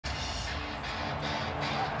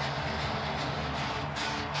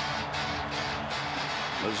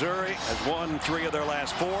Missouri has won 3 of their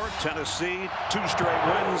last 4. Tennessee 2 straight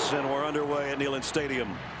wins, and we're underway at Neyland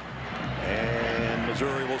Stadium. And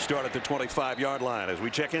Missouri will start at the 25-yard line as we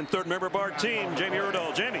check in third member of our team, Jamie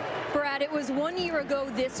Erdahl. Jamie. Brad, it was 1 year ago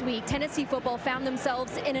this week. Tennessee football found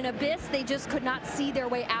themselves in an abyss they just could not see their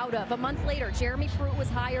way out of. A month later, Jeremy Pruitt was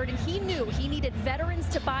hired, and he knew he needed veterans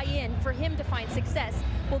to buy in for him to find success.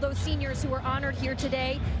 Well, those seniors who were honored here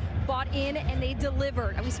today bought in, and they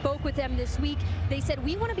delivered. And we spoke with them this week. They said,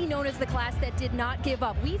 we want to be known as the class that did not give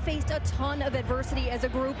up. We faced a ton of adversity as a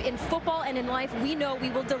group in football and in life. We know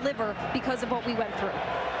we will deliver because of what we went through.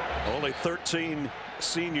 Only 13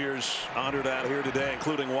 seniors honored out here today,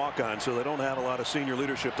 including walk-ons, so they don't have a lot of senior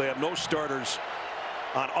leadership. They have no starters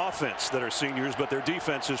on offense that are seniors, but their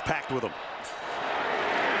defense is packed with them.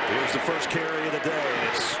 Here's the first carry of the day, and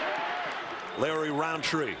it's Larry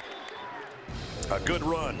Roundtree. A good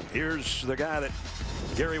run. Here's the guy that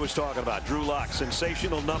Gary was talking about, Drew Lock.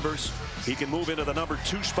 Sensational numbers. He can move into the number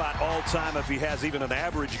 2 spot all time if he has even an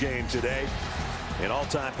average game today. In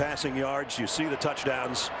all-time passing yards, you see the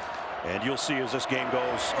touchdowns, and you'll see as this game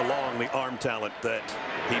goes along the arm talent that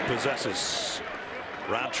he possesses.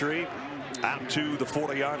 Roundtree out to the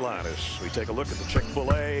 40-yard line as we take a look at the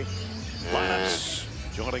Chick-fil-A lineups.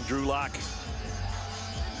 Joining Drew Lock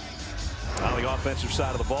on the offensive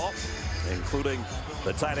side of the ball, including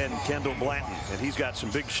the tight end Kendall Blanton, and he's got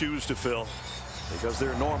some big shoes to fill because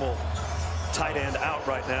their normal tight end out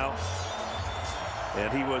right now,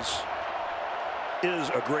 and he is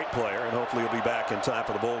a great player, and hopefully he'll be back in time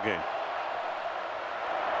for the bowl game.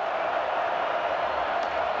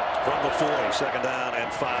 From the 40, 2nd down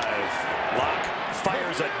and 5. Lock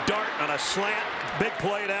fires a dart on a slant. Big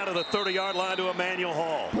play down to the 30-yard line to Emmanuel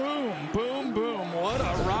Hall. Boom, boom, boom. What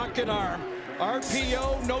a rocket arm.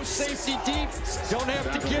 RPO, no safety deep, don't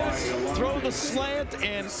have to get it, throw the slant,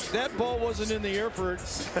 and that ball wasn't in the air for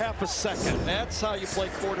half a second. That's how you play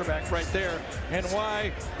quarterback right there, and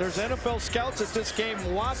why there's NFL scouts at this game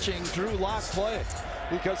watching Drew Lock play,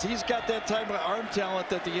 because he's got that type of arm talent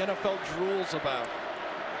that the NFL drools about.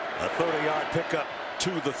 A 30-yard pickup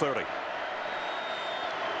to the 30.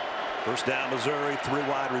 First down, Missouri, 3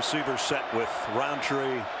 wide receivers set with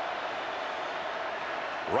Roundtree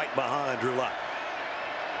right behind Drew Lock.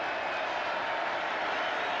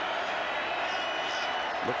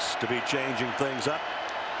 Looks to be changing things up.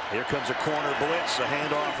 Here comes a corner blitz, a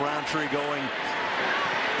handoff. Roundtree going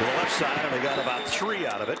to the left side, and they got about 3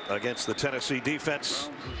 out of it against the Tennessee defense.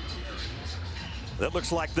 That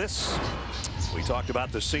looks like this. We talked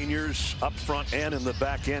about the seniors up front and in the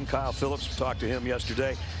back end. Kyle Phillips, talked to him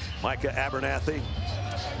yesterday. Micah Abernathy,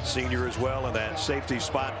 senior as well, in that safety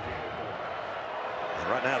spot. And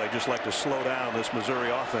right now, they just like to slow down this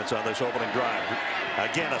Missouri offense on this opening drive.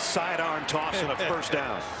 Again, a sidearm toss and a first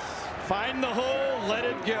down. Find the hole, let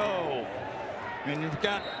it go. And you've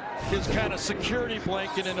got his kind of security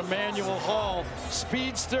blanket in Emmanuel Hall.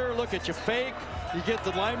 Speedster, look at you, fake. You get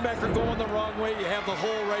the linebacker going the wrong way, you have the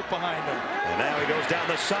hole right behind him. And now he goes down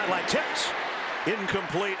the sideline, tipped.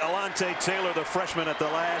 Incomplete. Alontae Taylor, the freshman, at the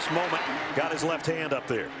last moment, got his left hand up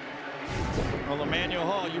there. Well, Emmanuel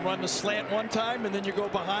Hall, you run the slant one time and then you go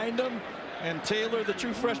behind him, and Taylor, the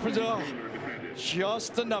true freshman,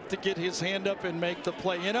 just enough to get his hand up and make the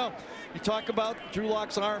play. You know, you talk about Drew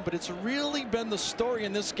Lock's arm, but it's really been the story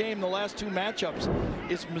in this game, the last 2 matchups,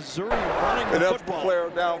 is Missouri running the football. Player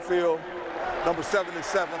downfield, number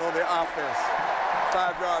 77 on the offense.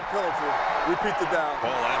 5-yard penalty. Repeat the down.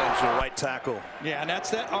 Paul Adams, the right tackle. Yeah, and that's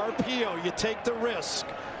that RPO. You take the risk.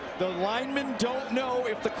 The linemen don't know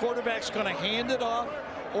if the quarterback's going to hand it off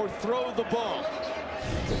or throw the ball.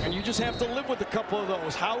 And you just have to live with a couple of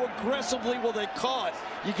those. How aggressively will they call it?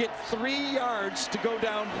 You get 3 yards to go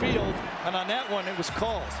downfield, and on that one, it was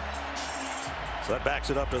called. So that backs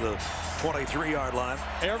it up to the 23-yard line.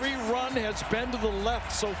 Every run has been to the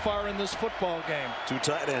left so far in this football game. 2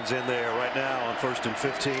 tight ends in there right now on 1st and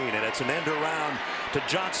 15, and it's an end around to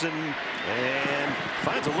Johnson, and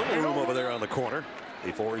finds a little room over there on the corner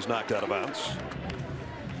before he's knocked out of bounds.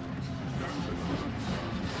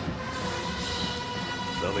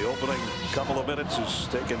 So the opening couple of minutes has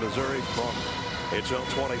taken Missouri from its own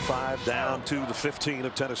 25 down to the 15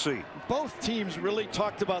 of Tennessee. Both teams really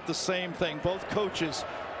talked about the same thing. Both coaches,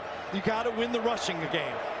 you got to win the rushing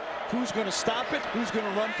game. Who's going to stop it? Who's going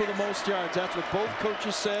to run for the most yards? That's what both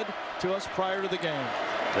coaches said to us prior to the game.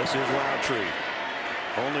 This is Roundtree.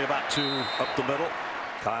 Only about 2 up the middle.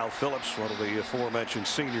 Kyle Phillips, one of the aforementioned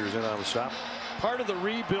seniors, in on the stop. Part of the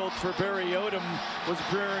rebuild for Barry Odom was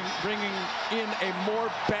bringing in a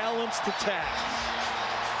more balanced attack.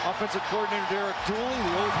 offensive coordinator Derek Dooley,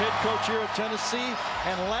 the old head coach here at Tennessee.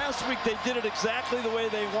 And last week they did it exactly the way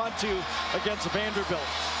they want to against Vanderbilt.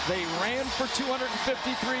 They ran for 253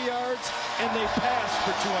 yards and they passed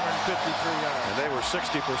for 253 yards. And they were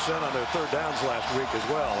 60% on their third downs last week as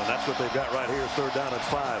well, and that's what they've got right here, third down and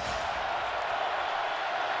 5.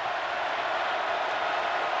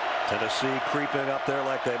 Tennessee creeping up there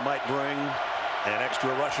like they might bring an extra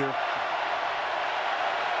rusher.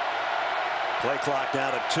 Play clock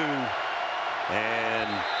down at 2, and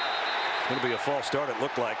it's going to be a false start, it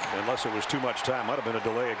looked like, unless it was too much time. Might have been a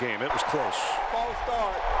delay of game. It was close. False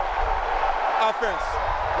start. Offense,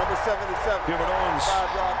 number 77. Hubert Owens,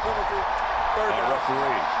 5-yard penalty. Third down.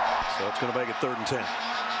 referee. So it's going to make it 3rd and 10.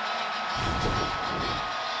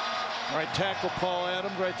 Right tackle Paul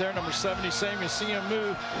Adams right there, number 70. Same, you see him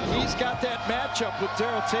move. He's got that matchup with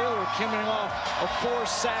Darrell Taylor coming off a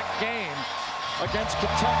 4-sack game against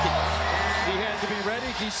Kentucky. He had to be ready.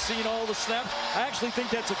 He's seen all the snaps. I actually think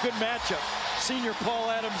that's a good matchup. Senior Paul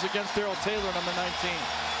Adams against Darrell Taylor, number 19.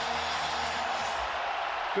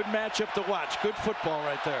 Good matchup to watch. Good football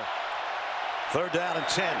right there. 3rd down and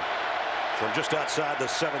 10 from just outside the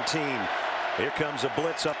 17. Here comes a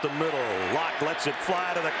blitz up the middle. Locke lets it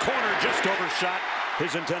fly to the corner, just overshot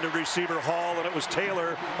his intended receiver Hall, and it was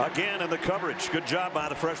Taylor again in the coverage. Good job by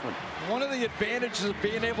the freshman. One of the advantages of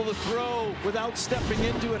being able to throw without stepping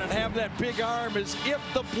into it and have that big arm is if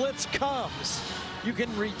the blitz comes, you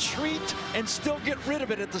can retreat and still get rid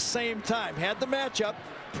of it at the same time. Had the matchup,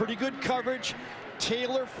 pretty good coverage.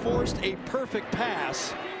 Taylor forced a perfect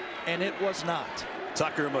pass, and it was not.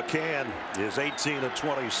 Tucker McCann is 18 of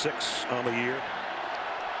 26 on the year.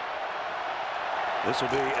 This will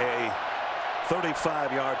be a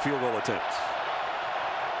 35-yard field goal attempt.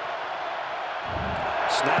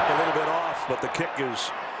 Snapped a little bit off, but the kick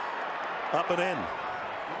is up and in.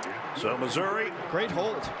 So Missouri. Great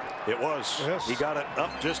hold. It was. Yes. He got it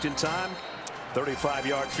up just in time.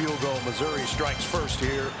 35-yard field goal. Missouri strikes first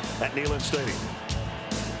here at Neyland Stadium.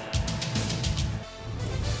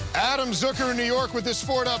 Adam Zucker in New York with this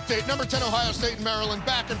Ford update. Number 10 Ohio State and Maryland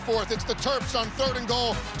back and forth. It's the Terps on 3rd and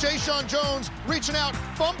goal. Jayshon Jones reaching out,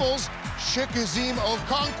 fumbles. Chikazim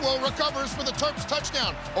Okonkwo recovers for the Terps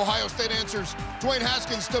touchdown. Ohio State answers. Dwayne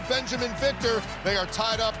Haskins to Benjamin Victor. They are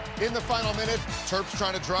tied up in the final minute. Terps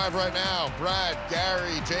trying to drive right now. Brad,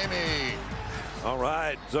 Gary, Jamie. All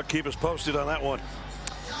right, Zuck, keep us posted on that one.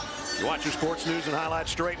 You watch your sports news and highlights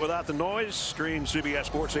straight without the noise. Stream CBS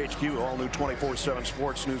Sports HQ, all new 24/7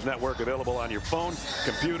 sports news network available on your phone,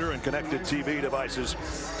 computer, and connected TV devices.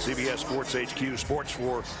 CBS Sports HQ, sports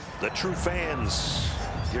for the true fans.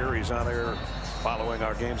 Gary's on air following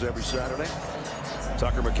our games every Saturday.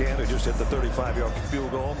 Tucker McCann, who just hit the 35-yard field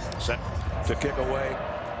goal, set to kick away.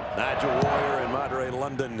 Nigel Warrior and Madre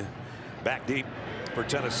London back deep for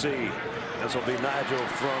Tennessee. This will be Nigel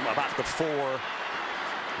from about the 4.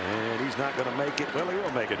 And he's not going to make it. Well, he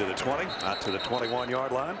will make it to the 20, not to the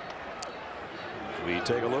 21-yard line. We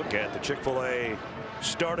take a look at the Chick-fil-A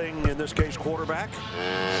starting, in this case, quarterback,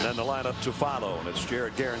 and then the lineup to follow. And it's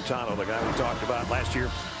Jared Garantano, the guy we talked about last year.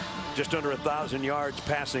 Just under 1,000 yards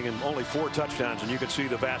passing and only 4 touchdowns, and you can see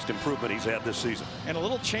the vast improvement he's had this season. And a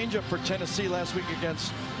little changeup for Tennessee last week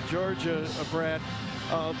against Georgia, Brad.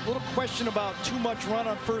 A little question about too much run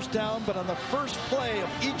on 1st down, but on the first play of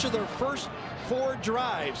each of their first 4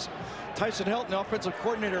 drives, Tyson Helton, the offensive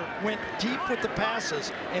coordinator, went deep with the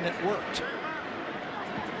passes, and it worked.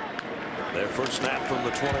 Their first snap from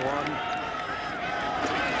the 21.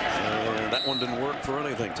 And that one didn't work for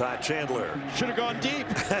anything. Ty Chandler. Should have gone deep.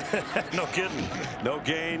 No kidding. No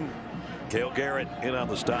gain. Cale Garrett in on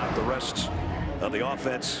the stop. The rest of the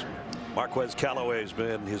offense. Marquez Callaway has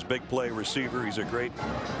been his big play receiver. He's a great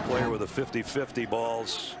player with a 50-50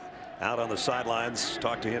 balls out on the sidelines.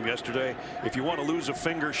 Talked to him yesterday. If you want to lose a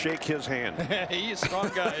finger, shake his hand. He's a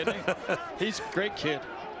strong guy, isn't he? He's a great kid.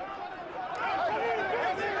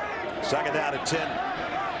 2nd down and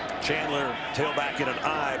 10. Chandler tailback in an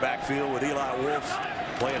I backfield with Eli Wolf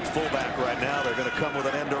playing fullback right now. They're going to come with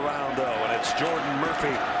an end around though, and it's Jordan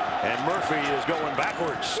Murphy. And Murphy is going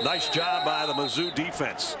backwards. Nice job by the Mizzou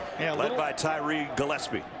defense, led by Tyree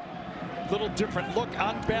Gillespie. Little different look,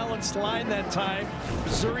 unbalanced line that time.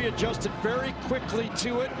 Missouri adjusted very quickly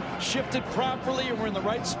to it, shifted properly, and were in the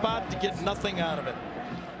right spot to get nothing out of it.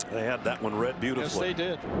 They had that one read beautifully. Yes, they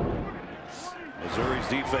did. Missouri's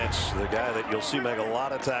defense, the guy that you'll see make a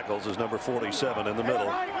lot of tackles, is number 47 in the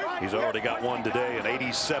middle. He's already got one today, and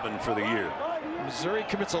 87 for the year. Missouri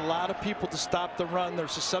commits a lot of people to stop the run. They're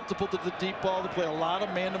susceptible to the deep ball. They play a lot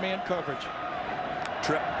of man-to-man coverage.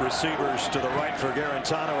 Trip receivers to the right for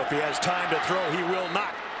Garantano. If he has time to throw, he will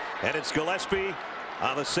not. And it's Gillespie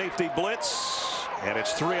on the safety blitz. And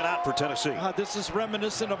it's 3 and out for Tennessee. This is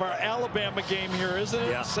reminiscent of our Alabama game here, isn't it?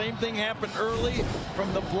 Yeah. Same thing happened early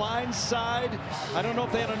from the blind side. I don't know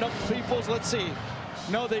if they had enough peoples. Let's see.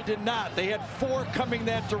 No, they did not. They had 4 coming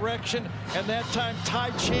that direction, and that time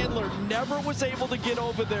Ty Chandler never was able to get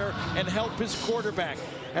over there and help his quarterback.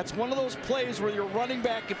 That's one of those plays where your running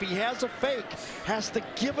back, if he has a fake, has to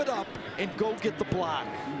give it up and go get the block.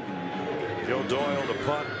 Joe Doyle to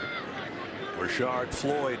punt. Rashard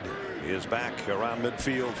Floyd is back around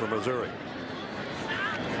midfield for Missouri.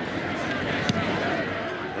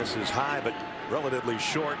 This is high but relatively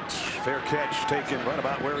short. Fair catch taken right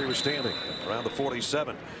about where he was standing, around the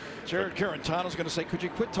 47. Jared Garantano's going to say, could you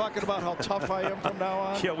quit talking about how tough I am from now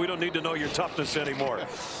on? Yeah, we don't need to know your toughness anymore.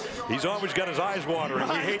 He's always got his eyes watering.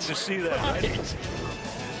 We hate to see that. Right?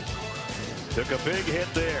 Took a big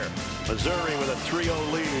hit there. Missouri with a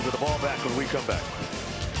 3-0 lead with the ball back when we come back.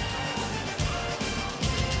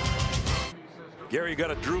 Gary, you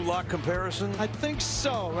got a Drew Lock comparison? I think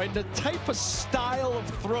so, right? The type of style of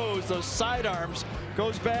throws, those sidearms,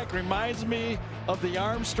 goes back, reminds me of the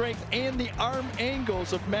arm strength and the arm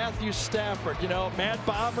angles of Matthew Stafford. You know, Matt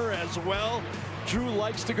Bomber as well. Drew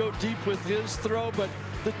likes to go deep with his throw, but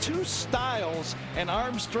the two styles and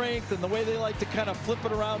arm strength and the way they like to kind of flip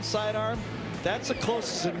it around sidearm, that's the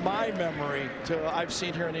closest in my memory to I've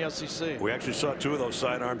seen here in the SEC. We actually saw 2 of those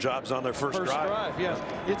sidearm jobs on their first drive. Yes.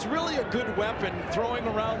 It's really a good weapon throwing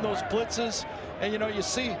around those blitzes. And, you know, you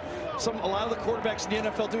see a lot of the quarterbacks in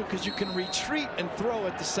the NFL do it because you can retreat and throw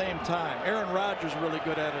at the same time. Aaron Rodgers really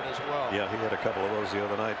good at it as well. Yeah, he had a couple of those the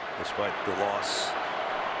other night despite the loss.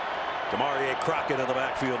 Demarie Crockett in the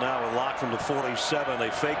backfield now with Locke from the 47.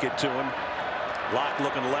 They fake it to him. Locke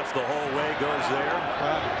looking left the whole way, goes there.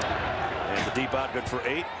 Wow. And the deep out good for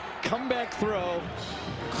 8. Comeback throw,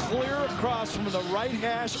 clear across from the right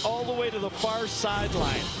hash all the way to the far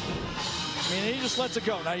sideline. I mean, he just lets it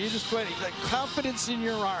go. Now you just put confidence in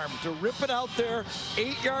your arm to rip it out there,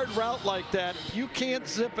 8-yard route like that. If you can't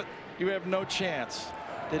zip it, you have no chance.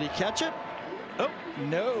 Did he catch it? Oh,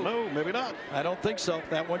 no. No, maybe not. I don't think so.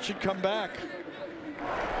 That one should come back.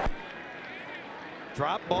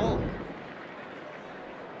 Drop ball.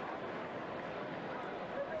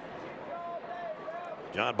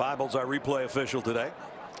 John Bible's our replay official today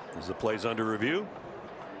as the play's under review.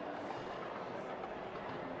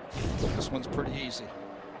 This one's pretty easy.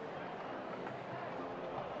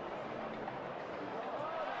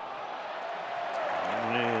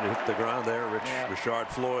 And it hit the ground there. Rashard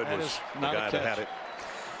Floyd was the guy that had it.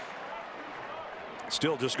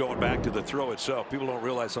 Still just going back to the throw itself. People don't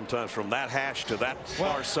realize sometimes from that hash to that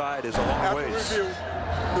far side is a long ways. After review,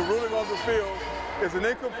 the ruling on the field is an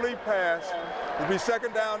incomplete pass. It'll be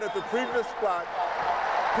second down at the previous spot.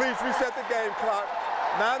 Please reset the game clock.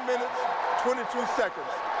 9 minutes, 22 seconds.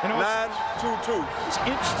 9-2-2. It's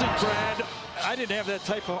interesting, Brad. I didn't have that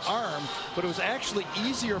type of arm, but it was actually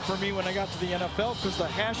easier for me when I got to the NFL because the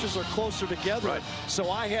hashes are closer together. Right. So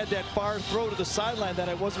I had that far throw to the sideline that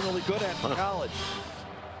I wasn't really good at in college.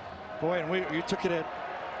 Boy, and you took it at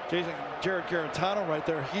Jared Garantano right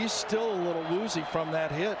there. He's still a little woozy from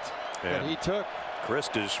that hit that he took.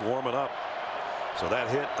 Christ is warming up. So that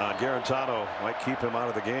hit on Garantano might keep him out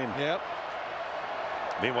of the game. Yep.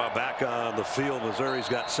 Meanwhile, back on the field, Missouri's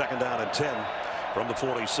got second down and 10 from the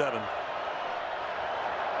 47.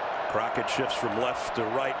 Crockett shifts from left to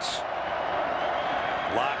right.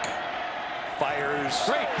 Locke fires.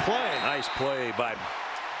 Great play. Nice play by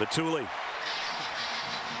Batuli.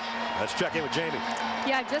 Let's check in with Jamie.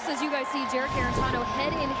 Yeah, just as you guys see, Jared Garantano head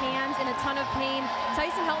in hands in a ton of pain.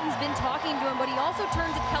 Tyson Helton's been talking to him, but he also turned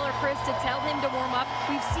to Keller Chryst to tell him to warm up.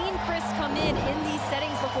 We've seen Chryst come in these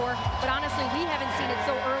settings before, but honestly, we haven't seen it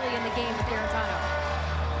so early in the game with Garantano.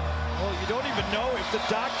 Well, you don't even know if the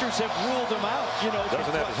doctors have ruled him out. You know,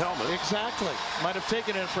 doesn't have his helmet. Exactly. Might have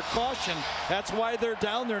taken it as precaution. That's why they're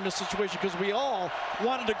down there in this situation, because we all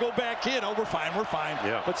wanted to go back in. Oh, we're fine, we're fine.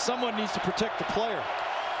 Yeah. But someone needs to protect the player.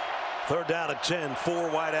 Third down and 10, 4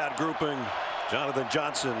 wide out grouping. Jonathan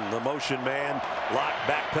Johnson, the motion man. Locke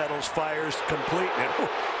backpedals, fires, complete. And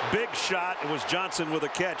big shot. It was Johnson with a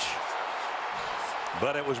catch.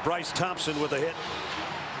 But it was Bryce Thompson with a hit.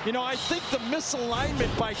 You know, I think the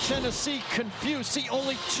misalignment by Tennessee confused. See,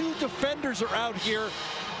 only 2 defenders are out here,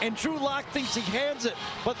 and Drew Lock thinks he has it.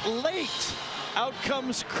 But late, out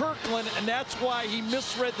comes Kirkland, and that's why he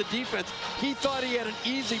misread the defense. He thought he had an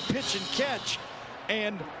easy pitch and catch.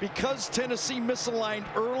 And because Tennessee misaligned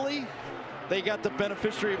early, they got the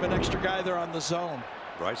beneficiary of an extra guy there on the zone.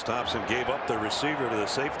 Bryce Thompson gave up the receiver to the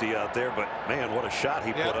safety out there, but man, what a shot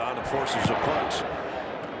he put on and forces a punt.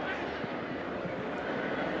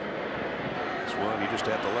 This one, he just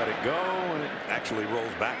just had to let it go, and it actually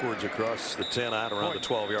rolls backwards across the 10 out around the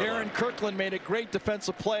 12-yard line. Darren Kirkland made a great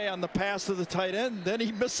defensive play on the pass to the tight end. Then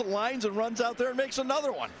he misaligns and runs out there and makes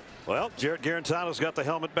another one. Well, Jarrett Guarantano's got the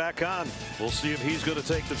helmet back on. We'll see if he's going to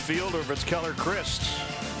take the field or if it's Keller Christ.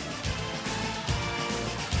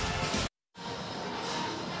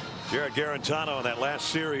 Jarrett Guarantano in that last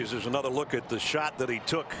series. There's another look at the shot that he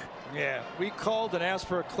took. Yeah, we called and asked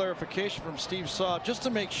for a clarification from Steve Saw just to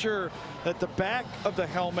make sure that the back of the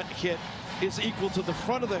helmet hit is equal to the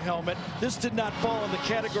front of the helmet. This did not fall in the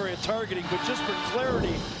category of targeting, but just for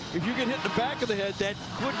clarity, if you get hit in the back of the head, that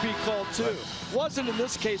could be called too. Wasn't in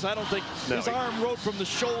this case. I don't think his arm rode from the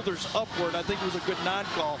shoulders upward. I think it was a good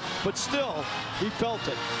non-call, but still, he felt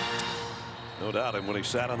it. No doubt, and when he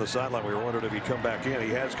sat on the sideline, we were wondering if he'd come back in.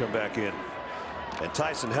 He has come back in. And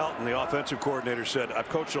Tyson Helton, the offensive coordinator, said, I've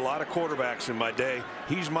coached a lot of quarterbacks in my day.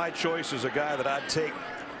 He's my choice as a guy that I'd take,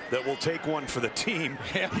 that will take one for the team.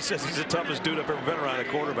 Yeah. He says he's the toughest dude I've ever been around, a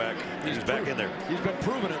quarterback. He's back in there. He's been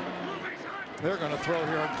proving it. They're going to throw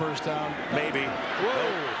here on first down. Maybe. Whoa.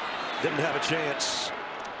 Nope. Didn't have a chance.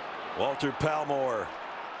 Walter Palmore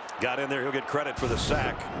got in there. He'll get credit for the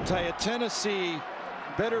sack. I'll tell you, Tennessee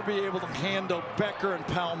better be able to handle Becker and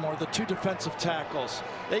Palmore, the two defensive tackles.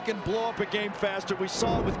 They can blow up a game faster. We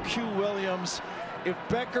saw it with Q Williams. If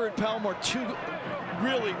Becker and Palmore, two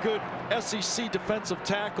really good SEC defensive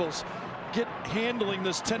tackles, get handling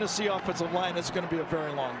this Tennessee offensive line, it's going to be a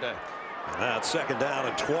very long day. Now it's second down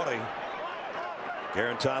and 20.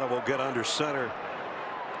 Guarantano will get under center.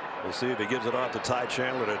 We'll see if he gives it off to Ty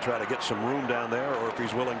Chandler to try to get some room down there, or if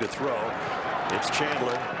he's willing to throw. It's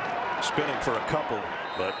Chandler spinning for a couple,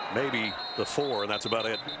 but maybe the 4, and that's about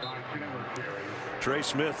it. Trey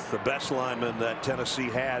Smith, the best lineman that Tennessee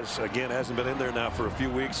has, again, hasn't been in there now for a few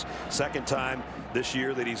weeks. Second time this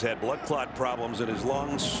year that he's had blood clot problems in his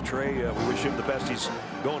lungs. Trey, we wish him the best. He's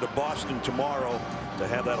going to Boston tomorrow to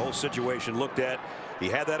have that whole situation looked at. He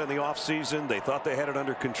had that in the offseason. They thought they had it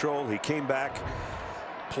under control. He came back,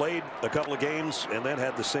 played a couple of games, and then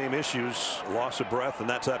had the same issues, loss of breath and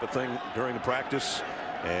that type of thing during the practice.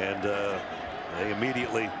 And they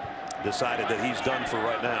immediately decided that he's done for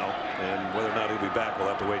right now, and whether or not he'll be back, we'll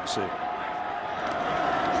have to wait and see.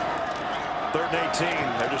 3rd and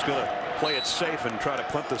 18. They're just going to play it safe and try to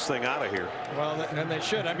punt this thing out of here. Well, and they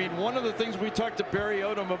should. I mean, one of the things we talked to Barry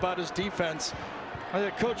Odom about his defense,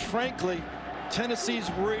 Coach, frankly, Tennessee's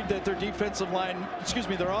worried that their defensive line,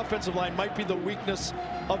 their offensive line might be the weakness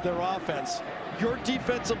of their offense. Your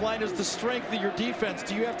defensive line is the strength of your defense.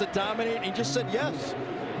 Do you have to dominate? And he just said, yes,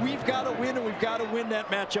 we've got to win, and we've got to win that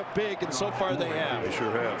matchup big, and so far they have. They sure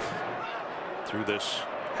have. Through this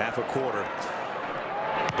half a quarter.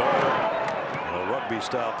 Dole, a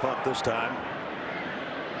rugby-style punt this time.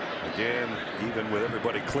 Again, even with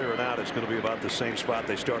everybody clearing out, it's going to be about the same spot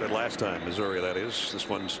they started last time. Missouri, that is. This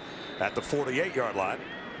one's at the 48-yard line.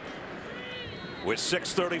 With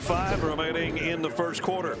 6:35 remaining in the first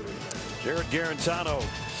quarter. Jarrett Guarantano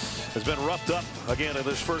has been roughed up again in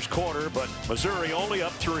this first quarter, but Missouri only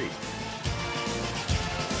up 3.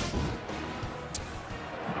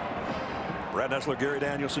 Brad Nessler, Gary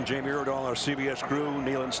Danielson, Jamie Erdahl, our CBS crew,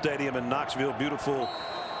 Neyland Stadium in Knoxville. Beautiful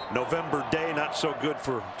November day. Not so good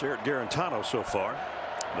for Jarrett Guarantano so far.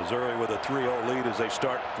 Missouri with a 3-0 lead as they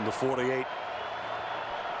start from the 48.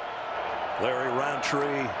 Larry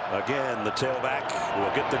Rountree, again, the tailback,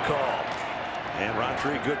 will get the call. And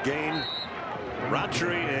Rountree, good gain.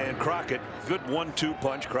 Rountree and Crockett, good 1-2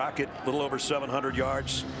 punch. Crockett, a little over 700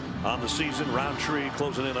 yards on the season. Rountree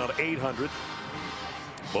closing in on 800.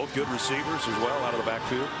 Both good receivers as well out of the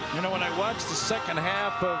backfield. You know, when I watched the second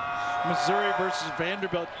half of Missouri versus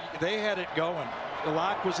Vanderbilt, they had it going.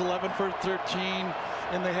 Locke was 11 for 13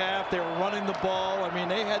 in the half. They were running the ball. I mean,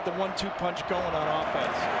 they had the 1-2 punch going on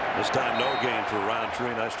offense. This time no gain for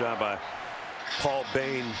Rountree. Nice job by Paul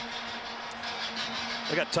Bain.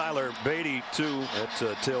 They got Tyler Beatty too at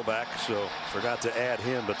tailback, so forgot to add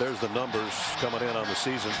him, but there's the numbers coming in on the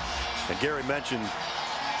season. And Gary mentioned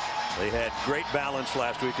they had great balance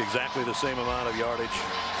last week, exactly the same amount of yardage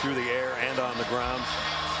through the air and on the ground.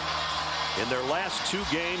 In their last 2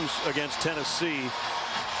 games against Tennessee,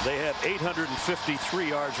 they had 853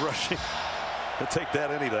 yards rushing. They'll take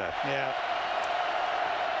that any day. Yeah.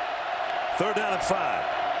 3rd down and 5.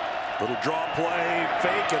 Little draw play,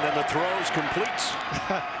 fake, and then the throw's complete.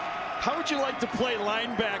 How would you like to play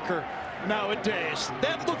linebacker nowadays?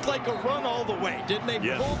 That looked like a run all the way, didn't they?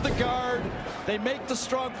 Yeah. Pulled the guard. They make the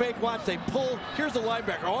strong fake. Watch, they pull. Here's the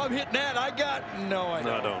linebacker. Oh, I'm hitting that. I got. No, I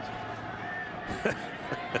don't. No, I don't.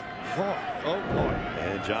 boy. Oh, boy.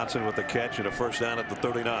 And Johnson with the catch and a first down at the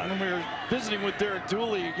 39. When we were visiting with Derek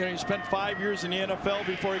Dooley, he spent 5 years in the NFL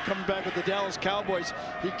before he comes back with the Dallas Cowboys.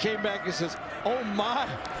 He came back and says, oh, my,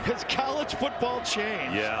 has college football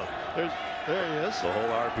changed? Yeah. There he is. The whole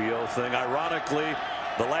RPO thing. Ironically,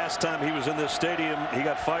 the last time he was in this stadium, he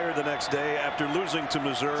got fired the next day after losing to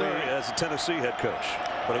Missouri as a Tennessee head coach.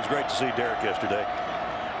 But it was great to see Derek yesterday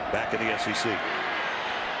back in the SEC.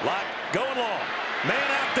 Lott going long. Man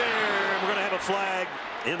out there. We're going to have a flag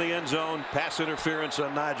in the end zone. Pass interference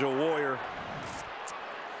on Nigel Warrior.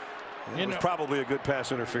 It was probably a good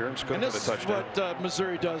pass interference. Couldn't have been a touchdown. This is what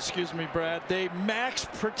Missouri does. Excuse me, Brad. They max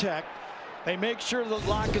protect. They make sure that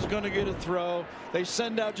Locke is going to get a throw. They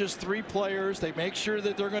send out just 3 players. They make sure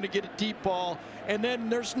that they're going to get a deep ball. And then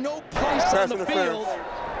there's no place on the field.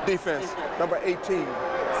 Defense, number 18,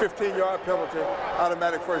 15-yard penalty,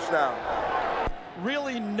 automatic first down.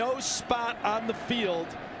 Really no spot on the field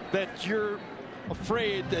that you're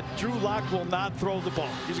afraid that Drew Lock will not throw the ball.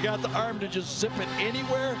 He's got the arm to just zip it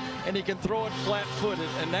anywhere, and he can throw it flat-footed.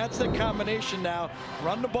 And that's the combination now.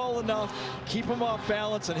 Run the ball enough, keep him off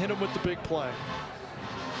balance, and hit him with the big play.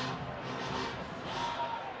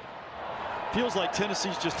 Feels like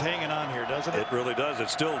Tennessee's just hanging on here, doesn't it? It really does.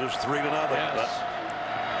 It's still just 3-0. Yes.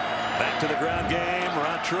 Back to the ground game.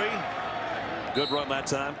 Roundtree. Good run that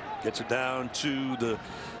time. Gets it down to the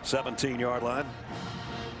 17-yard line.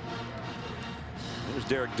 Here's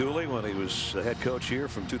Derek Dooley when he was the head coach here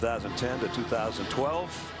from 2010 to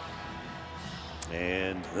 2012.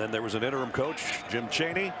 And then there was an interim coach, Jim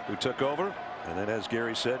Chaney, who took over. And then, as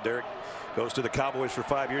Gary said, Derek goes to the Cowboys for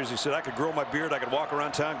 5 years. He said, I could grow my beard, I could walk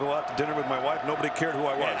around town, go out to dinner with my wife. Nobody cared who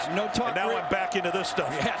I was. Yeah, no talk. And now I'm back into this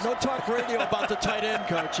stuff. Yeah, no talk radio about the tight end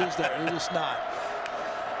coach, is there? It's just not.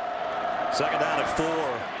 Second down at 4.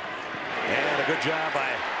 And a good job by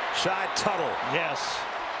Shai Tuttle. Yes.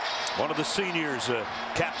 One of the seniors,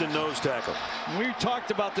 captain nose tackle. We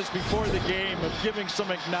talked about this before the game of giving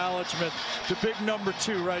some acknowledgement to big number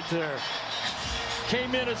 2 right there.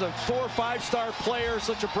 Came in as a 4- or 5-star player,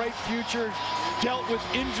 such a bright future, dealt with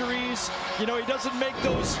injuries. You know, he doesn't make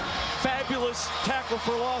those fabulous tackle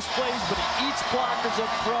for loss plays, but he eats blockers up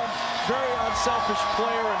front. Very unselfish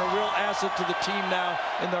player and a real asset to the team now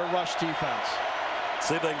in their rush defense.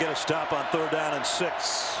 See if they can get a stop on 3rd down and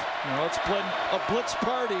 6. You know, it's been a blitz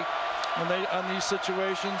party on these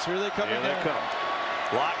situations. Here they come again. Here they come.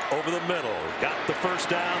 Lock over the middle. Got the first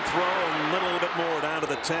down throw, a little bit more down to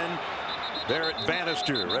the 10. Barrett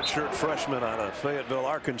Bannister, redshirt freshman out of Fayetteville,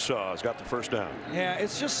 Arkansas, has got the first down. Yeah,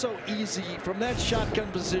 it's just so easy from that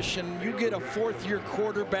shotgun position. You get a 4th-year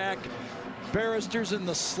quarterback. Barrister's in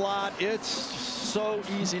the slot. It's so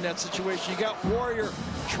easy in that situation. You got Warrior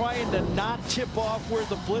trying to not tip off where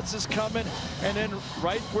the blitz is coming, and then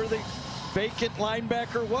right where the vacant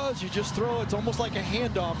linebacker was, you just throw. It's almost like a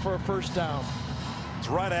handoff for a first down. It's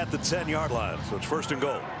right at the 10-yard line, so it's 1st and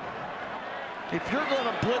goal. If you're going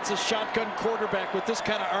to blitz a shotgun quarterback with this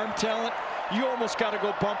kind of arm talent, you almost got to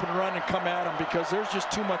go bump and run and come at him because there's just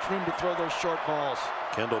too much room to throw those short balls.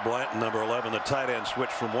 Kendall Blanton, number 11, the tight end,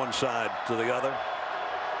 switched from one side to the other.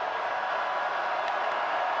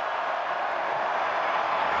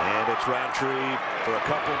 And it's Roundtree for a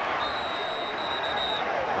couple.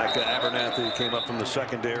 Micah Abernathy came up from the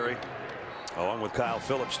secondary, along with Kyle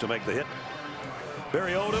Phillips to make the hit.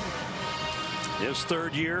 Barry Odom, his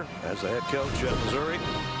 3rd year as the head coach at Missouri.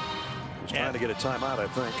 He's trying to get a timeout, I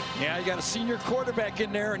think. Yeah, you got a senior quarterback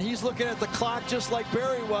in there, and he's looking at the clock just like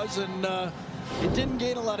Barry was, and it didn't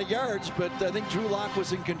gain a lot of yards, but I think Drew Lock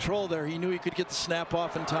was in control there. He knew he could get the snap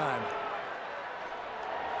off in time.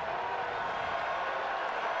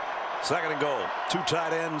 2nd and goal. 2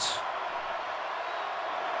 tight ends.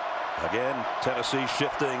 Again, Tennessee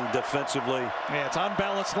shifting defensively. Yeah, it's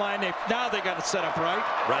unbalanced line. Now they got it set up right.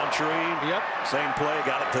 Roundtree. Yep. Same play.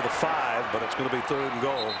 Got it to the 5, but it's going to be 3rd and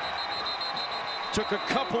goal. Took a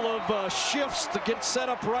couple of shifts to get set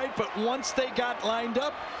up right, but once they got lined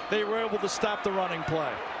up, they were able to stop the running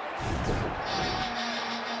play.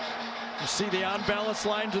 You see the unbalanced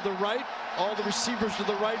line to the right. All the receivers to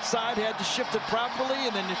the right side had to shift it properly,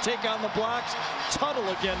 and then you take on the blocks. Tuttle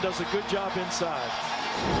again does a good job inside.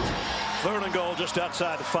 3rd and goal just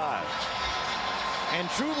outside the 5. And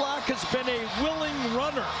Drew Lock has been a willing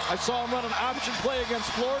runner. I saw him run an option play against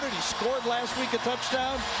Florida. He scored last week a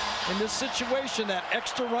touchdown. In this situation, that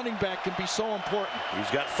extra running back can be so important.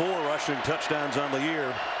 He's got 4 rushing touchdowns on the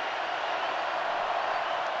year.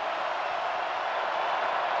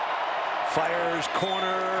 Fires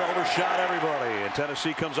corner, overshot everybody, and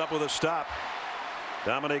Tennessee comes up with a stop.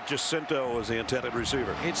 Dominic Jacinto was the intended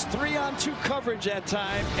receiver. It's 3-on-2 coverage that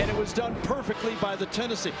time, and it was done perfectly by the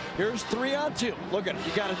Tennessee. Here's 3-on-2. Look at it.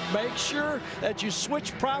 You got to make sure that you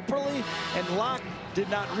switch properly, and Locke did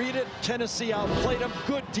not read it. Tennessee outplayed him.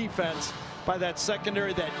 Good defense by that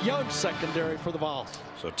secondary, that young secondary for the Vols.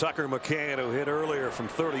 So Tucker McCann, who hit earlier from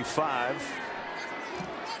 35.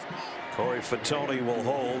 Corey Fatoni will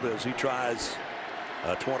hold as he tries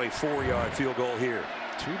a 24-yard field goal here.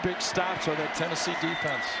 2 big stops on that Tennessee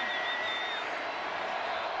defense.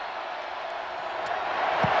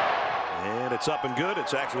 And it's up and good.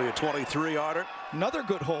 It's actually a 23-yarder. Another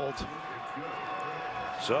good hold.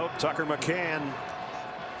 So Tucker McCann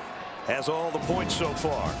has all the points so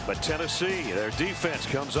far. But Tennessee, their defense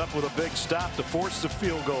comes up with a big stop to force the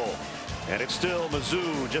field goal. And it's still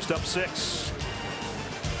Mizzou just up 6.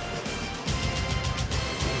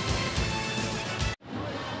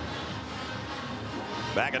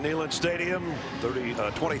 Back at Neyland Stadium,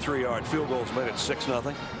 23-yard field goals made it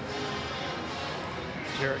 6-0.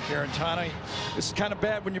 Jarrett Garantano, this is kind of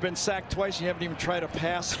bad when you've been sacked twice and you haven't even tried a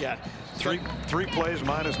pass yet. Three plays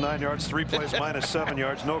minus 9 yards, 3 plays minus 7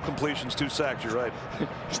 yards, no completions, 2 sacks. You're right.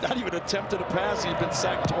 He's not even attempted a pass. He's been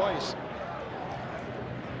sacked twice.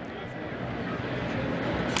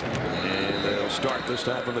 And they'll start this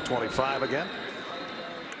time from the 25 again.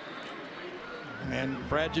 And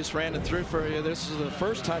Brad just ran it through for you. This is the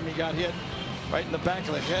first time he got hit right in the back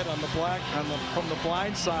of the head on the from the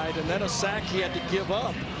blind side, and then a sack he had to give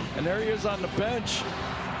up. And there he is on the bench.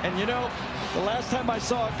 And you know, the last time I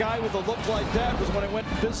saw a guy with a look like that was when I went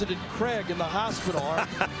and visited Craig in the hospital. Our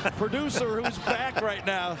producer, who's back right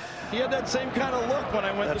now, he had that same kind of look when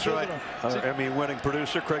I went to visit him. Emmy-winning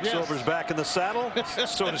producer Craig Silver's back in the saddle,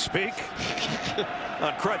 so to speak.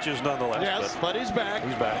 On crutches, nonetheless. Yes, but he's back.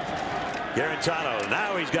 He's back. Garantano,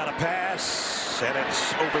 now he's got a pass, and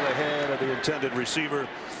it's over the head of the intended receiver,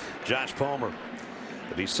 Josh Palmer.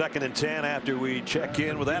 It'll be 2nd and 10 after we check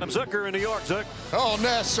in with Adam Zucker in New York. Zuck. Oh,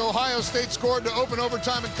 Ness. Ohio State scored to open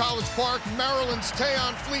overtime in College Park. Maryland's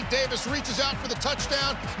Tayon Fleet-Davis reaches out for the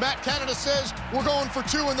touchdown. Matt Canada says we're going for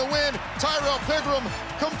 2 in the win. Tyrell Pigram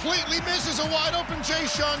completely misses a wide-open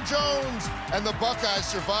Jayshon Jones. And the Buckeyes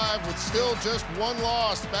survive with still just 1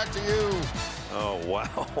 loss. Back to you. Oh,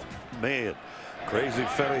 wow. Man, crazy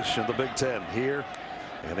finish in the Big Ten here.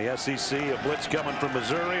 And the SEC, a blitz coming from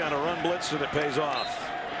Missouri on a run blitz, and it pays off.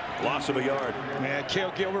 Loss of a yard. Man,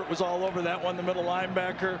 Cale Gilbert was all over that one, the middle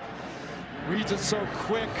linebacker. Reads it so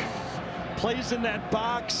quick. Plays in that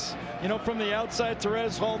box. You know, from the outside,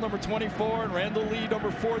 Terez Hall, number 24, and Randall Lee, number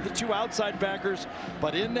 4, the 2 outside backers.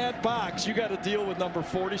 But in that box, you got to deal with number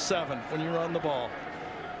 47 when you run the ball.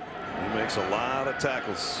 He makes a lot of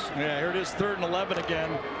tackles. Yeah, here it is, 3rd and 11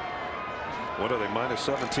 again. What are they, minus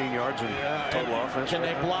 17 yards in total offense? Can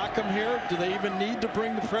they block him here? Do they even need to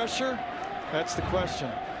bring the pressure? That's the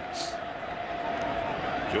question.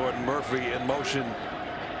 Jordan Murphy in motion.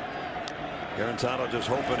 Garantano just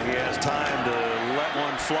hoping he has time to let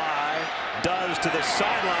one fly. Does to the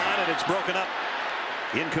sideline, and it's broken up.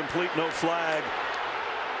 Incomplete, no flag.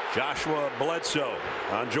 Joshua Bledsoe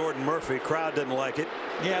on Jordan Murphy. Crowd didn't like it.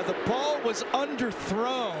 Yeah, the ball was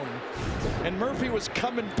underthrown, and Murphy was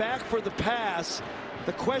coming back for the pass.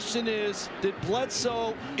 The question is, did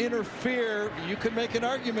Bledsoe interfere? You could make an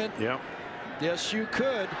argument. Yeah. Yes, you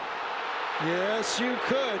could. Yes, you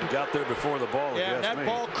could. Got there before the ball. Yeah, that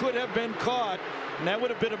ball could have been caught, and that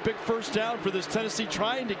would have been a big first down for this Tennessee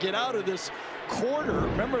trying to get out of this quarter.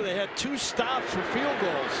 Remember, they had 2 stops for field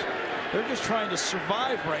goals. They're just trying to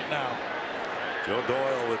survive right now. Joe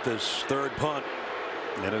Doyle with his 3rd punt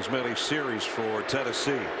in as many series for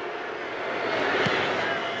Tennessee.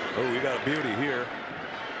 Oh, we got a beauty here.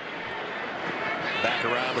 Back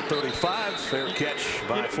around the 35. Fair catch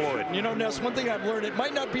by Floyd. You know, Ness, one thing I've learned, it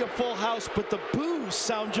might not be a full house, but the boos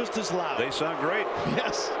sound just as loud. They sound great.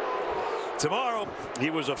 Yes. Tomorrow, he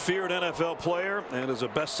was a feared NFL player and is a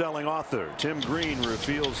best-selling author. Tim Green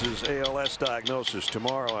reveals his ALS diagnosis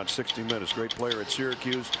tomorrow on 60 Minutes. Great player at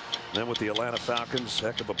Syracuse, then with the Atlanta Falcons.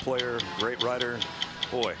 Heck of a player, great writer.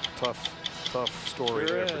 Boy, tough story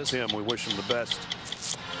Sure there is. for Tim. We wish him the best.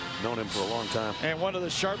 Known him for a long time. And one of the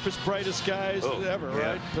sharpest, brightest guys ever,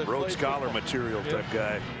 yeah. right? Rhodes Scholar material type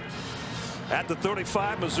guy. At the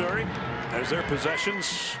 35, Missouri, there's their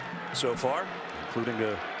possessions so far, including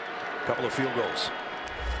a couple of field goals.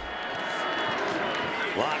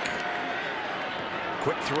 Locke.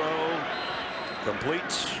 Quick throw.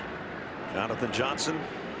 Complete. Jonathan Johnson.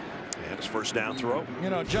 And his first down throw. You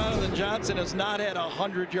know, Jonathan Johnson has not had a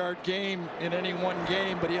 100-yard game in any one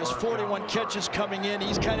game, but he has 41 catches coming in.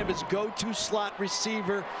 He's kind of his go-to slot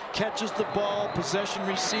receiver, catches the ball, possession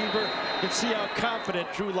receiver. You can see how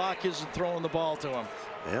confident Drew Lock is in throwing the ball to him.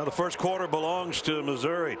 Yeah, the first quarter belongs to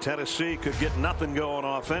Missouri. Tennessee could get nothing going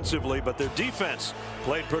offensively, but their defense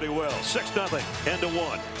played pretty well. 6-0, end of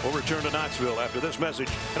 1. We'll return to Knoxville after this message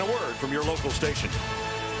and a word from your local station.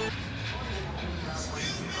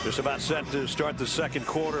 Just about set to start the second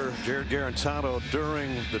quarter. Jarrett Guarantano,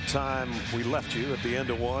 during the time we left you at the end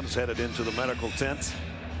of 1, is headed into the medical tent.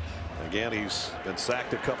 Again, he's been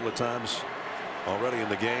sacked a couple of times already in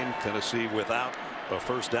the game. Tennessee without a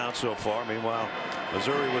first down so far. Meanwhile,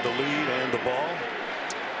 Missouri with the lead and the ball.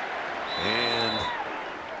 And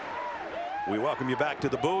we welcome you back to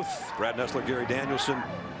the booth. Brad Nessler, Gary Danielson.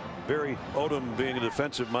 Barry Odom, being a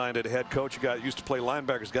defensive-minded head coach, a guy that used to play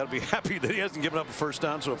linebackers, got to be happy that he hasn't given up a first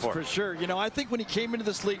down so far. For sure. You know, I think when he came into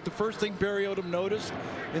this league, the first thing Barry Odom noticed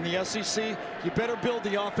in the SEC, you better build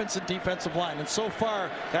the offensive and defensive line. And so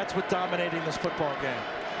far, that's what's dominating this football game.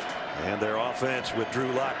 And their offense with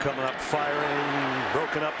Drew Lock coming up, firing,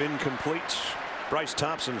 broken up, incomplete. Bryce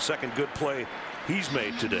Thompson, second good play he's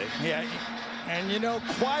made today. Yeah. And, you know,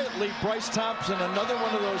 quietly, Bryce Thompson, another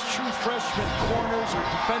one of those true freshman corners or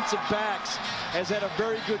defensive backs, has had a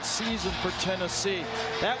very good season for Tennessee.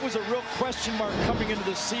 That was a real question mark coming into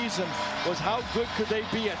the season, was how good could they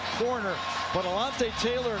be at corner. But Alontae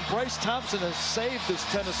Taylor and Bryce Thompson has saved this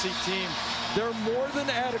Tennessee team. They're more than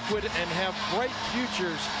adequate and have bright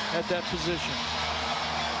futures at that position.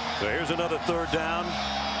 So here's another third down.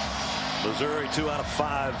 Missouri 2 out of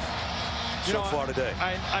 5. So far today.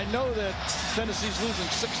 I know that Tennessee's losing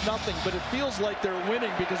 6-0, but it feels like they're winning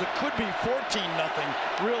because it could be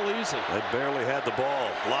 14-0 real easy. They barely had the ball.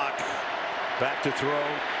 Lock back to throw.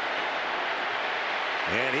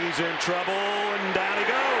 And he's in trouble, and down he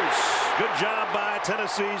goes. Good job by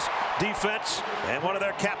Tennessee's defense and one of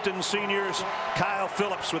their captain seniors, Kyle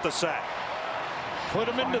Phillips, with the sack. Put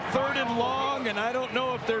him into 3rd and long, and I don't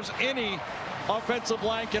know if there's any offensive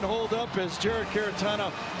line can hold up as Jarrett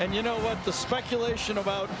Guarantano. And you know what? The speculation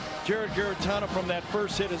about Jarrett Guarantano from that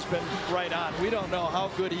first hit has been right on. We don't know how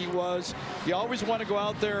good he was. You always want to go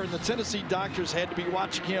out there, and the Tennessee doctors had to be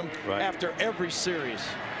watching him after every series.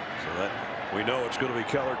 So that we know it's going to be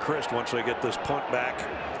Keller Christ once they get this punt back.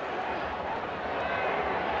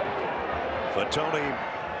 Fatoni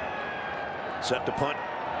set to punt.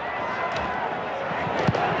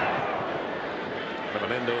 From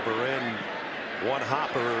an end over end. One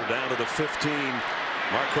hopper down to the 15.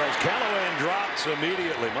 Marquez Callaway drops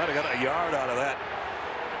immediately. Might have got a yard out of that.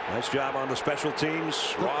 Nice job on the special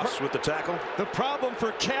teams. Ross with the tackle. The problem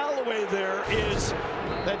for Callaway there is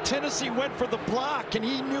that Tennessee went for the block, and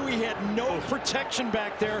he knew he had no protection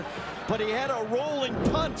back there, but he had a rolling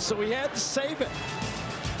punt, so he had to save it.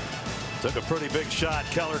 Took a pretty big shot.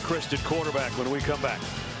 Keller Christ at quarterback when we come back.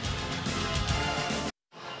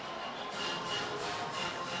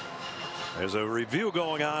 There's a review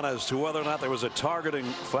going on as to whether or not there was a targeting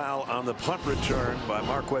foul on the punt return by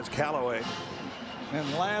Marquez Callaway.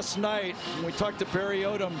 And last night, when we talked to Barry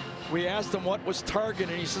Odom, we asked him what was targeting,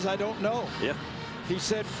 and he says, I don't know. Yeah. He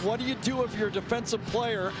said, what do you do if you're a defensive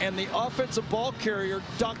player and the offensive ball carrier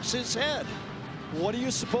ducks his head? What are you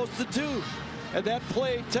supposed to do? And that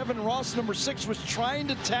play, Tevin Ross, number 6, was trying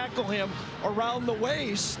to tackle him around the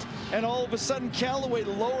waist, and all of a sudden Callaway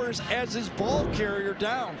lowers as his ball carrier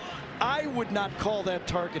down. I would not call that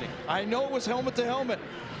targeting. I know it was helmet to helmet,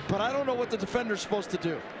 but I don't know what the defender's supposed to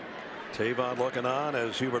do. Tavon looking on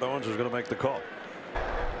as Hubert Owens is going to make the call.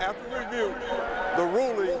 After review, the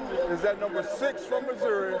ruling is that number 6 from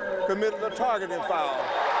Missouri committed a targeting foul.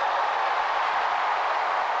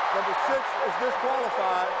 Number 6 is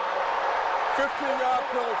disqualified. 15-yard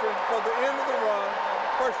penalty for the end of the run.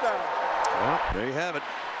 First down. Well, there you have it.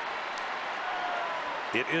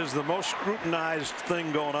 It is the most scrutinized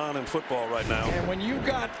thing going on in football right now. And when you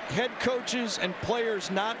got head coaches and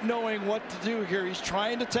players not knowing what to do here, he's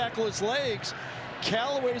trying to tackle his legs.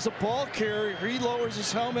 Callaway's a ball carrier. He lowers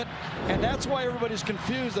his helmet, and that's why everybody's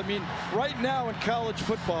confused. I mean, right now in college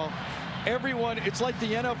football, everyone, it's like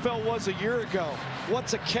the NFL was a year ago.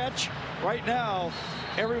 What's a catch? Right now,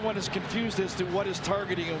 everyone is confused as to what is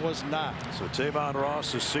targeting and what's not. So Tavon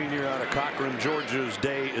Ross, a senior out of Cochran, Georgia's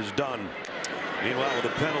day is done. Meanwhile, with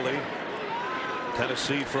a penalty,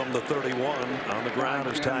 Tennessee from the 31 on the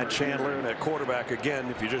ground is Ty Chandler, and at quarterback again,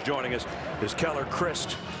 if you're just joining us, is Keller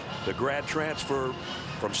Christ, the grad transfer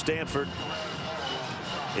from Stanford.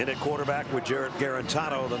 In at quarterback with Jarrett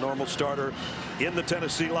Guarantano, the normal starter in the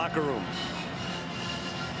Tennessee locker room.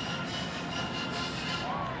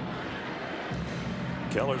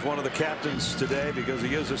 Keller's one of the captains today because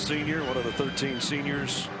he is a senior, one of the 13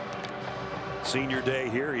 seniors. Senior day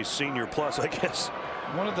here. He's senior plus, I guess.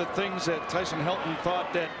 One of the things that Tyson Helton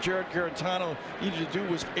thought that Jarrett Guarantano needed to do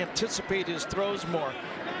was anticipate his throws more.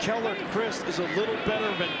 Keller Chryst is a little better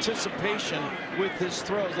of anticipation with his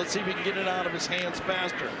throws. Let's see if he can get it out of his hands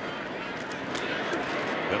faster.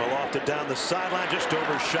 Gonna loft it down the sideline, just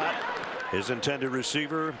overshot his intended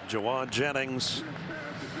receiver, Jauan Jennings,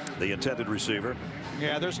 the intended receiver.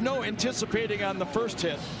 Yeah, there's no anticipating on the first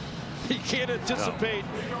hit. He can't anticipate,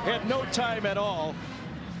 had no time at all.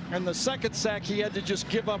 And the second sack, he had to just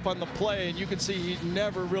give up on the play, and you can see he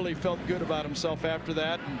never really felt good about himself after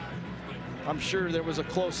that. And I'm sure there was a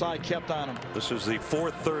close eye kept on him. This is the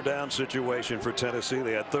fourth third down situation for Tennessee.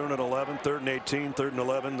 They had 3rd and 11, 3rd and 18, 3rd and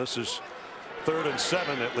 11. This is 3rd and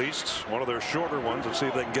 7 at least, one of their shorter ones. Let's see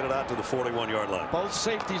if they can get it out to the 41-yard line. Both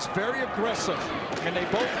safeties very aggressive, and they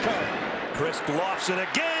both come. Chryst lofts it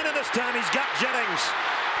again, and this time he's got Jennings.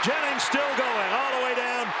 Jennings still going all the way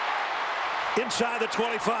down inside the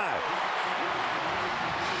 25.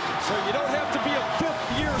 So you don't have to be a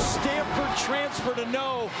fifth-year Stanford transfer to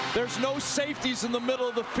know there's no safeties in the middle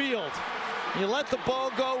of the field. You let the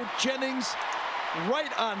ball go, Jennings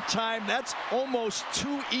right on time. That's almost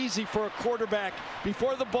too easy for a quarterback.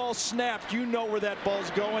 Before the ball snapped, you know where that ball's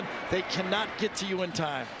going. They cannot get to you in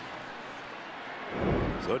time.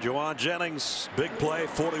 So Jauan Jennings, big play,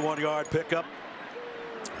 41-yard pickup.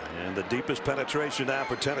 And the deepest penetration now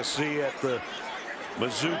for Tennessee at the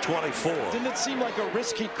Mizzou 24. Didn't it seem like a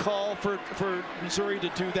risky call for Missouri to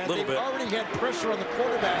do that? They've already had pressure on the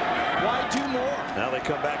quarterback. Why do more? Now they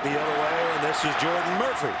come back the other way, and this is Jordan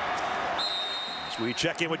Murphy. So we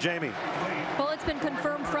check in with Jamie. Well, it's been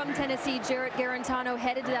confirmed from Tennessee, Jarrett Guarantano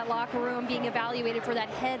headed to that locker room being evaluated for that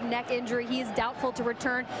head-neck injury. He is doubtful to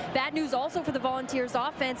return. Bad news also for the Volunteers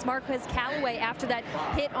offense. Marquez Callaway, after that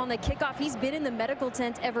hit on the kickoff, he's been in the medical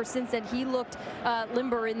tent ever since, and he looked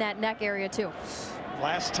limber in that neck area too.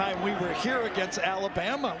 Last time we were here against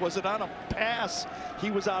Alabama, was it on a pass?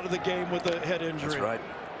 He was out of the game with a head injury. That's right.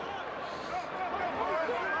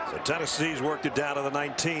 So Tennessee's worked it down to the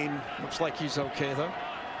 19. Looks like he's okay, though.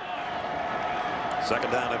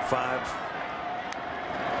 2nd down and 5.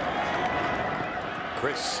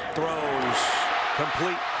 Chryst throws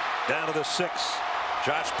complete down to the 6.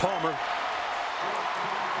 Josh Palmer.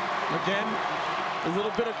 Again, a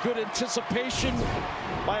little bit of good anticipation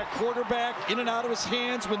by a quarterback in and out of his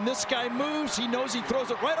hands. When this guy moves, he knows he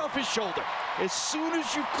throws it right off his shoulder. As soon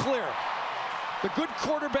as you clear, the good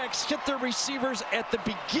quarterbacks hit their receivers at the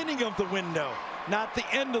beginning of the window, not the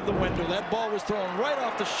end of the window. That ball was thrown right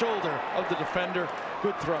off the shoulder of the defender.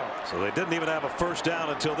 Good throw. So they didn't even have a first down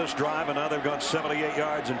until this drive, and now they've gone 78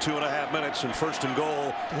 yards in 2.5 minutes, and 1st and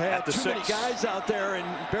goal at the 6. Too many guys out there,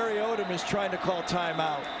 and Barry Odom is trying to call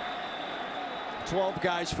timeout. 12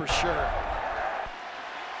 guys for sure.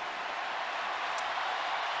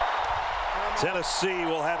 Tennessee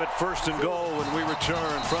will have it 1st and goal when we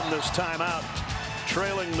return from this timeout,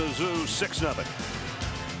 trailing Mizzou 6-0.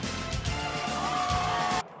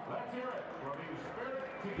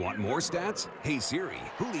 Want more stats? Hey Siri,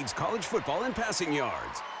 who leads college football in passing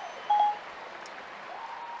yards?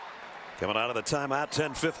 Coming out of the timeout,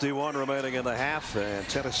 10:51 remaining in the half, and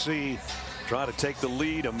Tennessee trying to take the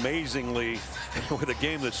lead amazingly with a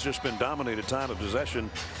game that's just been dominated time of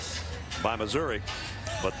possession by Missouri.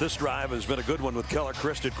 But this drive has been a good one with Keller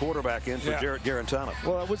Chryst at quarterback in for Jarrett Guarantano.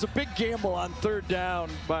 Well, it was a big gamble on 3rd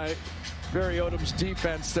down by Barry Odom's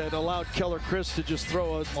defense that allowed Keller Chryst to just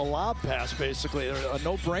throw a lob pass, basically, a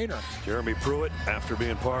no-brainer. Jeremy Pruitt, after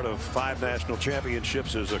being part of 5 national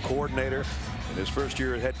championships as a coordinator in his first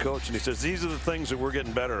year as head coach, and he says these are the things that we're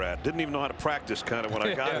getting better at. Didn't even know how to practice kind of when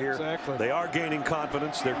I got here. Exactly. They are gaining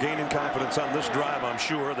confidence. They're gaining confidence on this drive, I'm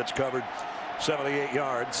sure, that's covered 78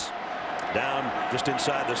 yards. Down just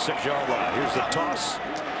inside the 6-yard line. Here's the toss.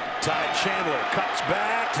 Ty Chandler cuts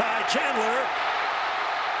back. Ty Chandler.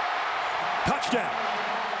 Touchdown.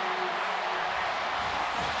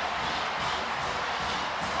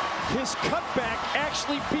 His cutback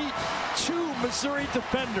actually beat 2 Missouri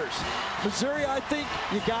defenders. Missouri, I think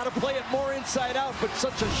you got to play it more inside out, but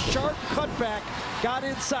such a sharp cutback got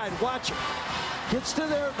inside. Watch him. Gets to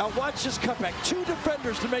there. Now watch this cutback. 2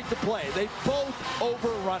 defenders to make the play. They both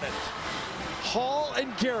overrun it. Hall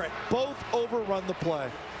and Garrett both overrun the play.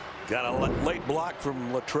 Got a late block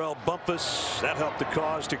from Latrell Bumpus. That helped the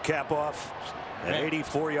cause to cap off an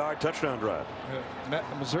 84-yard touchdown drive.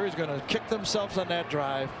 Missouri's going to kick themselves on that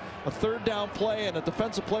drive. A 3rd down play and a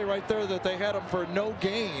defensive play right there that they had him for no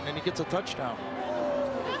gain, and he gets a touchdown.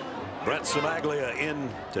 Brett Cimaglia in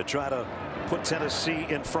to try to put Tennessee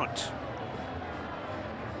in front.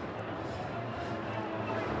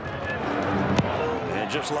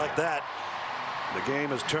 just like that, the game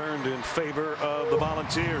has turned in favor of the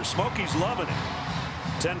Volunteers. Smokey's loving it.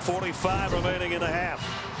 10:45 remaining in the half.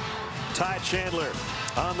 Ty Chandler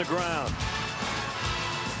on the ground.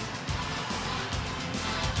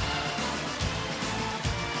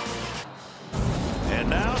 And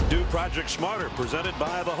now do Project Smarter, presented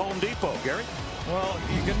by the Home Depot. Gary? Well,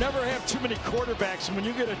 you can never have too many quarterbacks, and when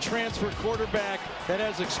you get a transfer quarterback that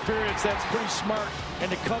has experience, that's pretty smart,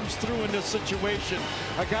 and it comes through in this situation.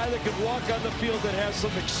 A guy that can walk on the field that has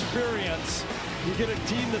some experience. You get a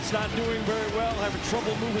team that's not doing very well, having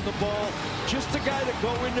trouble moving the ball. Just a guy that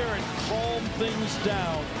go in there and calm things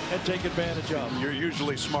down and take advantage of. You're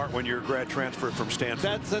usually smart when you're a grad transfer from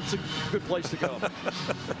Stanford. That's a good place to go.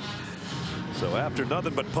 So after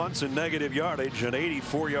nothing but punts and negative yardage, an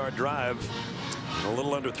 84-yard drive in a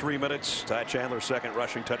little under 3 minutes. Ty Chandler's second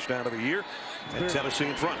rushing touchdown of the year, and Tennessee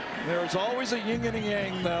in front. There's always a yin and a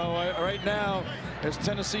yang, though. Right now, as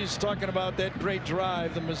Tennessee's talking about that great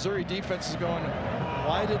drive, the Missouri defense is going,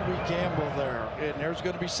 why did we gamble there? And there's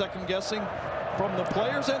going to be second guessing from the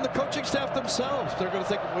players and the coaching staff themselves. They're going to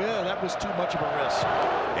think, well, that was too much of a risk.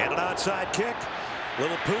 And an outside kick.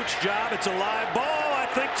 Little pooch job. It's a live ball. I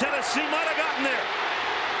think Tennessee might have gotten there.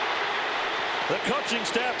 The coaching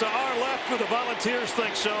staff to our left for the Volunteers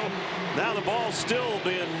think so. Now the ball's still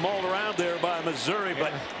being mauled around there by Missouri,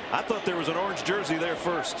 but I thought there was an orange jersey there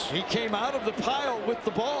first. He came out of the pile with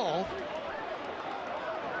the ball.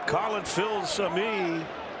 Carlin Fils-Aimé,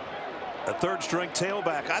 a third-string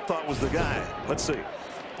tailback, I thought was the guy. Let's see.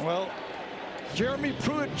 Well, Jeremy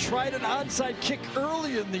Pruitt tried an onside kick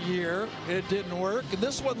early in the year. It didn't work, and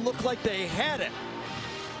this one looked like they had it.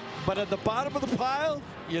 But at the bottom of the pile,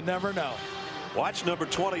 you never know. Watch number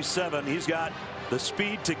 27. He's got the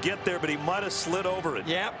speed to get there, but he might have slid over it.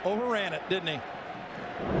 Yeah, overran it, didn't he?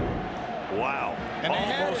 Wow. And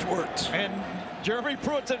almost worked. And Jeremy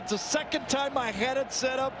Pruitt said, it's the second time I had it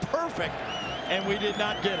set up perfect, and we did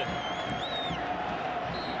not get it.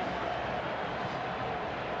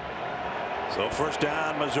 So first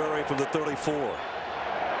down, Missouri from the 34.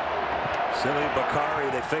 Simi Bakari,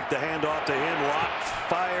 they fake the handoff to him. Locke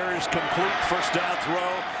fires, complete first down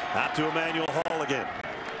throw. Out to Emmanuel Hall again.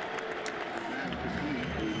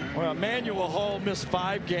 Well, Emmanuel Hall missed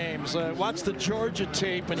 5 games. Watch the Georgia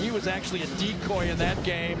tape, and he was actually a decoy in that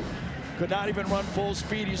game. Could not even run full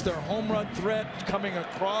speed. He's their home run threat coming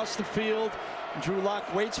across the field. Drew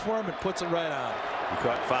Lock waits for him and puts it right on. He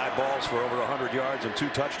caught 5 balls for over 100 yards and 2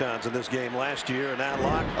 touchdowns in this game last year. And now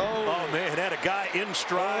Lock, oh man, had a guy in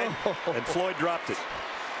stride, and Floyd dropped it.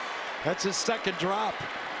 That's his second drop.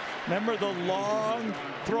 Remember the long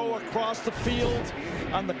throw across the field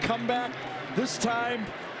on the comeback? This time,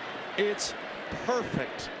 it's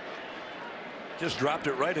perfect. Just dropped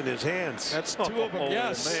it right in his hands. That's 2 of them.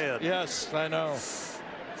 Yes, man. Yes, I know.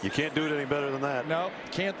 You can't do it any better than that. No,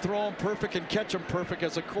 can't throw them perfect and catch them perfect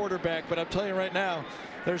as a quarterback. But I'm telling you right now,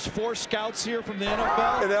 there's 4 scouts here from the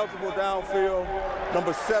NFL. Ineligible downfield.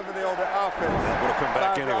 Number 70 on the offense. That would have come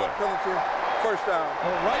back anyway. Penalty, first down.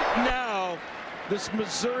 Well, right now, this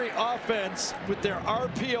Missouri offense, with their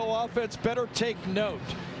RPO offense, better take note,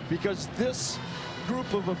 because this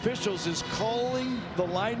group of officials is calling the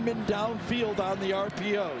linemen downfield on the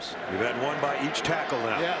RPOs. You've had one by each tackle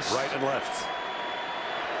now. Yes. Right and left.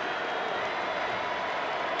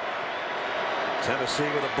 Tennessee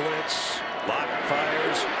with a blitz. Lock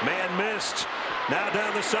fires. Man missed. Now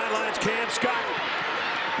down the sidelines, Cam Scott.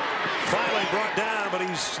 Finally brought down, but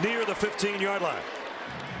he's near the 15-yard line.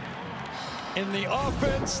 In the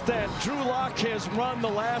offense that Drew Lock has run the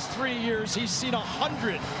last 3 years, he's seen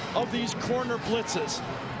 100 of these corner blitzes.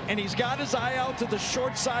 And he's got his eye out to the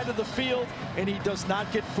short side of the field, and he does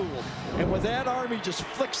not get fooled. And with that arm, he just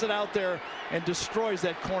flicks it out there and destroys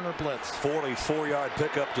that corner blitz. 44-yard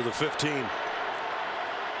pickup to the 15.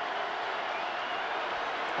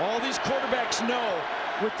 All these quarterbacks know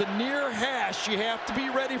with the near hash, you have to be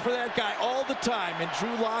ready for that guy all the time, and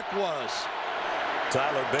Drew Lock was.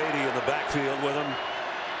 Tyler Beatty in the backfield with him.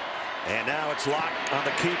 And now it's Lock on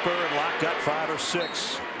the keeper, and Lock got 5 or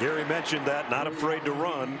 6. Gary mentioned that, not afraid to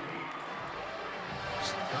run.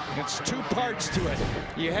 It's 2 parts to it.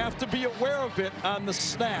 You have to be aware of it on the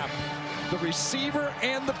snap. The receiver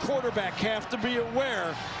and the quarterback have to be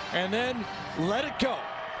aware, and then let it go.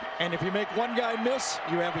 And if you make one guy miss,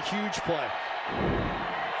 you have a huge play.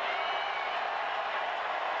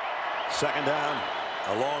 Second down,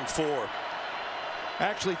 a long 4.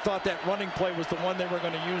 Actually thought that running play was the one they were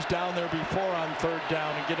going to use down there before on 3rd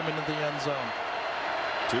down and get him into the end zone.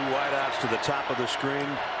 2 wideouts to the top of the screen.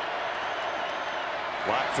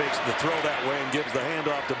 Locke fakes the throw that way and gives the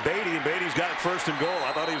handoff to Beatty, and Beatty's got it 1st and goal.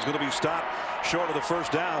 I thought he was going to be stopped short of the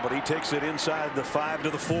 1st down, but he takes it inside the 5 to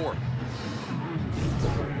the 4.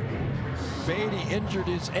 Beatty injured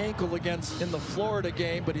his ankle in the Florida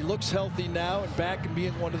game, but he looks healthy now and back and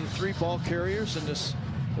being one of the 3 ball carriers in this,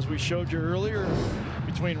 as we showed you earlier,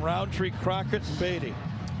 between Roundtree, Crockett, and Beatty.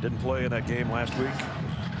 Didn't play in that game last week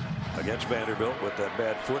against Vanderbilt with that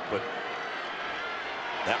bad foot, but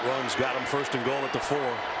that run's got him 1st and goal at the 4.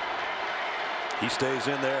 He stays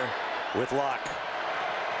in there with Locke.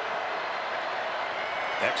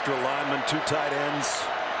 Extra lineman, 2 tight ends.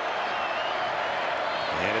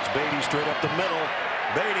 And it's Beatty straight up the middle.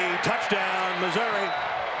 Beatty, touchdown, Missouri.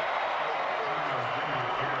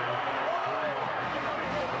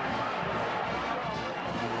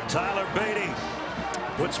 Tyler Beatty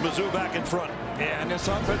puts Mizzou back in front. Yeah, and this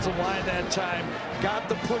offensive line that time got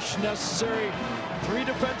the push necessary. 3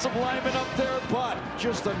 defensive linemen up there, but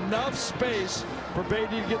just enough space for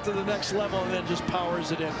Beatty to get to the next level and then just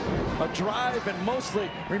powers it in. A drive, and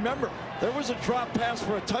mostly, remember, there was a drop pass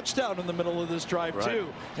for a touchdown in the middle of this drive,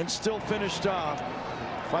 too, and still finished off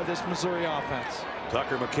by this Missouri offense.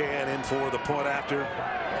 Tucker McCann in for the point after.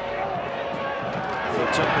 For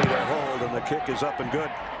to hold, and the kick is up and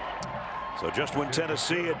good. So just when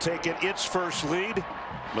Tennessee had taken its first lead,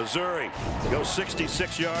 Missouri goes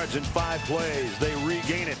 66 yards in 5 plays. They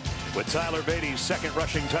regain it with Tyler Beatty's 2nd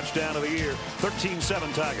rushing touchdown of the year.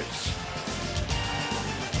 13-7 Tigers.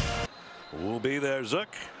 We'll be there, Zook.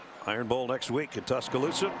 Iron Bowl next week in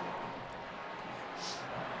Tuscaloosa.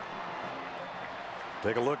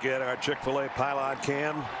 Take a look at our Chick-fil-A pylon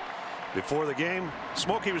cam before the game.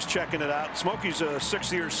 Smokey was checking it out. Smokey's a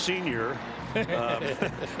 6th-year senior. I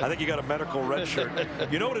think he got a medical red shirt.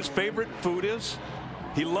 You know what his favorite food is?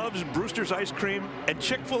 He loves Brewster's ice cream and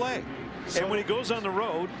Chick-fil-A. And when he goes on the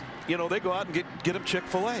road, you know, they go out and get him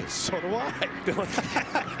Chick-fil-A. So do I.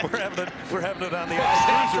 we're having it on the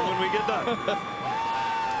ice freezer when we get done.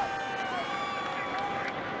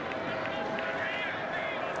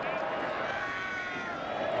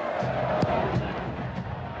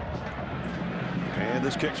 And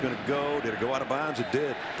this kick's going to go. Did it go out of bounds? It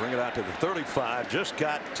did. Bring it out to the 35. Just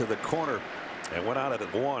got to the corner and went out at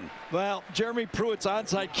 1. Well, Jeremy Pruitt's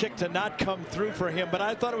onside kick did not come through for him, but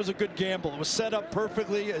I thought it was a good gamble. It was set up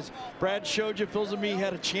perfectly. As Brad showed you, Phil Zamie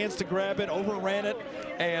had a chance to grab it, overran it,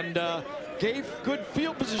 and gave good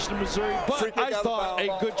field position to Missouri, but I thought a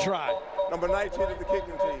good try. Number 19 is the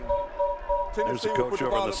kicking team. There's the coach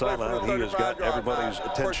over on the sideline. He has got everybody's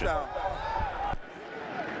attention.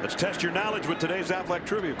 Let's test your knowledge with today's Aflac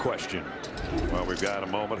Trivia question. Well, we've got a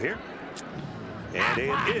moment here. And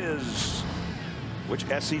it is, which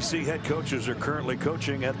SEC head coaches are currently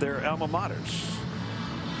coaching at their alma maters?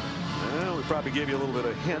 Well, we probably gave you a little bit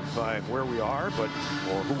of hint by where we are,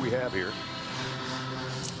 or who we have here.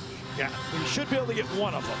 Yeah, you should be able to get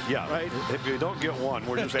one of them. Yeah, right. If you don't get one,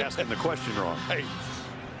 we're just asking the question wrong. Hey.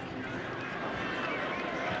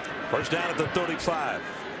 First down at the 35.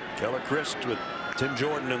 Keller Christ with Tim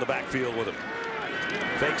Jordan in the backfield with him.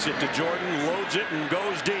 Fakes it to Jordan, loads it, and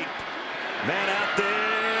goes deep. Man out there,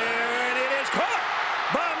 and it is caught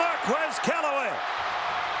by Marquez Callaway.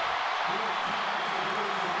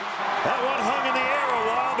 That one hung in the air a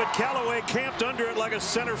while, but Callaway camped under it like a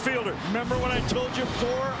center fielder. Remember when I told you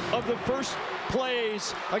 4 of the first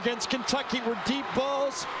plays against Kentucky were deep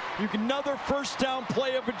balls? Another first down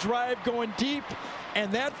play of a drive going deep,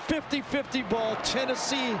 and that 50-50 ball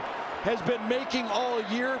Tennessee has been making all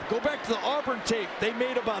year. Go back to the Auburn tape. They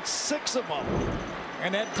made about 6 of them. And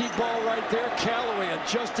that deep ball right there, Callaway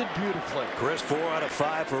adjusted beautifully. Chris, 4 out of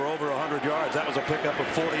 5 for over 100 yards. That was a pickup of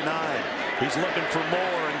 49. He's looking for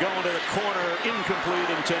more and going to the corner. Incomplete,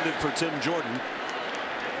 intended for Tim Jordan.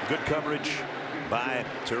 Good coverage by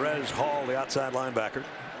Terez Hall, the outside linebacker.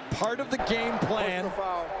 Part of the game plan.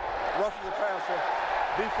 Foul, roughing the passer,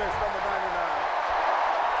 defense number 99.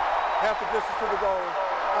 Half the distance to the goal.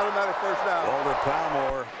 Automatic first down. Walter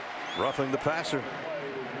Palmore roughing the passer.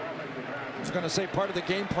 I was going to say part of the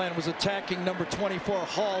game plan was attacking number 24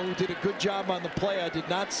 Hall, who did a good job on the play. I did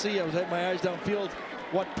not see, I was at my eyes downfield,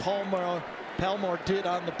 what Palmore did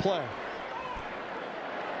on the play.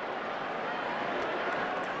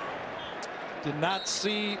 Did not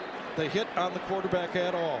see the hit on the quarterback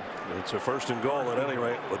at all. It's a 1st and goal at any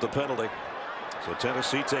rate with the penalty. So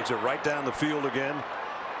Tennessee takes it right down the field again.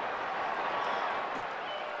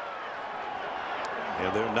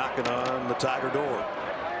 And they're knocking on the Tiger door.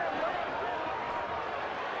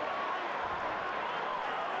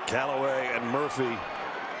 Callaway and Murphy,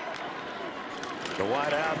 the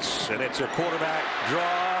wideouts, and it's a quarterback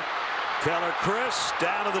draw. Keller Christ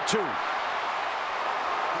down to the 2.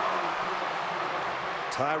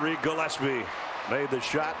 Tyree Gillespie made the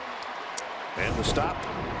shot and the stop.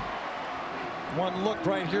 One look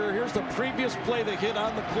right here. Here's the previous play, the hit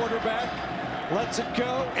on the quarterback. Lets it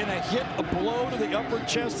go, and a hit, a blow to the upper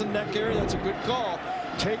chest and neck area. That's a good call.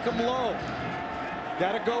 Take him low.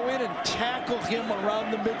 Got to go in and tackle him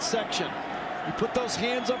around the midsection. You put those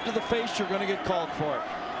hands up to the face, you're going to get called for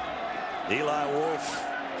it. Eli Wolf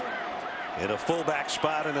in a fullback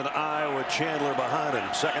spot in an eye with Chandler behind him.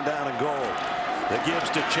 Second down and goal. That gives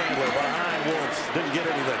to Chandler behind Wolf. Didn't get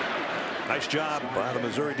anything. Nice job by the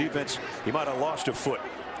Missouri defense. He might have lost a foot.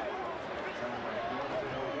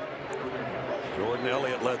 Jordan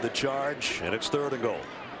Elliott led the charge, and it's 3rd and goal.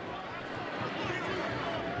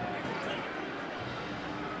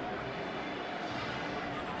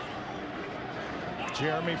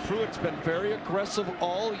 Jeremy Pruitt's been very aggressive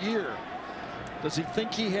all year. Does he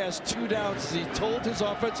think he has 2 downs? Has he told his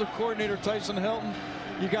offensive coordinator, Tyson Helton,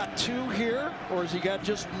 you got 2 here, or has he got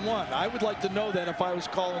just 1? I would like to know that if I was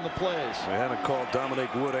calling the plays. They haven't called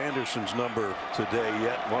Dominic Wood Anderson's number today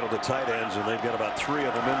yet, one of the tight ends, and they've got about 3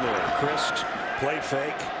 of them in there. Christ, play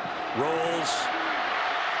fake, rolls.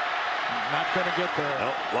 Not going to get there.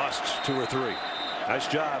 Nope, lost 2 or 3. Nice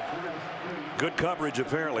job. Good coverage,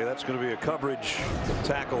 apparently. That's going to be a coverage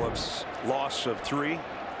tackle of loss of 3.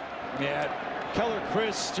 Yeah. Keller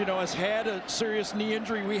Christ, you know, has had a serious knee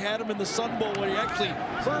injury. We had him in the Sun Bowl where he actually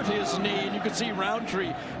hurt his knee, and you can see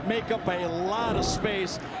Roundtree make up a lot of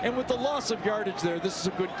space. And with the loss of yardage there, this is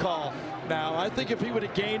a good call. Now, I think if he would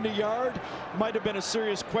have gained a yard, might have been a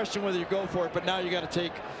serious question whether you go for it, but now you got to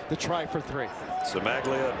take the try for 3.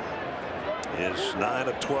 Cimaglia is 9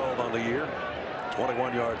 of 12 on the year.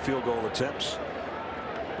 21-yard field goal attempts.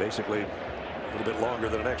 Basically a little bit longer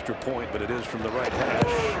than an extra point, but it is from the right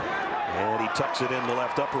hash. And he tucks it in the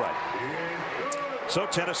left upright. So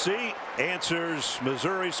Tennessee answers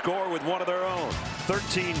Missouri's score with one of their own.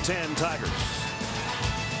 13-10 Tigers.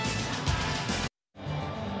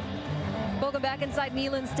 Welcome back inside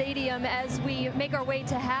Neyland Stadium as we make our way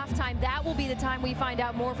to halftime. That will be the time we find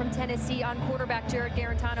out more from Tennessee on quarterback Jarrett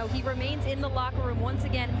Guarantano. He remains in the locker room once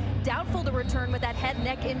again, doubtful to return with that head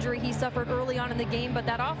neck injury he suffered early on in the game, but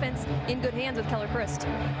that offense in good hands with Keller Christ.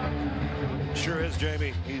 Sure is,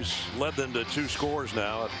 Jamie. He's led them to 2 scores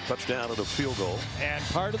now, a touchdown and a field goal. And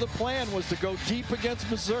part of the plan was to go deep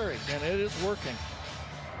against Missouri, and it is working.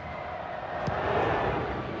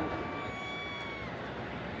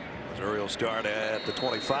 Missouri will start at the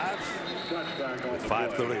 25 with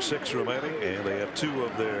 5:36 remaining, and they have 2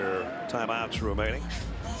 of their timeouts remaining.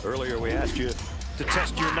 Earlier we asked you to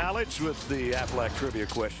test your knowledge with the Aflac trivia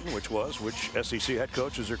question, which was which SEC head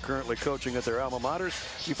coaches are currently coaching at their alma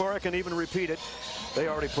maters. Before I can even repeat it, they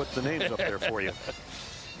already put the names up there for you.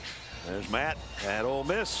 There's Matt at Ole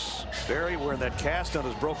Miss. Barry wearing that cast on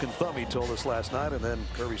his broken thumb, he told us last night, and then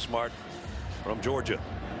Kirby Smart from Georgia.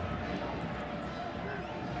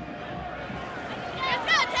 Let's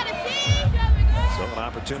go, Tennessee! So an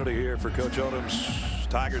opportunity here for Coach Odom's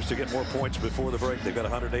Tigers to get more points before the break. They've got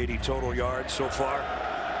 180 total yards so far.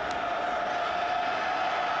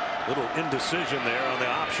 Little indecision there on the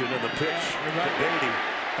option and the pitch to Beatty.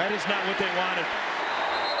 That is not what they wanted.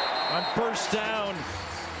 On first down,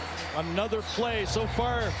 another play. So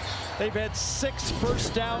far, they've had 6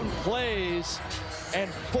 first down plays,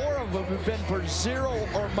 and 4 of them have been for 0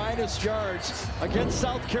 or minus yards. Against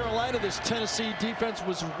South Carolina, this Tennessee defense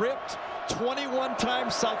was ripped. 21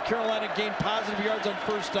 times South Carolina gained positive yards on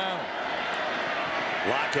first down.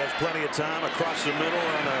 Locke has plenty of time across the middle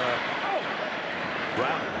on a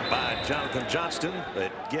route by Jonathan Johnston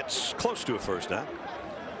that gets close to a first down.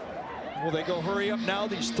 Well, they go hurry up now.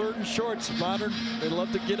 These 3rd and shorts, Modern, they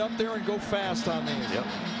love to get up there and go fast on these. Yep.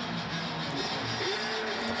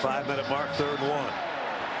 The 5-minute mark, 3rd and 1.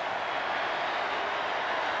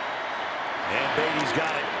 And Beatty's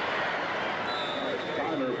got it.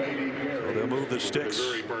 So they'll move the sticks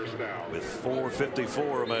with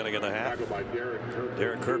 4:54 remaining in the half.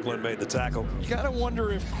 Derek Kirkland made the tackle. You got to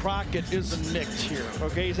wonder if Crockett isn't nicked here.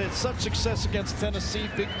 Okay, he's had such success against Tennessee,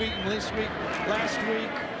 big beating this week, last week.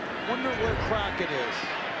 Wonder where Crockett is.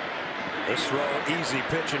 This throw, easy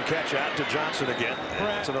pitch and catch out to Johnson again. And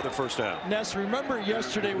that's another first down. Ness, remember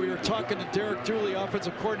yesterday we were talking to Derek Dooley,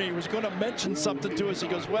 offensive coordinator. He was going to mention something to us. He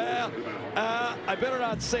goes, well, I better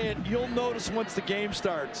not say it. You'll notice once the game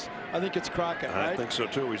starts. I think it's Crockett, right? I think so,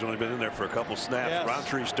 too. He's only been in there for a couple snaps. Yes.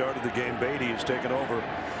 Roundtree started the game. Beatty has taken over.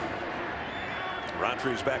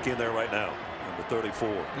 Roundtree's back in there right now. Number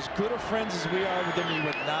 34. As good of friends as we are with him, he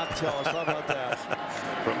would not tell us. How about that?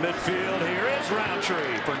 From midfield, here is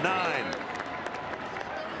Roundtree for 9.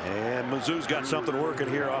 And Mizzou's got something working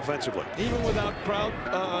here offensively. Even without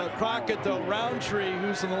Crockett, though, Roundtree,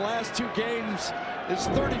 who's in the last 2 games, is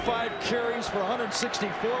 35 carries for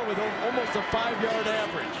 164 with almost a 5-yard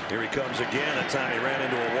average. Here he comes again. That time he ran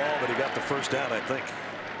into a wall, but he got the first down, I think.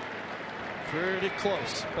 Pretty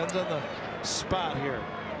close. Depends on the spot here.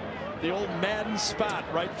 The old Madden spot.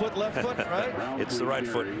 Right foot, left foot, right? It's the right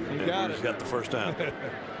foot. You got it. He's got the first down.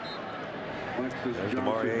 There's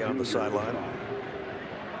DeMaurier on the sideline.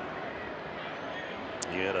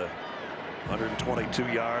 He had 122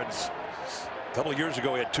 yards. A couple of years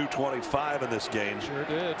ago, he had 225 in this game. Sure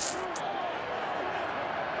did.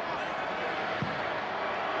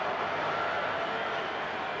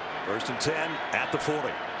 First and 10 at the 40.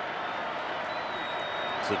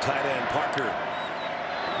 It's the tight end Parker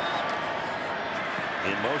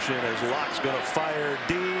in motion as Locke's going to fire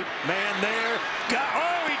deep. Man there.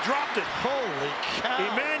 Oh, he dropped it. Holy cow.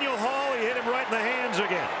 Emmanuel Hall, he hit him right in the hands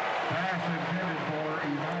again.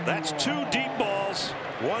 That's 2 deep balls.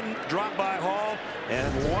 1 dropped by Hall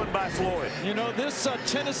and 1 by Floyd. You know, this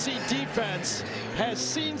Tennessee defense has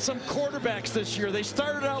seen some quarterbacks this year. They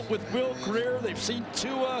started out with Will Greer. They've seen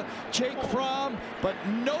Tua, Jake Fromm, but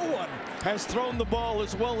no one has thrown the ball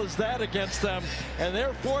as well as that against them. And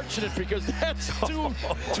they're fortunate because that's 2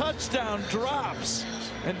 touchdown drops.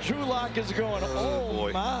 And Drew Lock is going,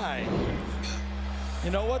 oh my. You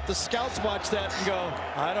know what? The scouts watch that and go,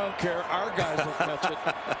 I don't care. Our guys will catch it.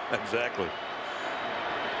 Exactly.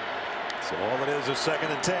 So all it is 2nd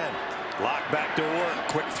and 10. Lock back to work.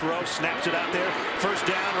 Quick throw. Snaps it out there. First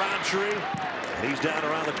down, Roundtree. And he's down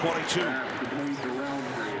around the 22.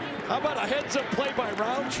 How about a heads-up play by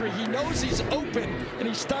Roundtree? He knows he's open, and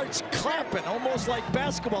he starts clapping, almost like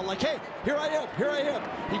basketball, like, hey, here I am, here I am.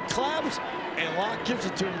 He claps, and Locke gives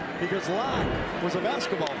it to him because Locke was a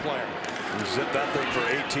basketball player. He zipped that thing for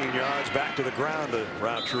 18 yards back to the ground to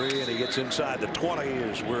Roundtree, and he gets inside the 20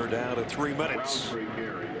 as we're down to 3 minutes.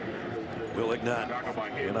 Will Ignat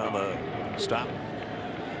in on the stop.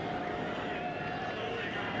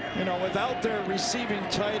 You know, without their receiving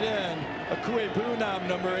tight end, Akuebunam,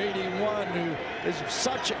 number 81, who is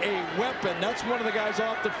such a weapon. That's one of the guys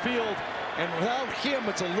off the field. And without him,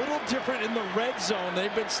 it's a little different in the red zone.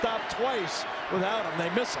 They've been stopped twice. Without him, they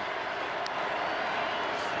miss him.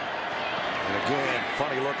 And again,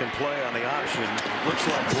 funny looking play on the option. Looks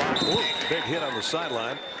like Locke. Ooh, big hit on the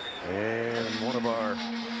sideline. And one of our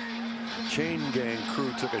chain gang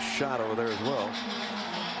crew took a shot over there as well.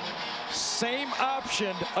 Same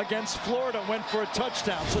option against Florida, went for a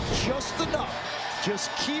touchdown. So just enough.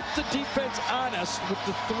 Just keep the defense honest with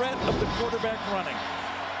the threat of the quarterback running.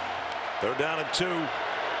 They're down at 2. And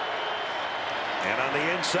on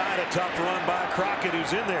the inside, a tough run by Crockett,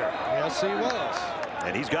 who's in there. Yes, he was.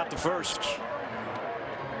 And he's got the first.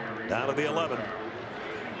 Down to the 11.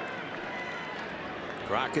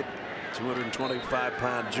 Crockett,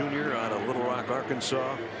 225-pound junior out of Little Rock,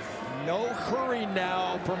 Arkansas. No hurry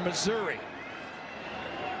now for Missouri.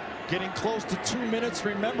 Getting close to 2 minutes.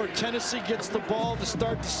 Remember, Tennessee gets the ball to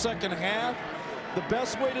start the second half. The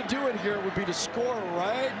best way to do it here would be to score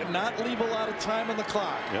right and not leave a lot of time on the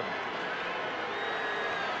clock. Yep.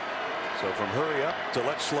 So from hurry up to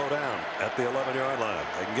let's slow down at the 11-yard line.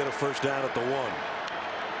 They can get a first down at the 1.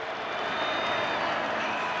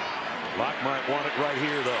 Locke might want it right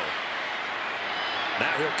here, though.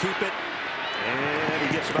 Now he'll keep it. And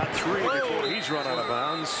he gets about 3 before he's run out of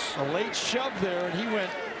bounds. A late shove there, and he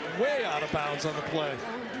went way out of bounds on the play.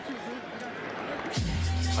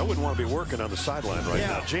 I wouldn't want to be working on the sideline right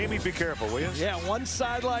now. Jamie, be careful, will you? Yeah, one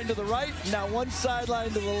sideline to the right, now one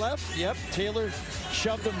sideline to the left. Yep, Taylor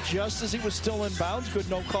shoved him just as he was still in bounds. Good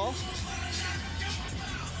no call.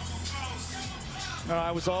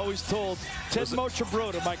 I was always told, Ted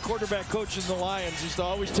Mochabroda, my quarterback coach in the Lions, used to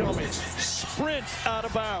always tell me, sprint out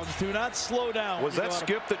of bounds. Do not slow down. Was that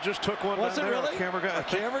Skip that just took one? Was it really? Camera guy?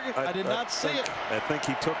 I did not see it. I think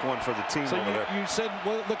he took one for the team over there. You said,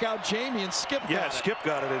 well, look out, Jamie, and Skip got it. Yeah, Skip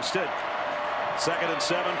got it instead. 2nd and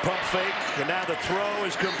 7, pump fake, and now the throw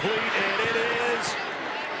is complete, and it is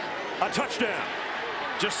a touchdown.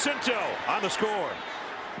 Jacinto on the score.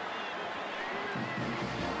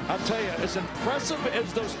 I'll tell you, as impressive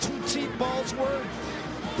as those 2 deep balls were,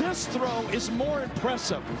 this throw is more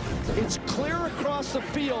impressive. It's clear across the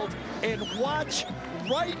field, and watch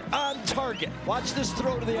right on target. Watch this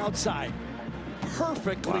throw to the outside.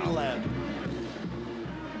 Perfectly led.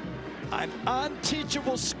 An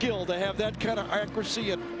unteachable skill to have that kind of accuracy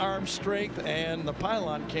and arm strength, and the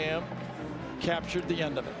pylon cam captured the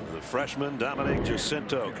end of it. The freshman Dominic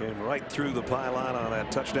Jacinto came right through the pylon on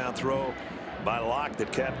that touchdown throw by Locke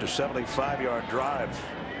that capped a 75-yard drive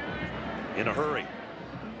in a hurry.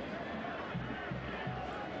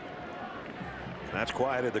 That's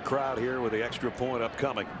quieted the crowd here with the extra point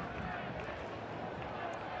upcoming.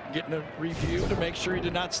 Getting a review to make sure he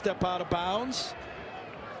did not step out of bounds.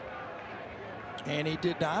 And he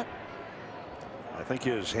did not. I think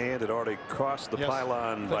his hand had already crossed the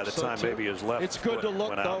pylon by the time maybe his left It's good foot to look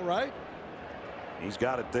went though, out. right? He's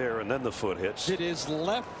got it there, and then the foot hits. Did his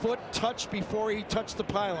left foot touch before he touched the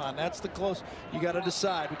pylon? That's the close. You got to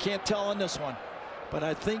decide. We can't tell on this one, but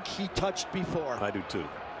I think he touched before. I do too.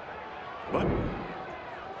 But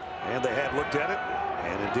and they had looked at it,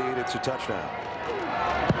 and indeed it's a touchdown.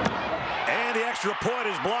 And the extra point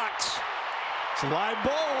is blocked. It's a live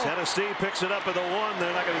ball. Tennessee picks it up at the 1.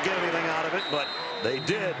 They're not going to get anything out of it, but they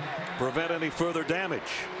did prevent any further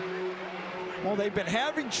damage. Well, they've been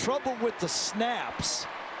having trouble with the snaps,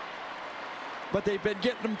 but they've been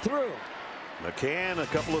getting them through. McCann, a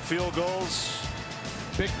couple of field goals.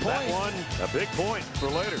 Big point. That one, a big point for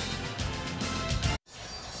later.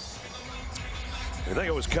 I think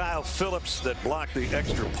it was Kyle Phillips that blocked the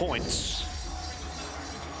extra points.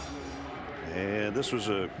 And this was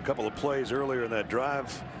a couple of plays earlier in that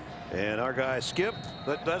drive. And our guy Skip,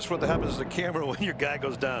 that's what happens to the camera when your guy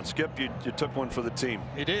goes down. Skip, you took one for the team.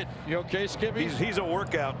 He did. You okay, Skippy? He's a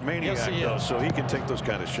workout maniac, yes, he though, is. so he can take those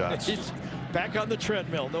kind of shots. He's back on the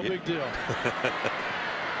treadmill. No big deal.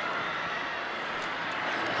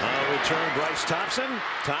 Return, Bryce Thompson.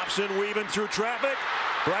 Thompson weaving through traffic.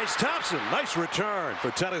 Bryce Thompson, nice return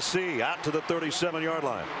for Tennessee out to the 37-yard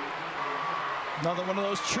line. Another one of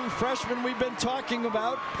those true freshmen we've been talking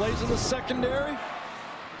about. Plays in the secondary.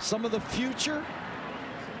 Some of the future.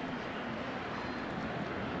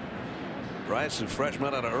 Bryce, a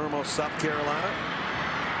freshman out of Irmo, South Carolina.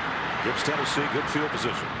 Gives Tennessee good field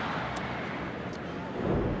position.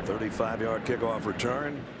 35-yard kickoff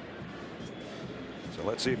return. So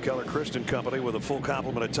let's see if Keller Christian Company, with a full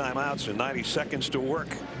complement of timeouts and 90 seconds to work,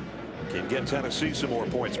 can get Tennessee some more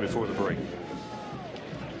points before the break.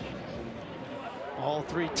 All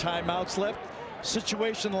 3 timeouts left.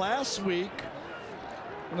 Situation last week,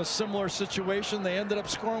 in a similar situation, they ended up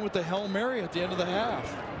scoring with the Hail Mary at the end of the half.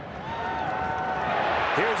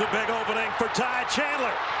 Here's a big opening for Ty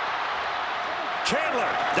Chandler. Chandler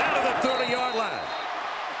down to the 30-yard line.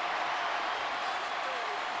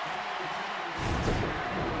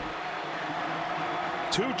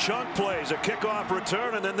 Two chunk plays, a kickoff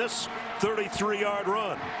return, and then this 33-yard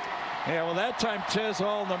run. Yeah, well, that time Tez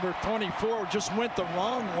Hall, number 24, just went the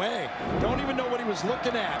wrong way. Don't even know what he was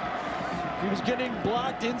looking at. He was getting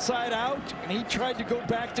blocked inside out, and he tried to go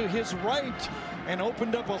back to his right and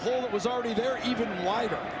opened up a hole that was already there, even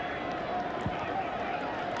wider.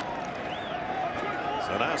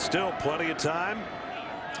 So now still plenty of time,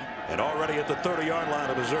 and already at the 30-yard line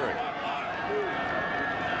of Missouri.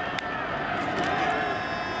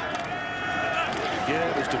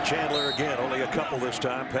 Give is to Chandler again. Only a couple this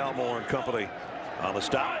time. Palmore and company on the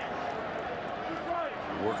stop.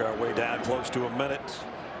 We work our way down close to a minute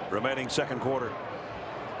remaining second quarter.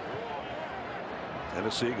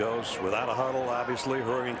 Tennessee goes without a huddle, obviously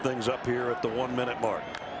hurrying things up here at the 1-minute mark.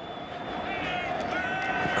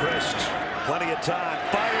 Christ, plenty of time,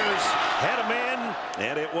 fires, had a man,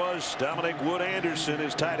 and it was Dominic Wood Anderson,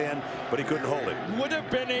 his tight end, but he couldn't hold it. Would have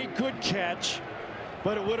been a good catch,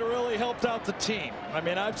 but it would have really helped out the team. I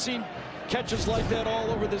mean, I've seen catches like that all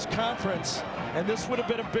over this conference, and this would have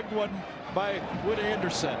been a big one by Wood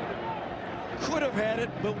Anderson. Could have had it,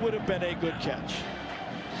 but would have been a good catch.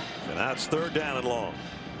 And now it's 3rd down and long.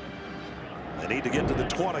 They need to get to the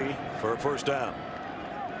 20 for a first down.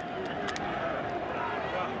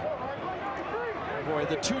 Boy,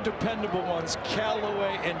 the 2 dependable ones,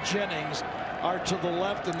 Callaway and Jennings, are to the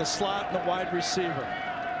left in the slot and the wide receiver.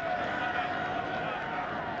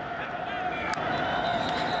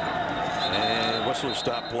 And whistle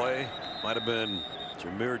stop play. Might have been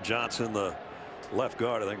Jameer Johnson, the left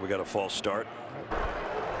guard. I think we got a false start.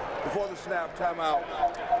 Before the snap, timeout,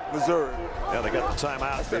 Missouri. Yeah, they got the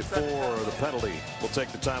timeout before the penalty. We'll take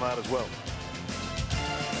the timeout as well.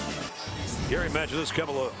 Gary mentioned this a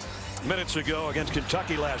couple of minutes ago against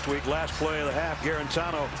Kentucky last week. Last play of the half,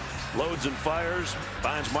 Garantano loads and fires,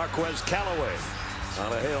 finds Marquez Callaway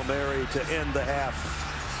on a Hail Mary to end the half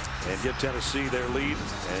and give Tennessee their lead,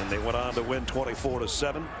 and they went on to win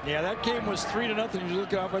 24-7. Yeah, that game was 3-0. You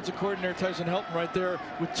look at offensive coordinator Tyson Helton right there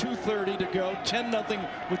with 2:30 to go, 10-0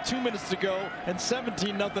 with 2 minutes to go, and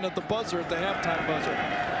 17-0 at the buzzer, at the halftime buzzer.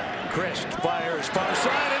 Christ fires far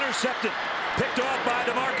side, intercepted, picked off by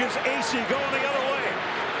DeMarcus Acey, going the other way.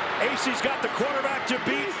 Acey's got the quarterback to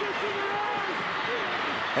beat,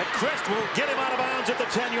 and Christ will get him out of bounds at the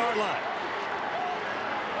 10-yard line.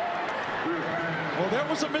 Well, there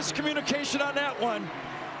was a miscommunication on that one.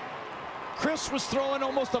 Chris was throwing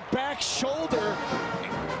almost a back shoulder,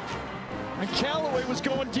 and Callaway was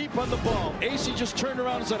going deep on the ball. AC just turned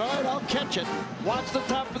around and said, all right, I'll catch it. Watch the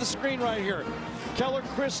top of the screen right here. Keller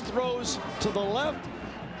Chris throws to the left.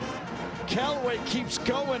 Callaway keeps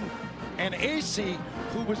going, and AC,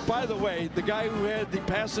 who was, by the way, the guy who had the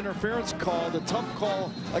pass interference call, the tough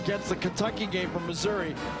call against the Kentucky game from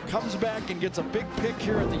Missouri, comes back and gets a big pick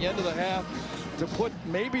here at the end of the half to put,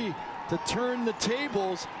 maybe to turn the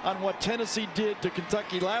tables on what Tennessee did to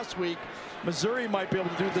Kentucky last week. Missouri might be able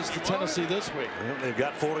to do this to Tennessee this week. Well, they've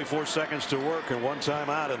got 44 seconds to work and one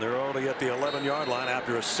timeout, and they're already at the 11-yard line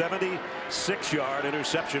after a 76-yard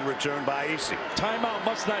interception return by AC. Timeout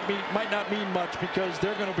might not mean much because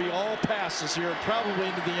they're going to be all passes here, probably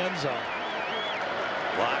into the end zone.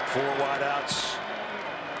 Locke, 4 wideouts.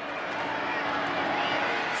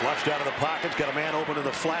 Flushed out of the pockets, got a man open in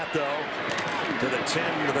the flat though. To the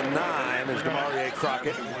 10, to the 9 is Demarie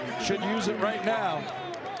Crockett. Should use it right now.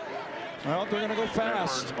 Well, they're going to go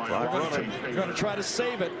fast. They're going to try to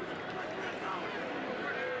save it.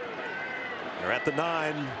 They're at the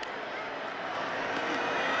 9.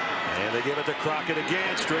 And they give it to Crockett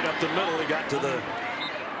again, straight up the middle. He got to the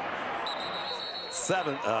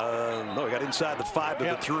 7. No, he got inside the 5 to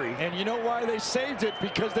the 3. And you know why they saved it?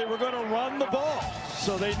 Because they were going to run the ball.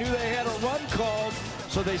 So they knew they had a run called,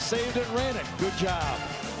 so they saved it and ran it. Good job.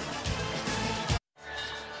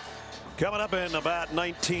 Coming up in about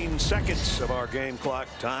 19 seconds of our game clock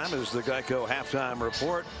time is the Geico halftime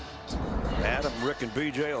report. Adam, Rick, and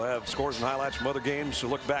BJ will have scores and highlights from other games to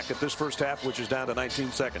look back at this first half, which is down to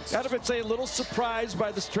 19 seconds. I'd say a little surprised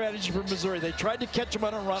by the strategy for Missouri. They tried to catch him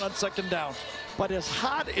on a run on second down. But as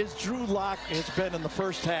hot as Drew Lock has been in the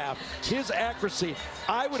first half, his accuracy,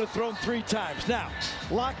 I would have thrown 3 times. Now,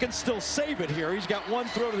 Lock can still save it here. He's got 1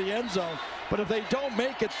 throw to the end zone. But if they don't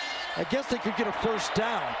make it, I guess they could get a first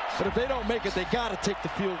down. But if they don't make it, they got to take the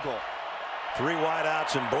field goal. 3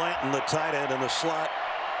 wideouts and Blanton, the tight end, in the slot.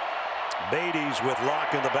 Beatty's with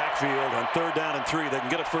Locke in the backfield on 3rd down and 3. They can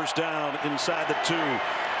get a first down inside the 2.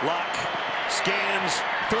 Locke scans,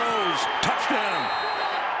 throws, touchdown.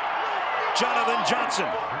 Jonathan Johnson.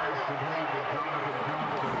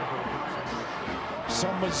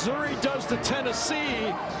 So Missouri does to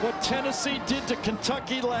Tennessee what Tennessee did to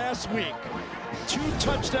Kentucky last week. 2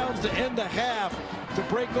 touchdowns to end the half to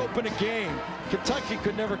break open a game. Kentucky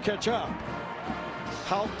could never catch up.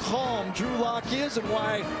 How calm Drew Lock is and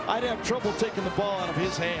why I'd have trouble taking the ball out of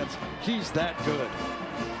his hands. He's that good.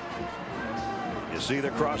 You see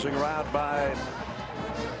the crossing route by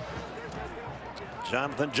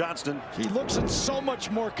Jonathan Johnston. He looks in so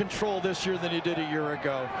much more control this year than he did a year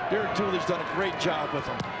ago. Derek Dooley's done a great job with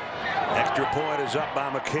him. Extra point is up by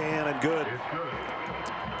McCann and good.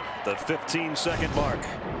 The 15-second mark.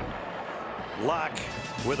 Locke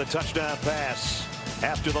with a touchdown pass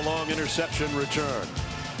after the long interception return.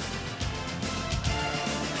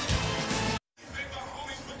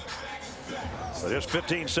 So just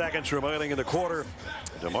 15 seconds remaining in the quarter.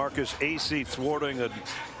 DeMarcus Acey thwarting a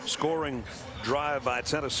scoring drive by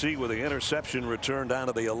Tennessee with the interception return down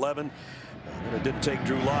to the 11. And it didn't take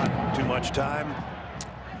Drew Lock too much time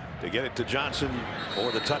to get it to Johnson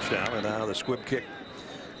for the touchdown. And now the squib kick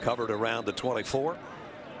covered around the 24.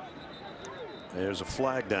 There's a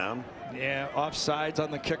flag down. Yeah, offsides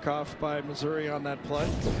on the kickoff by Missouri on that play.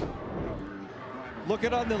 Look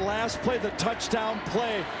at on the last play, the touchdown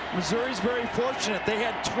play. Missouri's very fortunate. They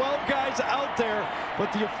had 12 guys out there,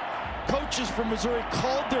 but the coaches from Missouri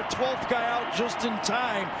called their 12th guy out just in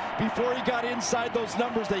time before he got inside those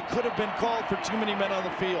numbers. They could have been called for too many men on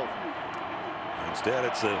the field. Instead,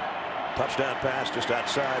 it's a touchdown pass just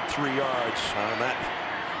outside 3 yards on that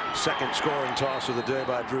second scoring toss of the day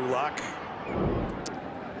by Drew Lock.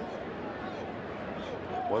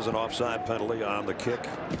 It was an offside penalty on the kick.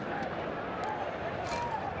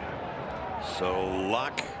 So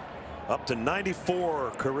Lock up to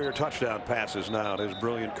 94 career touchdown passes now in his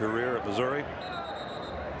brilliant career at Missouri.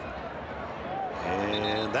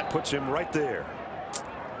 And that puts him right there.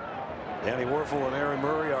 Danny Werfel and Aaron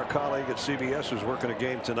Murray, our colleague at CBS, who's working a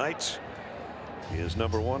game tonight, is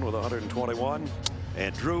number 1 with 121.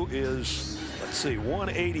 And Drew is, let's see,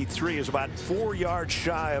 183, is about 4 yards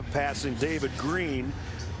shy of passing David Green,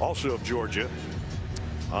 also of Georgia,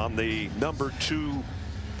 on the number 2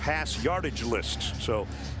 pass yardage list. So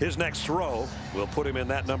his next throw will put him in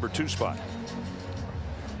that number 2 spot.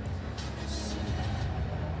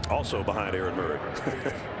 Also behind Aaron Murray.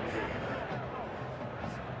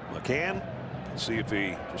 McCann, let's see if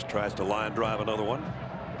he just tries to line drive another one.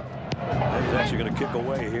 He's actually going to kick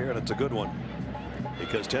away here, and it's a good one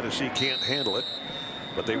because Tennessee can't handle it.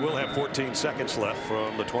 But they will have 14 seconds left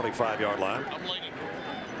from the 25-yard line.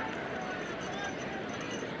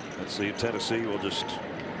 Let's see if Tennessee will just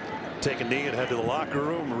take a knee and head to the locker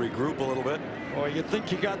room and regroup a little bit. Or you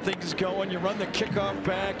think you got things going, you run the kickoff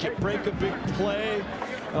back, you break a big play,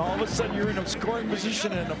 and all of a sudden you're in a scoring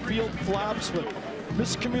position and the field flops with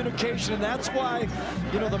miscommunication. And that's why,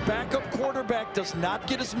 you know, the backup quarterback does not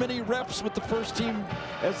get as many reps with the first team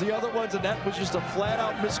as the other ones, and that was just a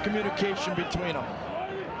flat-out miscommunication between them.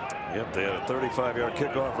 Yep, they had a 35-yard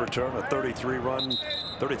kickoff return, a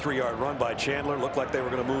 33-yard run by Chandler. Looked like they were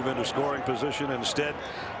going to move into scoring position. Instead,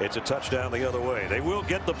 it's a touchdown the other way. They will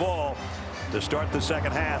get the ball to start the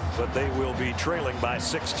second half, but they will be trailing by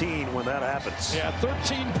 16 when that happens. Yeah,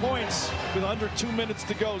 13 points with under 2 minutes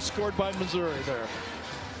to go, scored by Missouri there.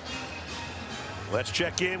 Let's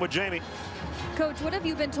check in with Jamie. Coach, what have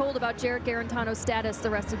you been told about Jarrett Guarantano's status the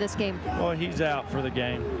rest of this game? Well, he's out for the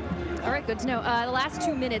game. All right, good to know. The last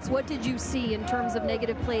 2 minutes, what did you see in terms of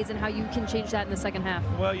negative plays and how you can change that in the second half?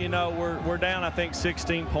 Well, you know, we're down, I think,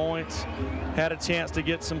 16 points. Had a chance to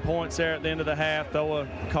get some points there at the end of the half, throw a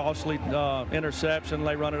costly interception.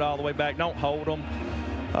 They run it all the way back. Don't hold them.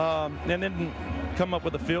 And then come up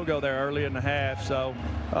with a field goal there early in the half. So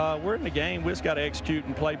we're in the game. We just got to execute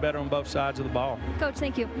and play better on both sides of the ball. Coach,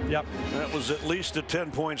 thank you. Yep. That was at least a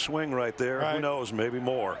 10-point swing right there. Right. Who knows, maybe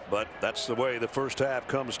more. But that's the way the first half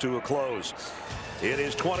comes to a close. It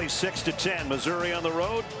is 26-10. Missouri on the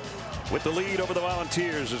road with the lead over the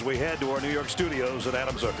Volunteers as we head to our New York studios at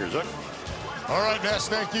Adam Zucker. Zucker. All right, Ness,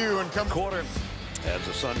 thank you. And come Quarter as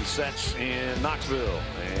the sun sets in Knoxville.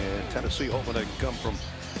 And Tennessee hoping to come from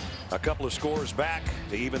a couple of scores back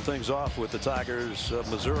to even things off with the Tigers of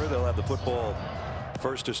Missouri. They'll have the football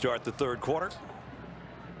first to start the third quarter.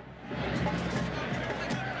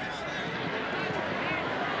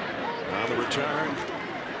 On the return,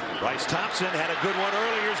 Bryce Thompson had a good one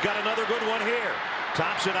earlier. He's got another good one here.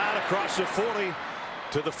 Thompson out across the 40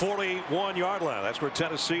 to the 41-yard line. That's where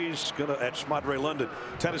Tennessee's going to, at Smadre London.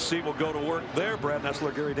 Tennessee will go to work there. Brad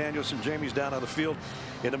Nessler, Gary Danielson, Jamie's down on the field.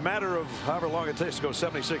 In a matter of however long it takes to go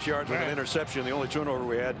 76 yards with an interception, the only turnover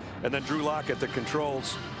we had, and then Drew Lock at the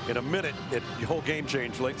controls. In a minute, the whole game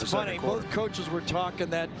changed late in the second quarter. Both coaches were talking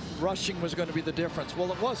that rushing was going to be the difference.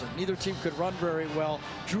 Well, it wasn't. Neither team could run very well.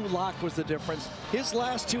 Drew Lock was the difference. His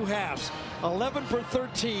last two halves, 11 for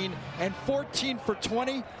 13 and 14 for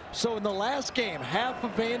 20. So in the last game, half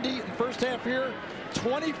of Vandy in the first half here,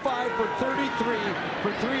 25 for 33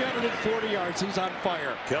 for 340 yards. He's on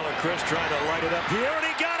fire. Keller Chris trying to light it up here, and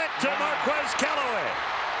he got it to Marquez Callaway.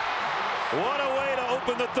 What a way to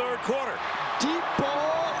open the third quarter. Deep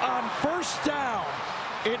ball on first down.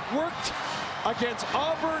 It worked against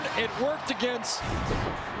Auburn. It worked against,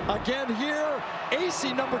 again here,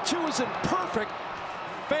 AC number 2 is in perfect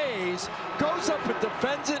phase, goes up and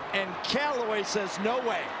defends it, and Callaway says no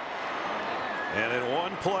way. And in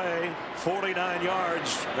one play, 49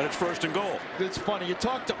 yards, and it's first and goal. It's funny, you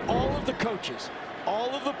talk to all of the coaches, all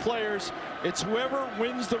of the players, it's whoever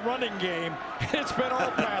wins the running game. It's been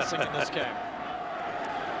all passing in this game.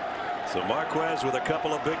 So Marquez with a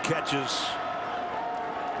couple of big catches.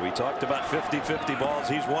 We talked about 50-50 balls.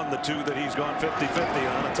 He's won the 2 that he's gone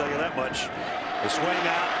 50-50 on, I'll tell you that much. The swing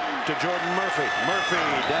out to Jordan Murphy. Murphy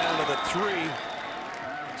down to the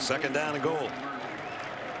 3. Second down and goal.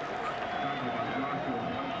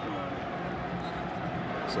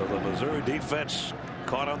 So the Missouri defense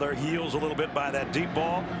caught on their heels a little bit by that deep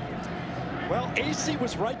ball. Well, AC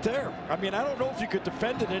was right there. I mean, I don't know if you could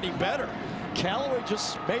defend it any better. Callaway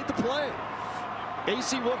just made the play.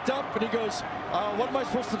 AC looked up and he goes, what am I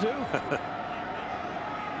supposed to do?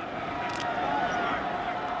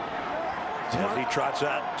 And he trots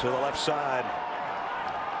out to the left side.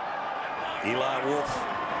 Eli Wolf,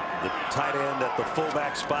 the tight end at the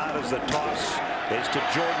fullback spot, as the toss is to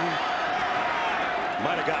Jordan.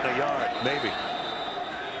 Might have gotten a yard, maybe.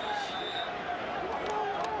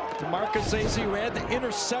 DeMarcus Azzi, who had the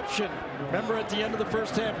interception. Remember at the end of the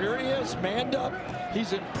first half, here he is, manned up.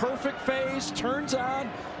 He's in perfect phase, turns on.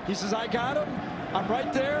 He says, I got him. I'm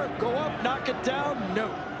right there. Go up, knock it down.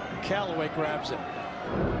 No. Callaway grabs it.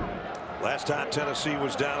 Last time Tennessee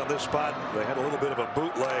was down in this spot, they had a little bit of a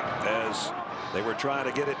bootleg as they were trying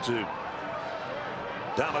to get it to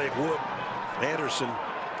Dominic Wood. Anderson,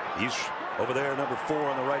 he's over there, number 4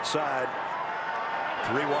 on the right side.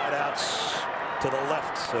 3 wideouts to the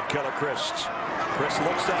left of Keller Chris. Chris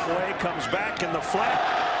looks that way, comes back in the flat.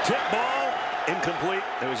 Tip ball, incomplete.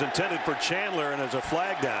 It was intended for Chandler, and there's a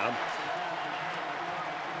flag down.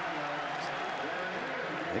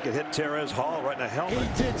 I think it hit Terez Hall right in the helmet.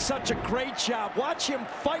 He did such a great job. Watch him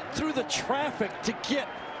fight through the traffic to get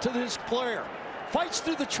to this player. fights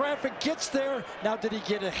through the traffic, gets there. Now, did he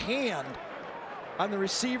get a hand on the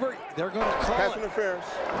receiver? They're going to call Pass it. interference.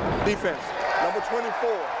 Defense. Number 24.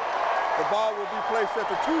 The ball will be placed at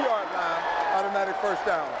the 2-yard line. Automatic first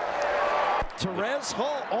down. Terez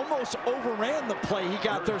Hall almost overran the play. He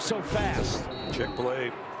got there so fast.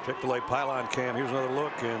 Chick-fil-A pylon cam. Here's another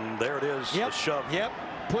look, and there it is. Yep. The shove. Yep.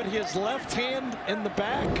 Put his left hand in the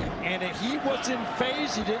back, and he was in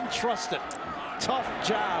phase. He didn't trust it. Tough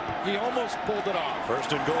job. He almost pulled it off.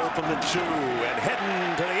 First and goal from the 2, and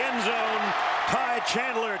heading to the end zone. Ty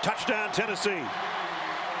Chandler, touchdown Tennessee.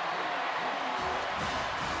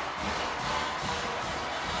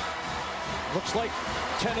 Looks like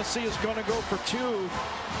Tennessee is going to go for 2.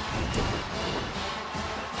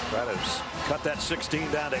 Try to cut that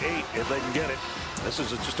 16 down to 8 if they can get it. This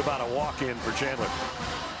is just about a walk-in for Chandler.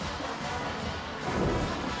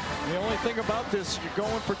 The only thing about this, you're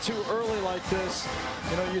going for 2 early like this.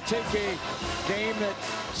 You know, you take a game that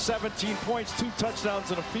 17 points, 2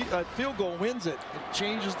 touchdowns, and a field goal wins it. It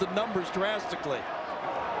changes the numbers drastically.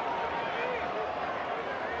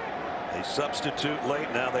 They substitute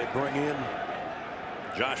late. Now they bring in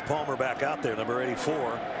Josh Palmer back out there, number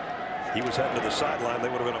 84. He was heading to the sideline. They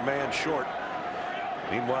would have been a man short.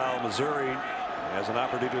 Meanwhile, Missouri has an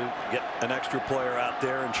opportunity to get an extra player out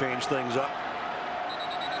there and change things up.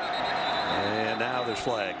 And now there's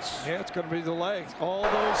flags. Yeah, it's going to be the legs. All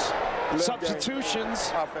those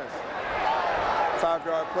substitutions. Offense.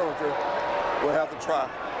 5-yard penalty. We'll have to try.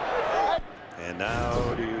 And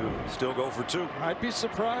now do you still go for 2? I'd be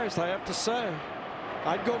surprised, I have to say.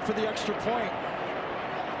 I'd go for the extra point.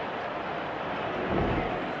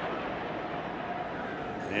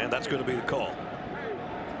 And that's going to be the call.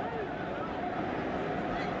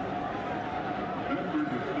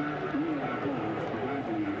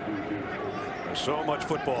 There's so much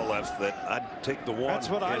football left that I'd take the 1 That's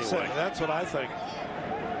what anyway. I say. That's what I think.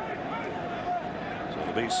 So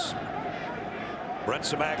it'll be Brent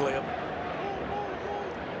Samaglia.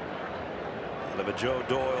 And of a Joe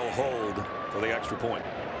Doyle hold for the extra point.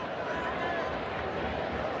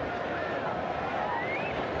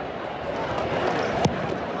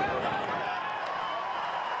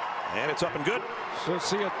 And it's up and good. So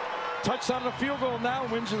see a touchdown and a field goal now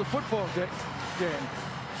wins you the football game.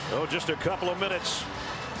 Oh, just a couple of minutes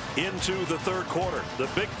into the 3rd quarter. The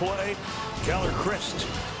big play, Keller Christ,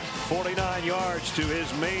 49 yards to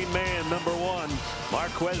his main man, number 1,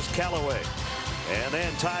 Marquez Callaway. And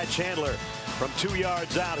then Ty Chandler from 2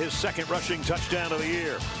 yards out, his 2nd rushing touchdown of the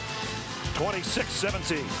year.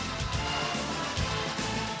 26-17.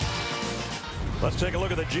 Let's take a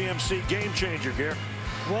look at the GMC game changer here.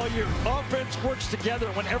 Well, your offense works together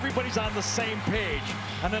when everybody's on the same page.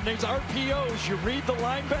 And then there's RPOs. You read the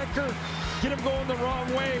linebacker, get him going the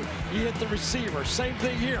wrong way, you hit the receiver. Same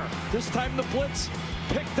thing here. This time the blitz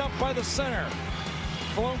picked up by the center.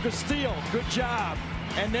 Falon Castillo, good job.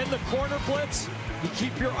 And then the corner blitz, you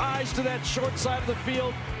keep your eyes to that short side of the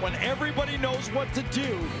field. When everybody knows what to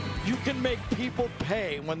do, you can make people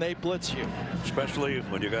pay when they blitz you. Especially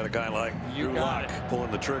when you got a guy like Drew Lock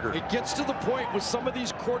pulling the trigger. It gets to the point with some of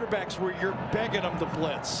these quarterbacks where you're begging them to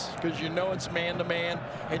blitz because you know it's man-to-man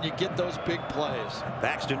and you get those big plays.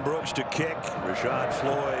 Paxton Brooks to kick. Rashad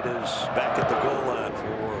Floyd is back at the goal line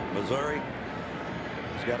for Missouri.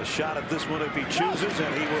 He's got a shot at this one if he chooses,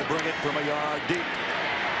 and he will bring it from a yard deep.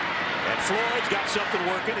 And Floyd's got something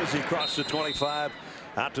working as he crosses the 25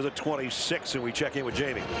 out to the 26, and we check in with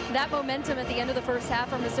Jamie. That momentum at the end of the first half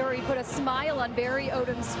for Missouri put a smile on Barry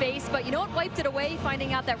Odom's face, but you know what wiped it away?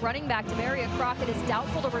 Finding out that running back Demaria Crockett is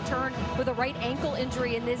doubtful to return with a right ankle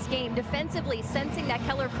injury in this game. Defensively, sensing that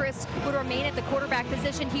Keller Christ would remain at the quarterback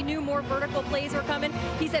position, he knew more vertical plays were coming.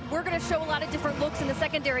 He said, we're going to show a lot of different looks in the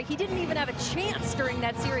secondary. He didn't even have a chance during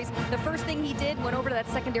that series. The first thing he did went over to that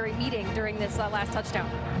secondary meeting during this last touchdown.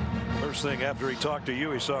 First thing after he talked to you,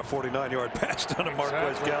 he saw a 49-yard pass down to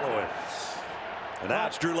Marquez Callaway. And now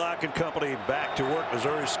it's Drew Lock and company back to work.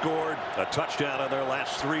 Missouri scored a touchdown on their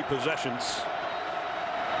last 3 possessions.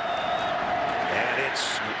 And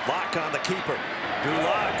it's Lock on the keeper. Drew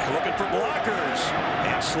Lock looking for blockers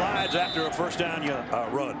and slides after a first down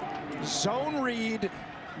run. Zone read,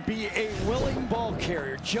 be a willing ball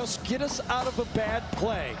carrier. Just get us out of a bad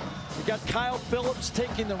play. We got Kyle Phillips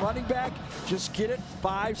taking the running back. Just get it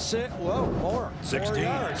 5, 6, whoa, more. 16 4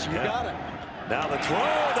 yards. You got it. Now the throw,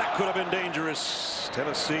 that could have been dangerous.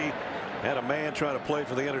 Tennessee had a man trying to play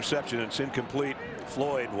for the interception. It's incomplete.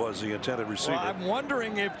 Floyd was the intended receiver. Well, I'm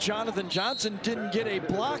wondering if Jonathan Johnson didn't get a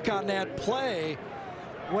block on that play.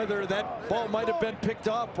 whether that ball might have been picked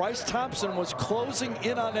off. Bryce Thompson was closing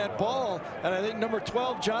in on that ball, and I think number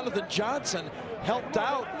 12, Jonathan Johnson, helped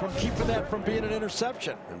out from keeping that from being an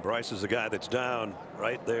interception. And Bryce is the guy that's down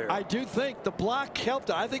right there. I do think the block helped.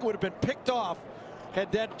 I think it would have been picked off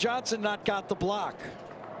had that Johnson not got the block.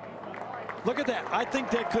 Look at that. I think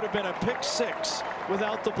that could have been a pick 6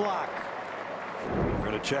 without the block. We're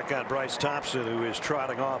going to check on Bryce Thompson, who is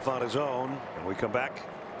trotting off on his own. When we come back.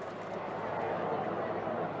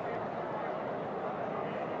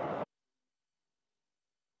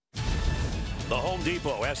 The Home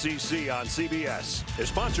Depot SEC on CBS is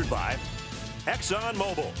sponsored by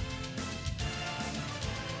ExxonMobil,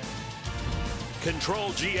 Control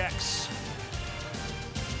GX,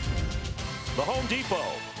 the Home Depot,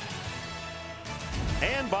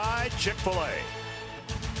 and by Chick-fil-A.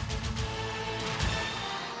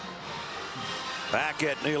 Back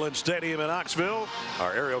at Neyland Stadium in Knoxville,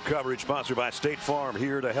 our aerial coverage sponsored by State Farm,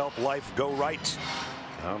 here to help life go right.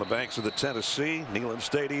 On the banks of the Tennessee, Neyland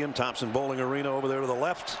Stadium, Thompson Bowling Arena over there to the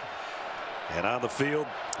left. And on the field,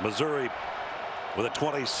 Missouri with a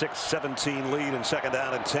 26-17 lead in second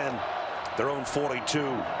down and 10. Their own 42.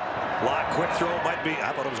 Locke, quick throw, might be,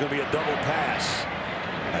 I thought it was going to be a double pass.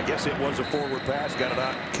 I guess it was a forward pass. Got it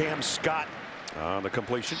on Cam Scott on the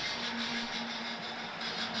completion.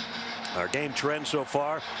 Our game trend so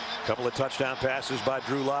far, a couple of touchdown passes by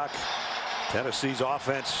Drew Locke. Tennessee's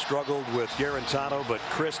offense struggled with Garantano, but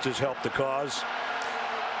Christ has helped the cause.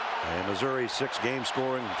 And Missouri 6 game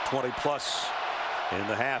scoring 20 plus in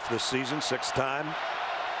the half this season, 6th time.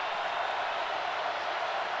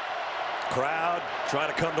 Crowd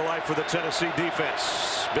trying to come to life for the Tennessee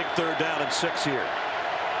defense. Big 3rd down and 6 here.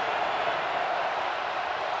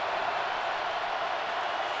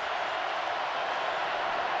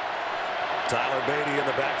 Tyler Beatty in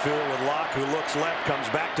the backfield with Locke, who looks left, comes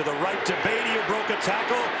back to the right to Beatty, who broke a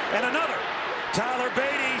tackle, and another. Tyler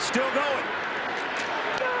Beatty still going.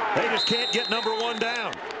 They just can't get number 1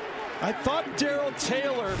 down. I thought Darrell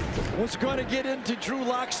Taylor was going to get into Drew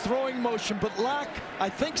Locke's throwing motion, but Locke, I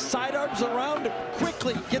think, sidearms around him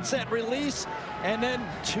quickly, gets that release, and then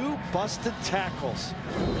 2 busted tackles.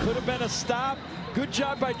 Could have been a stop. Good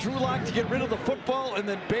job by Drew Locke to get rid of the football, and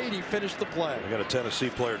then Beatty finished the play. We got a Tennessee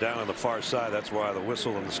player down on the far side. That's why the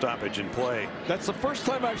whistle and the stoppage in play. That's the first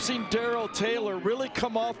time I've seen Darrell Taylor really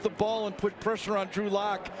come off the ball and put pressure on Drew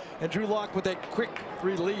Locke. And Drew Locke, with that quick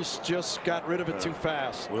release, just got rid of it too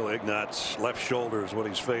fast. Will Ignat's left shoulder is what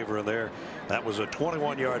he's favoring there. That was a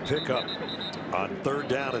 21-yard pickup on 3rd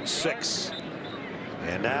down and 6.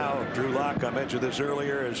 And now Drew Locke, I mentioned this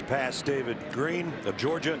earlier, has passed David Green of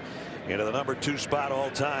Georgia into the number 2 spot all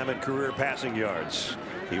time in career passing yards.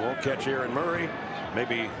 He won't catch Aaron Murray.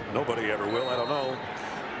 Maybe nobody ever will. I don't know.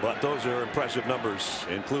 But those are impressive numbers,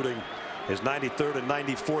 including his 93rd and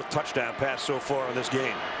 94th touchdown pass so far in this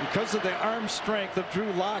game. Because of the arm strength of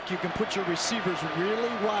Drew Locke, you can put your receivers really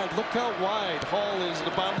wide. Look how wide Hall is at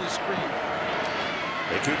the bottom of the screen.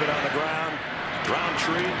 They keep it on the ground.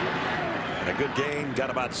 Roundtree. And a good gain. Got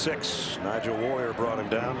about 6. Nigel Warrior brought him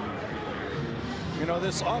down. You know,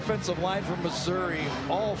 this offensive line from Missouri,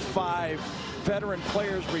 all 5 veteran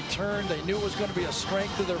players returned. They knew it was going to be a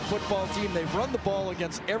strength of their football team. They've run the ball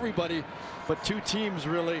against everybody, but 2 teams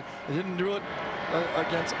really. They didn't do it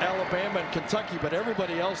against Alabama and Kentucky, but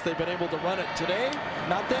everybody else they've been able to run it. Today,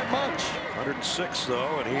 not that much. 106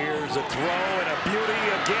 though, and here's a throw and a beauty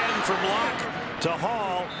again from Locke to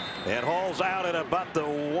Hall. And Hall's out at about the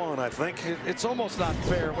 1, I think. It's almost not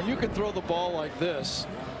fair when you can throw the ball like this.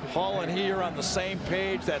 Hall and he are on the same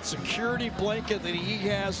page. That security blanket that he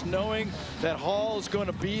has, knowing that Hall is going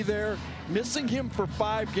to be there. Missing him for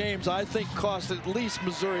 5 games, I think, cost at least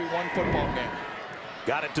Missouri 1 football game.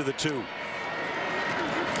 Got it to the 2.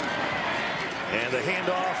 And the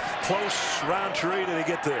handoff close. Roundtree, did he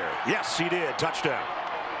get there? Yes, he did. Touchdown.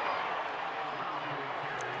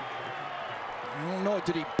 I don't know,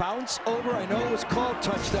 did he bounce over? I know it was called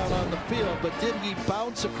touchdown on the field, but did he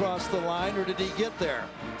bounce across the line or did he get there?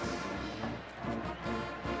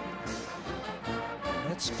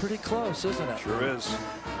 That's pretty close, isn't it? Sure is.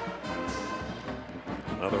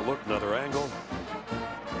 Another look, another angle.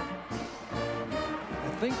 I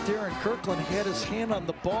think Darren Kirkland had his hand on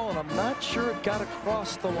the ball, and I'm not sure it got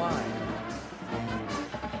across the line.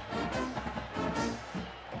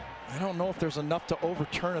 I don't know if there's enough to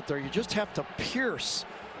overturn it there. You just have to pierce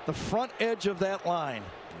the front edge of that line.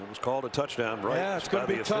 It was called a touchdown, right? Yeah, it's going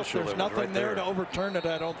to be tough. There's nothing right there to overturn it,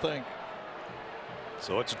 I don't think.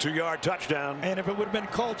 So it's a 2-yard touchdown. And if it would have been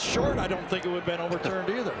called short, I don't think it would have been overturned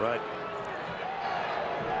either. Right.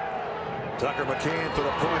 Tucker McCann for the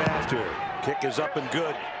point after. Kick is up and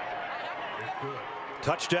good.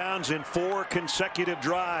 Touchdowns in 4 consecutive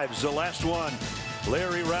drives. The last one,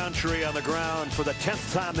 Larry Roundtree on the ground for the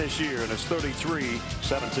 10th time this year, and it's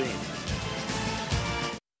 33-17.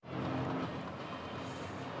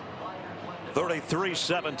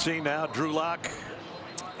 33-17 now. Drew Lock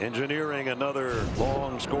engineering another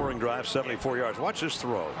long scoring drive, 74 yards. Watch this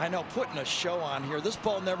throw. I know, putting a show on here. This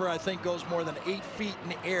ball never, I think, goes more than 8 feet in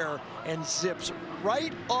the air and zips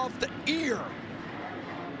right off the ear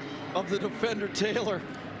of the defender, Taylor.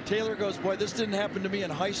 Taylor goes, boy, this didn't happen to me in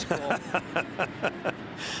high school.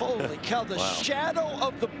 Holy cow, the shadow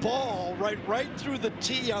of the ball right through the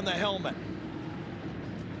tee on the helmet.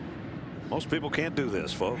 Most people can't do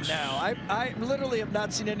this, folks. No, I literally have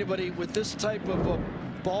not seen anybody with this type of a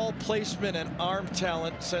ball placement and arm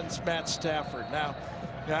talent since Matt Stafford. Now,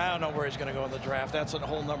 I don't know where he's going to go in the draft. That's a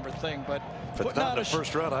whole nother thing. But if it's not in the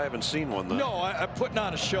first round, I haven't seen one, though. No, I'm putting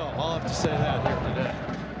on a show. I'll have to say that here today.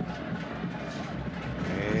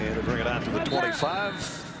 And to bring it out to the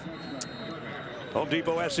 25. Home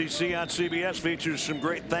Depot SEC on CBS features some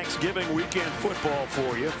great Thanksgiving weekend football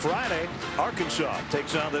for you. Friday, Arkansas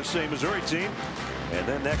takes on this same Missouri team. And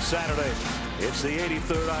then next Saturday, it's the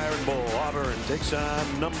 83rd Iron Bowl. Auburn takes on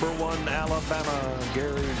 #1 Alabama.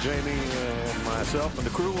 Gary and Jamie and myself and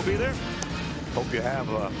the crew will be there. Hope you have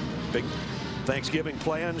big Thanksgiving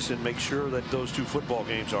plans and make sure that those 2 football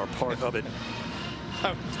games are part of it.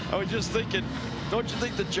 I was just thinking, don't you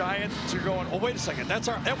think the Giants are going, oh, wait a second,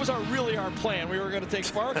 that was really our plan. We were going to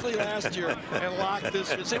take Barkley last year and lock this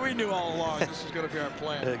year. See, we knew all along this was going to be our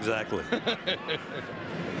plan. Exactly.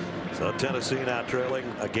 So Tennessee now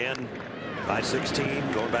trailing again by 16,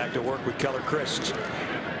 going back to work with Keller Christ.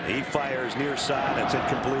 He fires near side. That's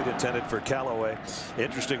incomplete, intended for Callaway.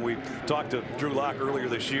 Interesting, we talked to Drew Lock earlier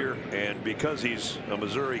this year, and because he's a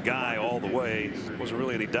Missouri guy all the way, wasn't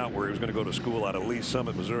really any doubt where he was going to go to school out of Lee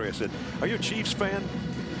Summit, Missouri. I said, are you a Chiefs fan?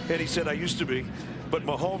 And he said, I used to be, but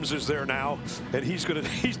Mahomes is there now, and he's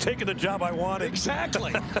taking the job I wanted.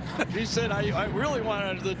 Exactly. He said, I really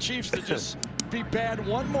wanted the Chiefs to just be bad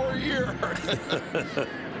one more year.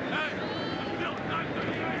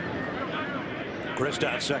 Christ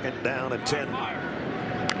out, 2nd down and 10.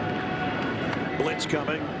 Blitz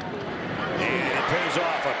coming. And it pays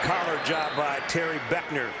off. A collar job by Terry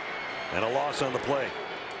Beckner. And a loss on the play.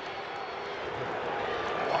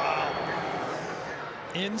 Wow.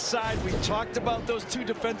 Inside, we talked about those 2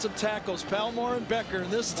 defensive tackles, Palmore and Becker.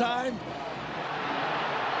 And this time,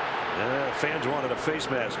 fans wanted a face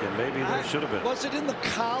mask, and maybe there should have been. Was it in the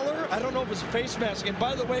collar? I don't know if it was a face mask. And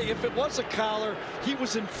by the way, if it was a collar, he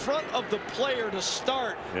was in front of the player to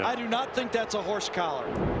start. Yeah. I do not think that's a horse collar.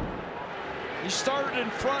 He started in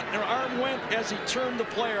front, and arm went as he turned the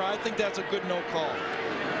player. I think that's a good no call.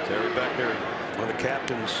 Terry Beckner, one of the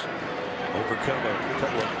captains, overcome a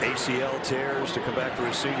couple of ACL tears to come back for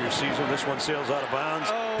his senior season. This one sails out of bounds.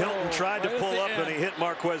 Hilton tried to pull up, and he hit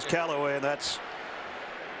Marquez Callaway, and that's...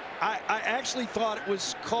 I actually thought it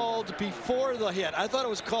was called before the hit. I thought it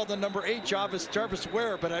was called the number 8, Jarvis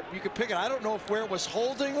Ware, but you could pick it. I don't know if Ware was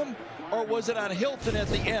holding him or was it on Hilton at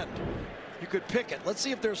the end. You could pick it. Let's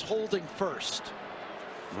see if there's holding first.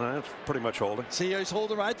 Well, that's pretty much holding. See, he's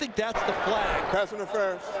holding. I think that's the flag. Pass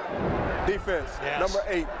interference. Defense. Yes. Number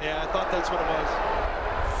 8. Yeah, I thought that's what it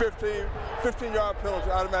was. 15-yard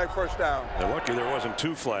penalty, automatic first down. They're lucky there wasn't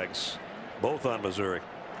 2 flags, both on Missouri.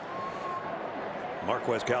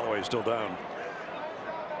 Marquez Callaway is still down.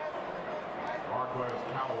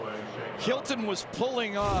 Hilton was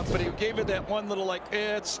pulling off, but he gave it that one little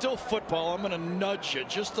it's still football. I'm going to nudge you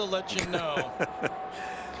just to let you know.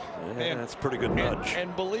 Yeah, that's a pretty good nudge.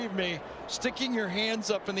 And believe me, sticking your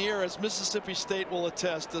hands up in the air, as Mississippi State will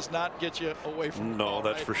attest, does not get you away from the ball,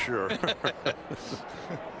 that's right? for sure.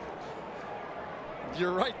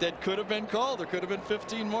 You're right. That could have been called. There could have been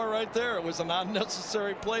 15 more right there. It was an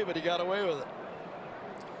unnecessary play, but he got away with it.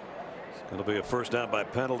 It'll be a first down by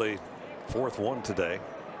penalty, 4th one today.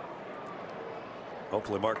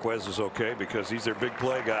 Hopefully Marquez is okay because he's their big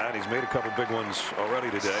play guy, and he's made a couple big ones already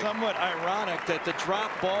today. Somewhat ironic that the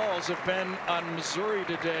drop balls have been on Missouri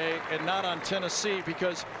today and not on Tennessee,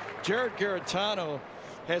 because Jared Garantano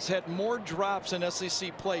has had more drops in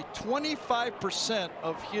SEC play. 25%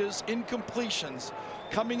 of his incompletions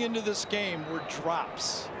coming into this game were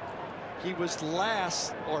drops. He was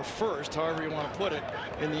last, or first, however you want to put it,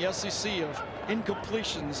 in the SEC of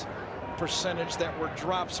incompletions percentage that were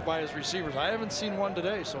drops by his receivers. I haven't seen one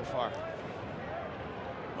today so far.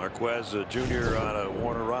 Marquez, a junior out of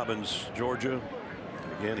Warner Robins, Georgia.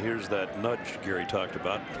 Again, here's that nudge Gary talked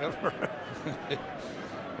about. Yep.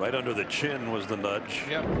 Right under the chin was the nudge.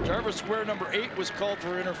 Yep. Jarvis Ware, number 8, was called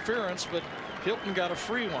for interference, but Hilton got a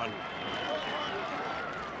free one.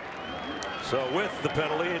 So with the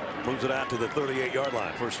penalty, it moves it out to the 38-yard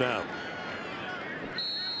line. First down.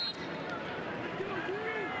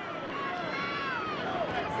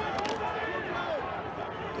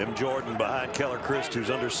 Tim Jordan behind Keller Christ, who's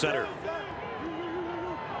under center.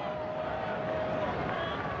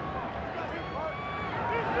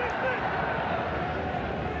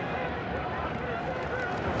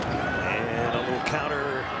 And a little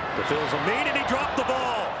counter to Phil Zameen, and he dropped the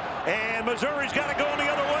ball. And Missouri's got to go the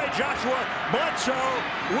other way. Joshua Bledsoe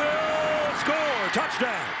will score.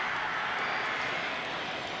 Touchdown.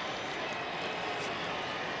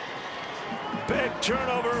 Big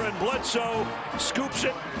turnover, and Bledsoe scoops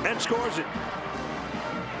it and scores it.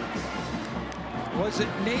 Was it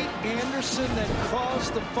Nate Anderson that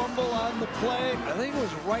caused the fumble on the play? I think it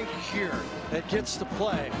was right here that gets the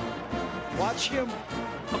play. Watch him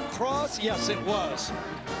across. Yes, it was.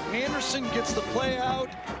 Anderson gets the play out,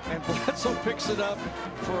 and Bledsoe picks it up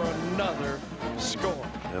for another score.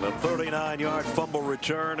 And a 39-yard fumble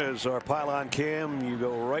return as our pylon cam. You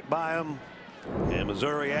go right by him. And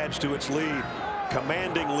Missouri adds to its lead.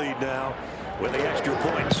 Commanding lead now with the extra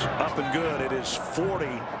points up and good. It is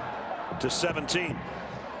 40-17.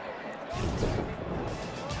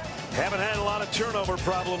 Haven't had a lot of turnover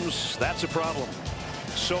problems. That's a problem.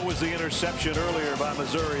 So was the interception earlier by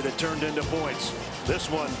Missouri that turned into points. This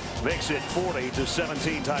one makes it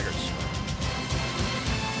 40-17 Tigers.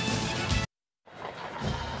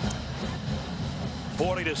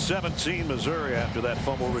 (40-17) Missouri after that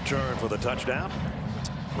fumble return for the touchdown.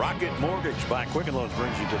 Rocket Mortgage by Quicken Loans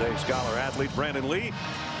brings you today's scholar athlete Brandon Lee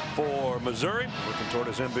for Missouri, working toward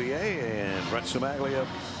his MBA, and Brent Cimaglia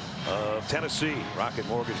of Tennessee. Rocket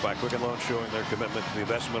Mortgage by Quicken Loans showing their commitment to the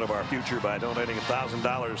investment of our future by donating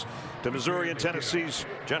 $1,000 to Missouri and Tennessee's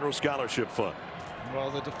General Scholarship Fund. Well,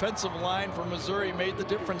 the defensive line for Missouri made the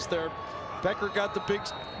difference there. Becker got the big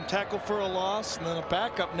tackle for a loss, and then a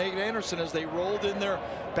backup, Nate Anderson, as they rolled in their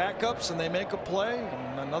backups and they make a play,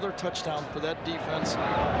 and another touchdown for that defense.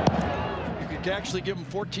 You could actually give them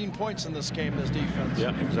 14 points in this game, this defense.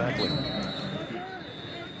 Yeah, exactly.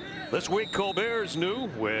 This week, Colbert's new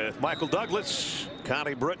with Michael Douglas,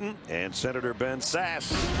 Connie Britton, and Senator Ben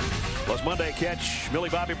Sasse. Plus Monday catch Millie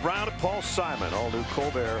Bobby Brown and Paul Simon. All new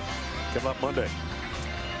Colbert coming up Monday.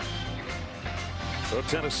 So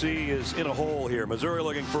Tennessee is in a hole here. Missouri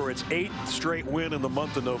looking for its 8th straight win in the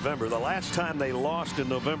month of November. The last time they lost in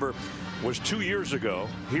November was 2 years ago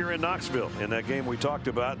here in Knoxville in that game we talked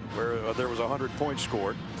about where there was 100 points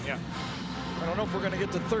scored. Yeah. I don't know if we're going to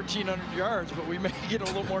get to 1,300 yards, but we may get a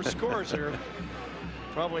little more scores here.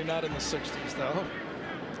 Probably not in the 60s, though,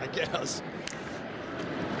 I guess.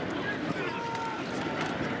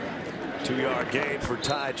 2-yard gain for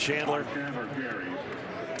Ty Chandler.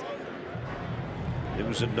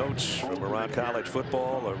 News and notes from around college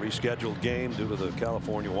football. A rescheduled game due to the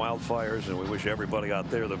California wildfires, and we wish everybody out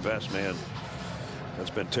there the best, man. That's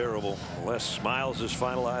been terrible. Les Miles is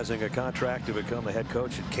finalizing a contract to become the head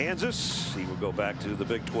coach at Kansas. He will go back to the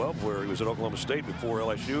Big 12 where he was at Oklahoma State before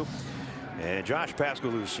LSU. And Josh Paschal,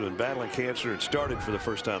 who's been battling cancer and started for the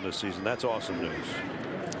first time this season. That's awesome news.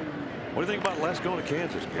 What do you think about Les going to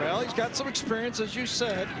Kansas? Well, he's got some experience, as you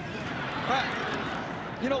said.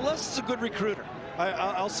 You know, Les is a good recruiter.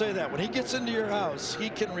 I'll say that. When he gets into your house, he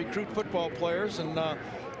can recruit football players, and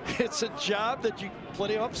it's a job that you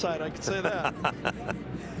plenty of upside. I can say that.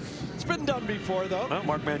 It's been done before, though. Well,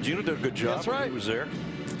 Mark Mangino did a good job. That's right. He was there.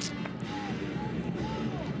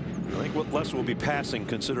 I think Les will be passing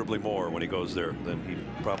considerably more when he goes there than he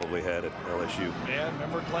probably had at LSU. Yeah,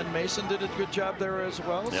 remember Glenn Mason did a good job there as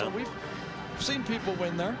well. Yeah. So we've seen people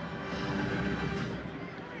win there.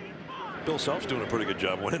 Bill Self's doing a pretty good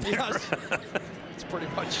job winning there. Yes. It's pretty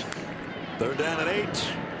much. 3rd down and 8.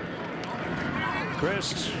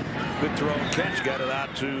 Christ, good throw and catch, got it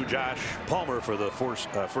out to Josh Palmer for the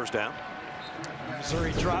first down.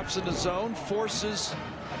 Missouri drops into zone, forces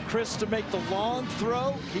Chris to make the long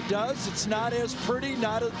throw. He does. It's not as pretty,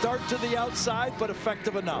 not a dart to the outside, but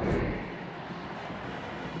effective enough.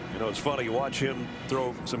 You know, it's funny, you watch him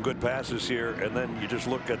throw some good passes here, and then you just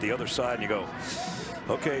look at the other side and you go,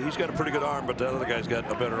 okay, he's got a pretty good arm, but the other guy's got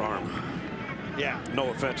a better arm. Yeah. No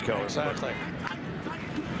offense, Keller. Exactly.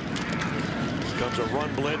 Comes a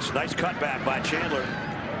run blitz. Nice cutback by Chandler.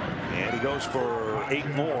 And he goes for 8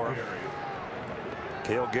 more.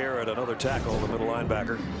 Cale Garrett, another tackle, the middle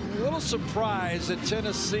linebacker. A little surprised that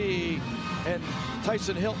Tennessee and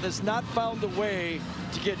Tyson Hilton has not found a way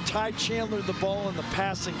to get Ty Chandler the ball in the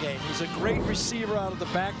passing game. He's a great receiver out of the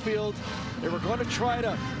backfield. They were going to try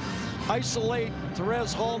to isolate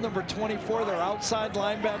Therese Hall, number 24, their outside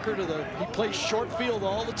linebacker. He plays short field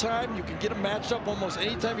all the time. You can get him matched up almost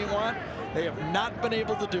anytime you want. They have not been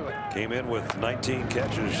able to do it. Came in with 19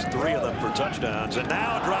 catches, 3 of them for touchdowns, and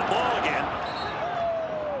now a drop ball again.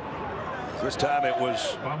 This time it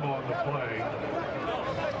was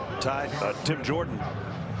Tim Jordan.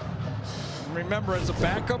 Remember, as a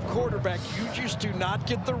backup quarterback, you just do not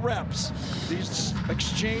get the reps. These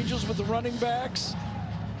exchanges with the running backs.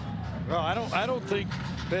 Well, I don't think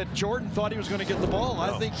that Jordan thought he was going to get the ball. No.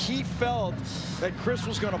 I think he felt that Chris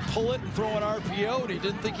was going to pull it and throw an RPO, and he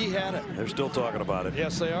didn't think he had it. They're still talking about it.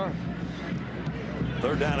 Yes, they are.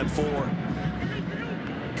 3rd down and 4.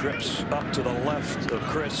 Trips up to the left of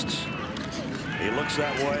Christ. He looks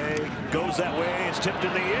that way, goes that way. It's tipped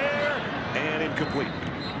in the air and incomplete.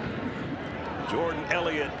 Jordan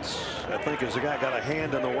Elliott, I think, is the guy got a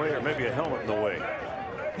hand in the way or maybe a helmet in the way.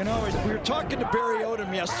 You know, we were talking to Barry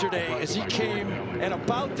Odom yesterday as he came, and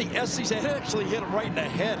about the SEC, he actually hit him right in the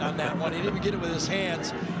head on that one. He didn't even get it with his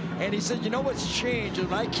hands. And he said, you know what's changed?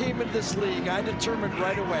 When I came into this league, I determined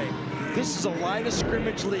right away, this is a line of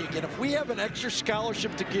scrimmage league. And if we have an extra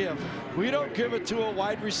scholarship to give, we don't give it to a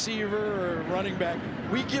wide receiver or a running back.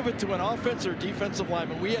 We give it to an offensive or defensive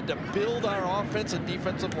lineman. We had to build our offense and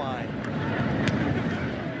defensive line.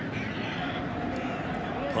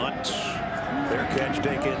 Punt. Their catch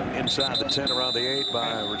taken inside the 10 around the 8 by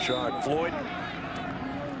Rashard Floyd.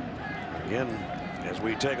 Again, as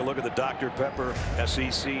we take a look at the Dr. Pepper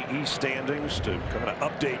SEC East standings to kind of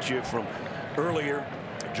update you from earlier.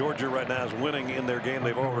 Georgia right now is winning in their game.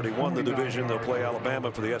 They've already won the division. They'll play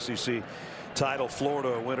Alabama for the SEC title.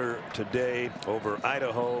 Florida a winner today over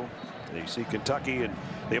Idaho. You see Kentucky, and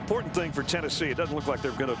the important thing for Tennessee, it doesn't look like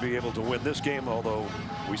they're going to be able to win this game, although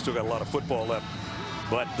we still got a lot of football left.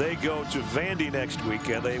 But they go to Vandy next week,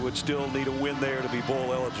 and they would still need a win there to be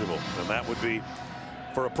bowl eligible. And that would be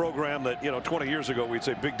for a program that, 20 years ago we'd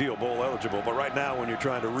say big deal, bowl eligible. But right now, when you're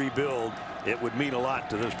trying to rebuild, it would mean a lot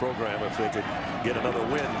to this program if they could get another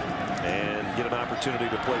win and get an opportunity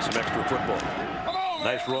to play some extra football.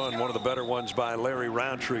 Nice run, one of the better ones by Larry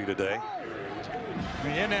Roundtree today.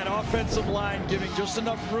 In that offensive line, giving just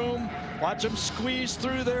enough room. Watch him squeeze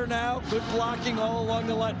through there now. Good blocking all along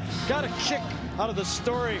the line. Got a kick out of the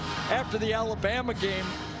story after the Alabama game.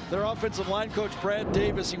 Their offensive line coach, Brad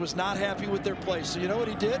Davis, he was not happy with their play. So you know what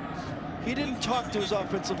he did? He didn't talk to his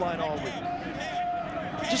offensive line all week.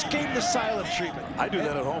 Just gave the silent treatment. I do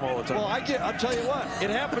that at home all the time. Well, I'll tell you what, it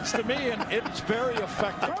happens to me, and it's very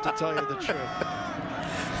effective, to tell you the truth.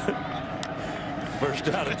 First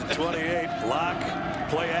down at the 28. Lock,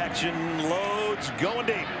 play action, loads, going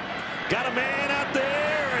deep. Got a man out there,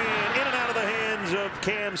 and in and out of the hands of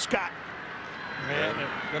Cam Scott. Man, they're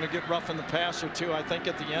going to get rough in the passer, too, I think,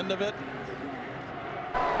 at the end of it.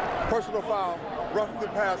 Personal foul, roughing the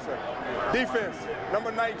passer. Defense,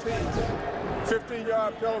 number 19.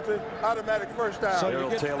 15-yard penalty, automatic first down. So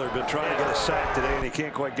Darrell Taylor been trying to get a sack today, and he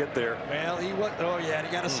can't quite get there. Well, he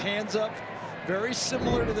got his hands up. Very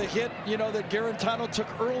similar to the hit, that Garantano took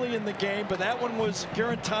early in the game, but that one was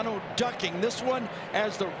Garantano ducking. This one,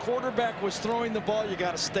 as the quarterback was throwing the ball, you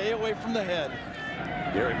got to stay away from the head.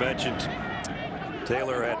 Gary mentioned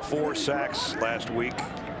Taylor had 4 sacks last week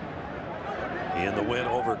in the win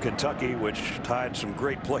over Kentucky, which tied some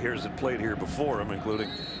great players that played here before him, including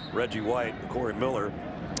Reggie White and Corey Miller.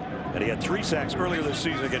 And he had 3 sacks earlier this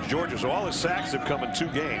season against Georgia, so all his sacks have come in 2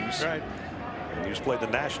 games. Right. And he just played the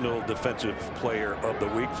National Defensive Player of the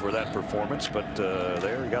Week for that performance, but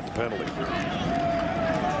there he got the penalty.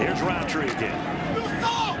 Here's Roundtree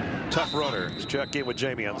again. Tough runner. Let's check in with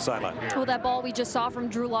Jamie on the sideline. Well, that ball we just saw from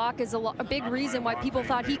Drew Lock is a big reason why people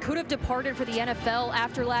thought he could have departed for the NFL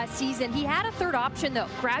after last season. He had a third option, though.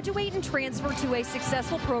 Graduate and transfer to a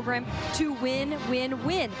successful program to win, win,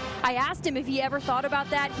 win. I asked him if he ever thought about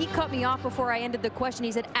that. He cut me off before I ended the question.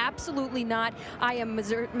 He said, absolutely not. I am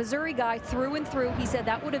Missouri guy through and through. He said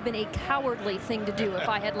that would have been a cowardly thing to do if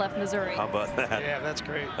I had left Missouri. How about that? Yeah, that's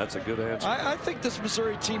great. That's a good answer. I think this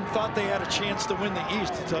Missouri team thought they had a chance to win the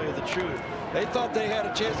East, to tell you the truth. They thought they had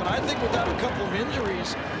a chance, and I think without a couple of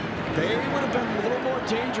injuries, they would have been a little more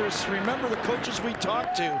dangerous. Remember the coaches we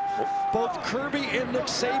talked to, both Kirby and Nick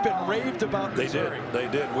Saban raved about Missouri. They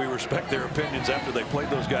did. We respect their opinions after they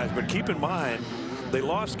played those guys, but keep in mind, they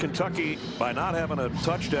lost Kentucky by not having a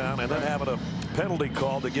touchdown and then having a penalty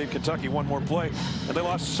call to give Kentucky one more play, and they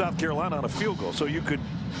lost to South Carolina on a field goal. So you could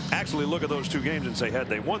actually look at those 2 games and say, had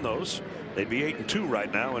they won those, they'd be 8-2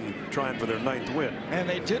 right now and trying for their 9th win. And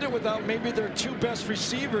they did it without maybe their 2 best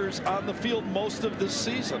receivers on the field most of this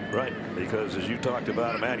season. Right, because as you talked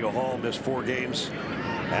about, Emmanuel Hall missed 4 games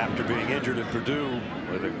after being injured at Purdue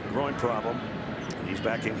with a groin problem. He's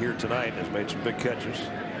back in here tonight, has made some big catches.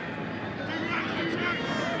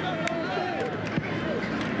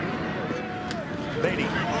 Beatty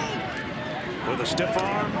with a stiff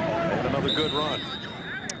arm and another good run.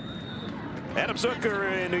 Adam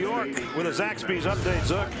Zucker in New York with a Zaxby's update.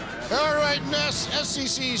 Zook. All right, Ness.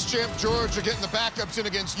 SEC's champ Georgia getting the backups in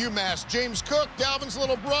against UMass. James Cook, Dalvin's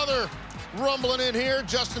little brother, rumbling in here.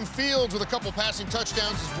 Justin Fields with a couple passing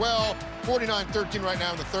touchdowns as well. 49-13 right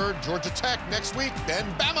now in the third. Georgia Tech next week, then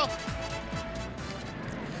Bama.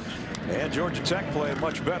 And Georgia Tech playing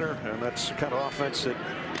much better, and that's the kind of offense that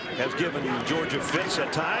has given Georgia fits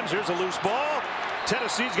at times. Here's a loose ball.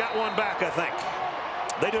 Tennessee's got one back, I think.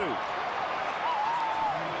 They do.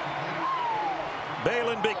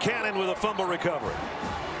 Balin Buchanan with a fumble recovery.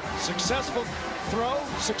 Successful throw,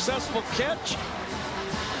 successful catch.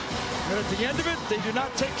 And at the end of it, they do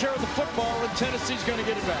not take care of the football, and Tennessee's going to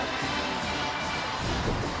get it back.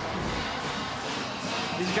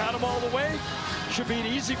 He's got them all the way. Should be an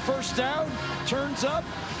easy first down. Turns up,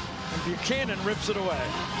 and Buchanan rips it away.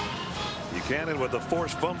 Buchanan with the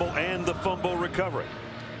forced fumble and the fumble recovery.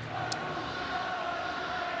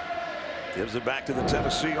 Gives it back to the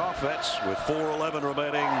Tennessee offense with 4:11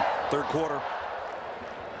 remaining third quarter.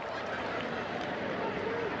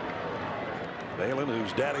 Balin,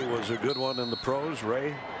 whose daddy was a good one in the pros,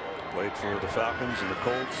 Ray, played for the Falcons and the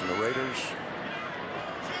Colts and the Raiders.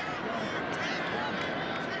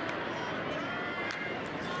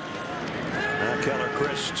 Now Keller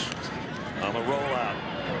Christ on the rollout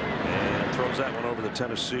and throws that one over the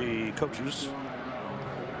Tennessee coaches.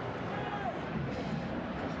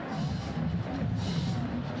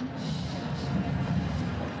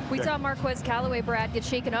 We saw Marquez Callaway, Brad, get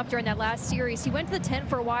shaken up during that last series. He went to the tent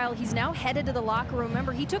for a while. He's now headed to the locker room.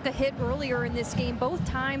 Remember, he took a hit earlier in this game. Both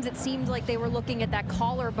times it seemed like they were looking at that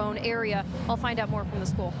collarbone area. I'll find out more from the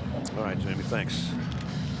school. All right, Jamie, thanks.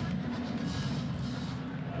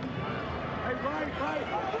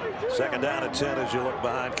 Second down at 10 as you look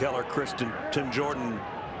behind Keller, Kristen, Tim Jordan.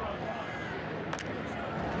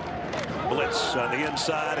 Blitz on the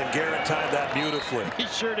inside, and Garrett timed that beautifully. He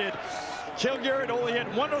sure did. Cale Garrett only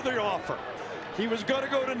had one other offer. He was going to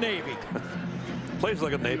go to Navy. Plays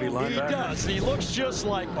like a Navy linebacker. He does. He looks just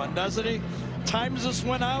like one, doesn't he? Times this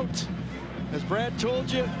went out. As Brad told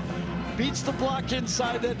you, beats the block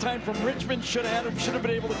inside that time from Richmond. Should have had him. Should have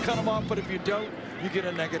been able to cut him off. But if you don't, you get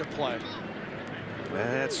a negative play.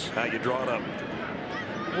 That's how you draw it up.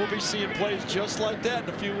 We'll be seeing plays just like that in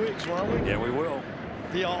a few weeks, won't we? Yeah, we will.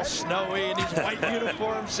 Be all snowy in these white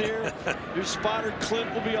uniforms here. Your spotter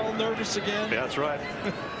Clint will be all nervous again. Yeah, that's right.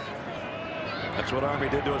 That's what Army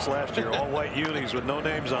did to us last year. All white unis with no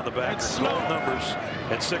names on the back, 12 numbers,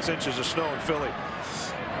 and 6 inches of snow in Philly.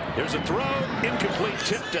 Here's a throw, incomplete,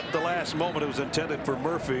 tipped at the last moment. It was intended for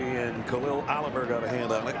Murphy, and Khalil Oliver got a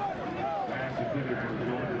hand on it.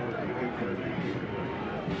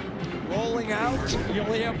 Rolling out, you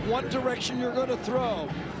only have one direction you're going to throw.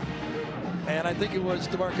 And I think it was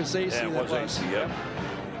DeMarcus Acey. Yeah, it was Acey, yep.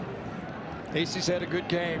 Acey's had a good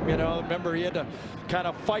game, you know. Remember, he had to kind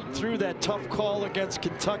of fight through that tough call against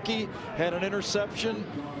Kentucky. Had an interception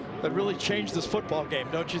that really changed this football game,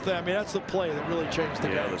 don't you think? I mean, that's the play that really changed the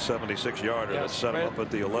game. Yeah, the 76-yarder that set him up at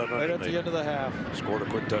the 11. Right at the end of the half. Scored a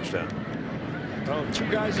quick touchdown. Oh, 2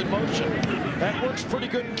 guys in motion. That works pretty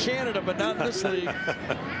good in Canada, but not in this league.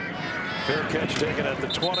 Fair catch taken at the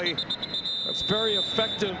 20. That's very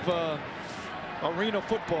effective arena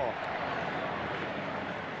football.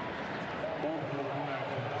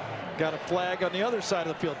 Got a flag on the other side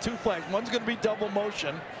of the field. 2 flags. One's going to be double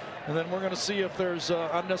motion, and then we're going to see if there's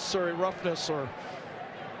unnecessary roughness or.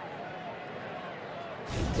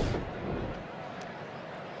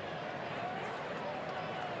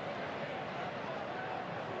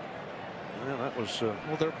 Yeah, that was.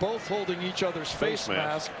 Well, they're both holding each other's face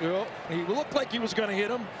mask. Well, he looked like he was going to hit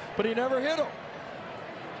him, but he never hit him.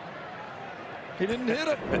 He didn't hit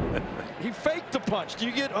him. He faked the punch. Do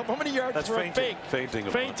you get how many yards That's for fainting. a fake? Fainting.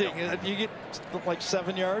 Fainting. You get like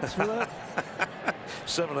 7 yards for that?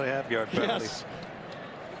 7.5-yard penalty. Yes.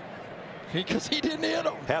 Because he didn't hit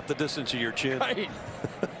him. Half the distance of your chin. Right.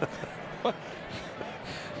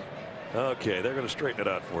 Okay, they're going to straighten it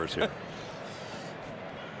out for us here.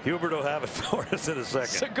 Hubert will have it for us in a second.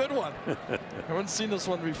 It's a good one. I haven't seen this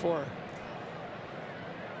one before.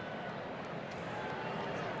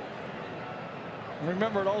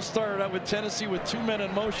 Remember, it all started out with Tennessee with 2 men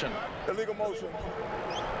in motion. Illegal motion.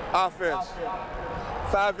 Offense.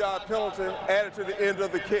 5-yard penalty added to the end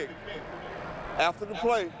of the kick. After the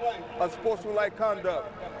play, unsportsmanlike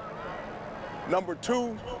conduct. Number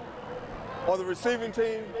 2 on the receiving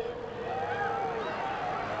team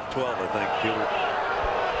Pac-12, I think. Hubert.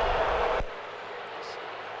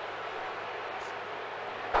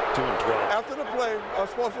 2 and 12. After the play, a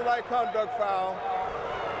sportsmanlike conduct foul,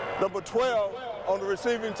 number 12 on the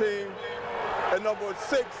receiving team, and number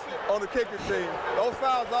 6 on the kicking team. Those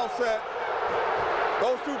fouls offset.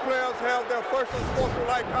 Those 2 players held their first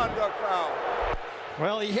unsportsmanlike conduct foul.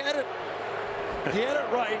 Well, he had it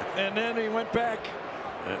right, and then he went back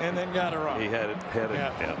and then got it wrong. He had it.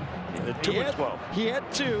 Yeah. 2 and 12. He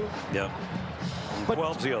had 2. Yeah. But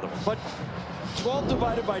 12's the other one. But 12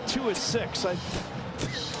 divided by 2 is 6.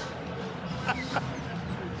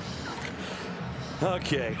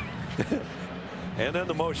 Okay. And then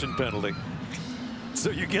the motion penalty. So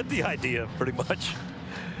you get the idea, pretty much.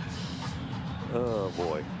 Oh,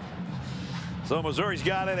 boy. So Missouri's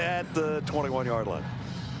got it at the 21-yard line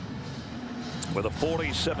with a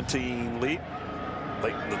 40-17 lead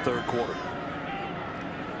late in the third quarter.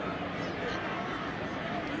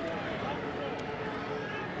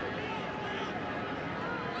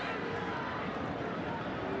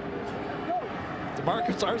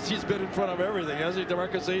 DeMarcus Arcee's been in front of everything, hasn't he?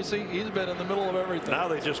 DeMarcus Arcee, he's been in the middle of everything. Now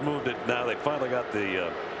they just moved it. Now they finally got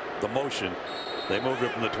the motion. They moved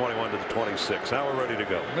it from the 21 to the 26. Now we're ready to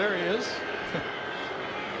go. There he is.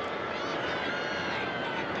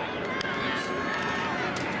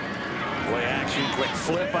 Play action, quick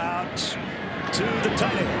flip out to the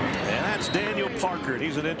tight end. And that's Daniel Parker.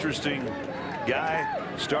 He's an interesting guy.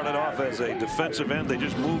 Started off as a defensive end. They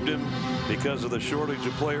just moved him because of the shortage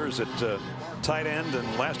of players at tight end.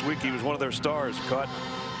 And last week he was one of their stars. Caught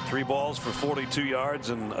 3 balls for 42 yards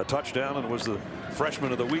and a touchdown and was the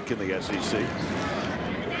freshman of the week in the SEC.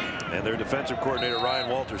 And their defensive coordinator Ryan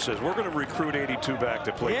Walters says we're going to recruit 82 back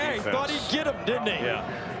to play defense. Yeah, he thought he'd get him, didn't he? Yeah.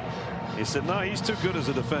 He said, no, he's too good as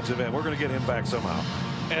a defensive end. We're going to get him back somehow.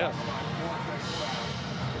 Yeah.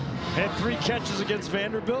 Had 3 catches against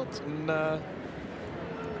Vanderbilt, and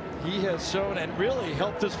he has shown and really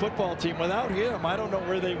helped this football team. Without him, I don't know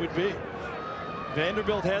where they would be.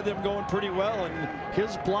 Vanderbilt had them going pretty well, and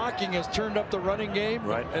his blocking has turned up the running game.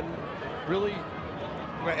 Right. And really,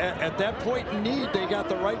 at that point in need, they got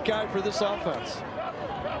the right guy for this offense.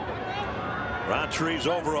 Rountree's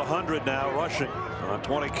over 100 now rushing on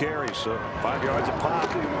 20 carries, so 5 yards a pop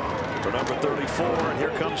for number 34. And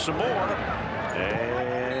here comes some more,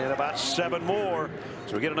 and about 7 more.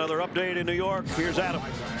 So we get another update in New York. Here's Adam.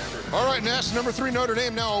 All right, Ness, number 3 Notre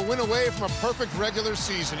Dame now a win away from a perfect regular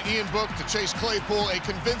season. Ian Book to Chase Claypool, a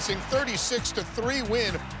convincing 36-3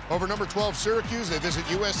 win over number 12 Syracuse. They visit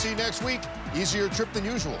USC next week. Easier trip than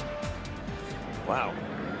usual. Wow.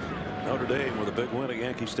 Notre Dame with a big win at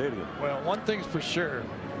Yankee Stadium. Well, one thing's for sure.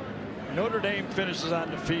 Notre Dame finishes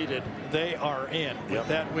undefeated. They are in with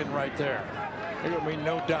that win right there. There will be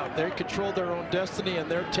no doubt. They control their own destiny, and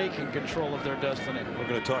they're taking control of their destiny. We're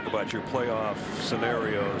going to talk about your playoff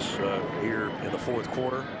scenarios here in the fourth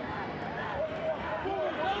quarter.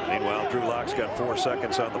 Meanwhile, Drew Lock's got 4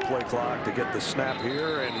 seconds on the play clock to get the snap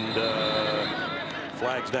here, and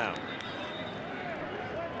flags down.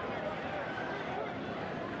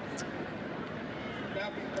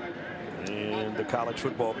 And the college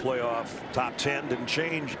football playoff top 10 didn't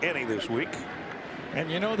change any this week. And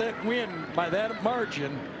you know, that win by that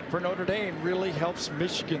margin for Notre Dame really helps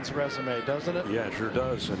Michigan's resume, doesn't it? Yeah, it sure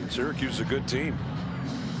does. And Syracuse is a good team.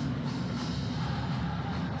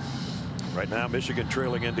 Right now, Michigan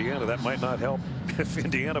trailing Indiana. That might not help if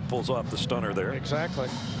Indiana pulls off the stunner there. Exactly.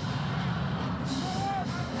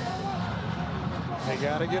 They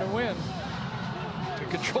got to get a win. To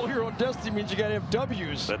control your own destiny means you got to have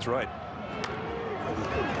W's. That's right.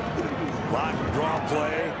 Lock draw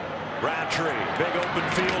play. Roundtree, big open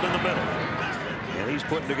field in the middle. And he's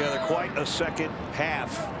putting together quite a second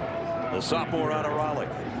half. The sophomore out of Raleigh.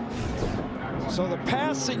 So the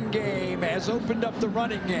passing game has opened up the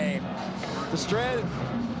running game.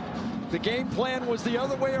 The game plan was the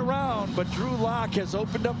other way around, but Drew Lock has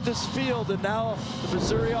opened up this field, and now the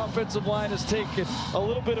Missouri offensive line has taken a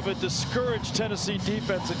little bit of a discouraged Tennessee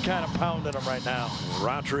defense and kind of pounded them right now.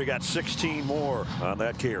 Roundtree got 16 more on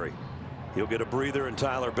that carry. He'll get a breather, and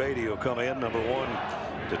Tyler Beatty will come in, number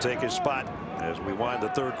 1, to take his spot as we wind the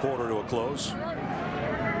third quarter to a close.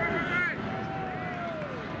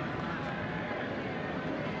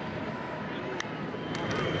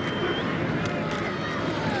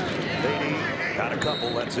 Beatty got a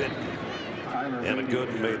couple, that's it. Emmett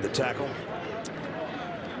Gooden made the tackle.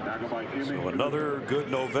 So another good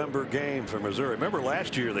November game for Missouri. Remember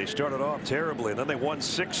last year they started off terribly, and then they won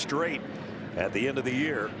 6 straight at the end of the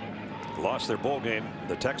year. Lost their bowl game,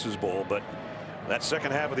 the Texas Bowl, but That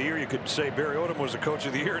second half of the year, you could say Barry Odom was the coach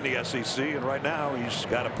of the year in the SEC, and right now he's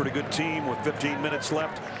got a pretty good team with 15 minutes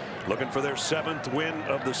left, looking for their 7th win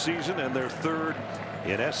of the season and their 3rd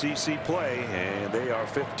in SEC play, and they are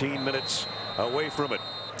 15 minutes away from it.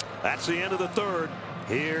 That's the end of the 3rd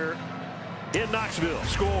here in Knoxville.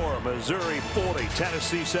 Score: Missouri 40,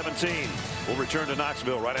 Tennessee 17. We'll return to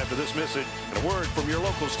Knoxville right after this message and a word from your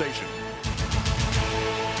local station.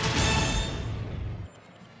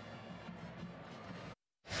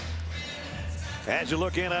 As you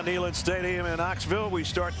look in on Neyland Stadium in Knoxville, we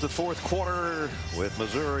start the 4th quarter with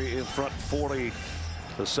Missouri in front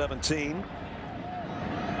 40-17.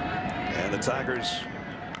 And the Tigers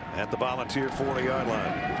at the Volunteer 40-yard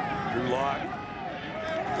line. Drew Lock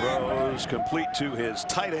throws complete to his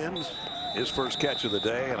tight end. His first catch of the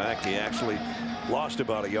day, and he actually lost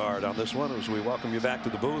about a yard on this one. As we welcome you back to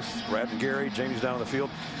the booth, Brad and Gary, Jamie's down on the field.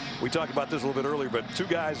 We talked about this a little bit earlier, but 2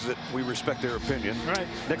 guys that we respect their opinion. Right.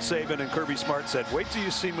 Nick Saban and Kirby Smart said, wait till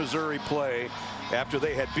you see Missouri play after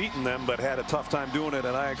they had beaten them but had a tough time doing it,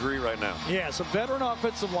 and I agree right now. Yeah, it's a veteran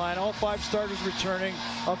offensive line, all 5 starters returning,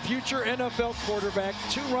 a future NFL quarterback,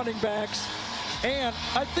 2 running backs. And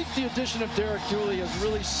I think the addition of Derek Dooley has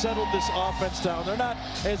really settled this offense down. They're not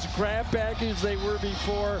as grab baggy as they were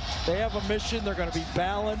before. They have a mission. They're going to be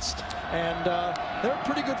balanced. And they're a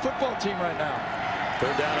pretty good football team right now.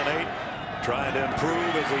 3rd down and 8. Trying to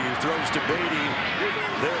improve as he throws to Beatty.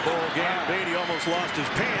 Their ball game. Beatty almost lost his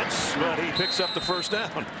pants, but he picks up the 1st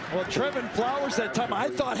down. Well, Trevin Flowers that time I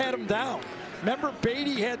thought had him down. Remember,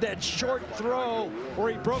 Beatty had that short throw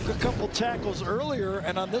where he broke a couple tackles earlier,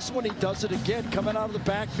 and on this one he does it again, coming out of the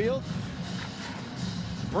backfield.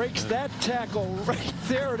 Breaks that tackle right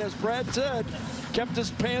there, and as Brad said, kept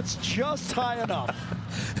his pants just high enough.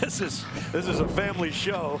 This is a family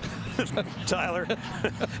show, Tyler.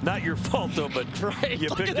 Not your fault though, but right. You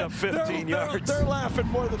picked up 15 yards. They're laughing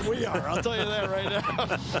more than we are. I'll tell you that right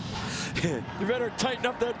now. You better tighten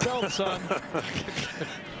up that belt, son.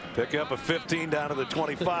 Pick up a 15 down to the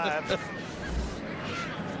 25.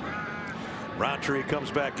 Roundtree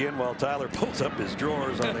comes back in while Tyler pulls up his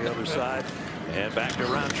drawers on the other side. And back to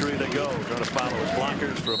Roundtree they go. Trying to follow his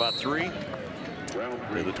blockers for about 3.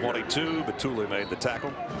 To the 22, but Batuli made the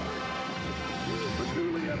tackle.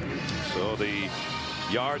 So the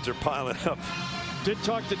yards are piling up. Did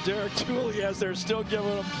talk to Derek Dooley as they're still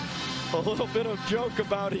giving him a little bit of joke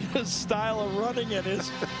about his style of running and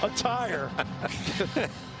his attire.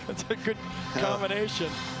 It's a good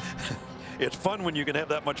combination. It's fun when you can have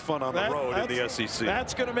that much fun on the road in the SEC.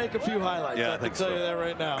 That's going to make a few highlights. Yeah, I can tell you that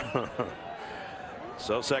right now.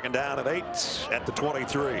 So 2nd down and 8 at the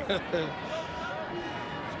 23. Here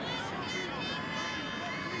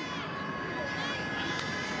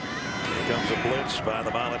comes a blitz by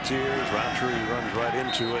the Volunteers. Roundtree runs right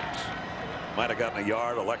into it. Might have gotten a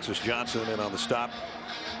yard. Alexis Johnson in on the stop.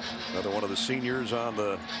 Another one of the seniors on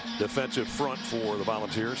the defensive front for the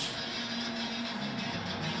Volunteers.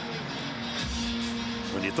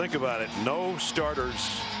 When you think about it, no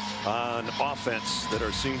starters on offense that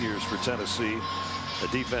are seniors for Tennessee. The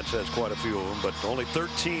defense has quite a few of them, but only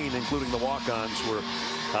 13, including the walk-ons, were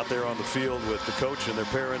out there on the field with the coach and their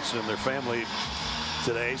parents and their family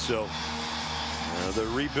today. So the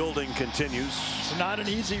rebuilding continues. It's not an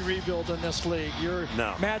easy rebuild in this league. You're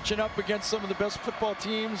matching up against some of the best football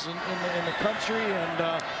teams in the country, and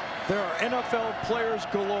there are NFL players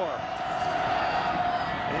galore.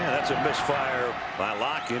 Yeah, that's a misfire by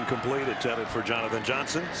Locke. Incomplete, intended for Jonathan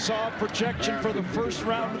Johnson. Saw a projection for the 1st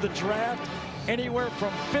round of the draft. Anywhere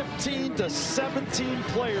from 15 to 17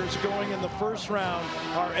 players going in the 1st round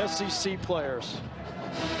are SEC players.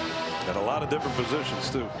 At a lot of different positions,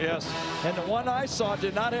 too. Yes, and the one I saw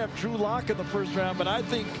did not have Drew Lock in the 1st round, but I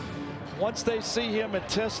think once they see him and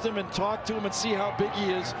test him and talk to him and see how big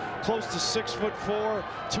he is, close to 6'4",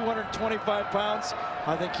 225 pounds,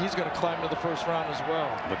 I think he's going to climb to the 1st round as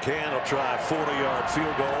well. McCann will try a 40-yard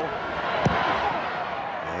field goal.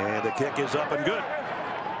 And the kick is up and good.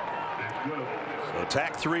 So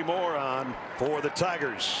tack 3 more on for the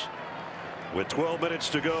Tigers. With 12 minutes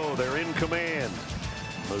to go, they're in command.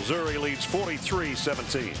 Missouri leads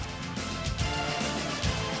 43-17.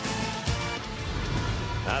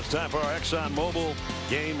 Now it's time for our ExxonMobil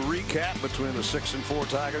game recap between the 6-4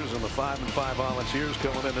 Tigers and the 5-5 Volunteers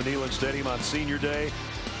coming into Neyland Stadium on Senior Day.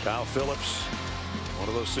 Kyle Phillips, one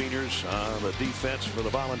of those seniors on the defense for the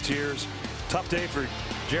Volunteers. Tough day for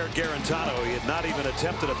Jared Garantano. He had not even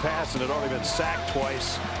attempted a pass and had already been sacked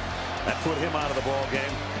twice. That put him out of the ball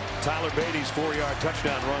game. Tyler Beatty's 4-yard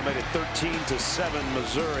touchdown run made it 13-7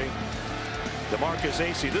 Missouri. DeMarcus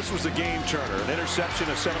Acey, this was the game turner. An interception,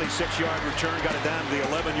 a 76-yard return, got it down to the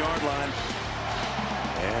 11-yard line.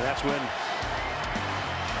 And that's when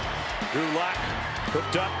Drew Lock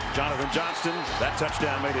hooked up Jonathan Johnston. That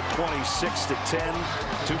touchdown made it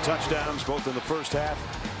 26-10. 2 touchdowns, both in the first half.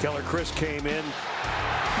 Keller Chris came in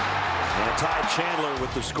and tied Chandler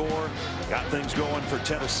with the score. Got things going for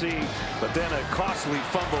Tennessee. But then a costly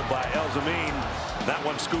fumble by El-Zamin. That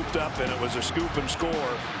one scooped up, and it was a scoop and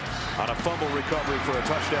score on a fumble recovery for a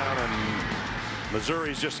touchdown. And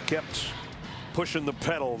Missouri's just kept pushing the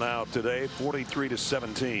pedal now today,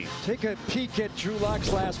 43-17. Take a peek at Drew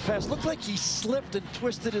Lock's last pass. Looked like he slipped and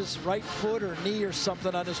twisted his right foot or knee or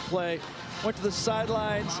something on his play. Went to the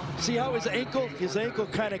sidelines. See how his ankle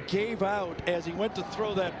kind of gave out as he went to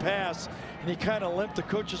throw that pass, and he kind of limped. The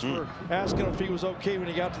coaches were asking him if he was okay when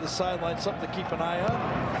he got to the sideline. Something to keep an eye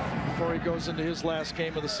on before he goes into his last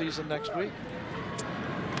game of the season next week.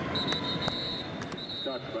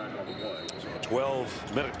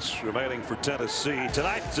 12 minutes remaining for Tennessee.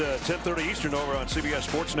 Tonight, 10:30 Eastern over on CBS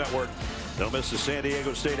Sports Network. Don't miss the San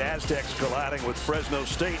Diego State Aztecs colliding with Fresno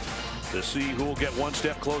State to see who will get one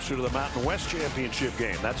step closer to the Mountain West Championship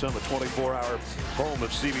game. That's on the 24-hour home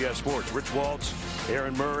of CBS Sports. Rich Waltz,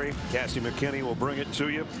 Aaron Murray, Cassie McKinney will bring it to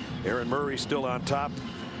you. Aaron Murray still on top.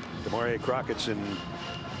 Demaria Crockett's in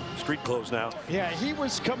street clothes now. Yeah, he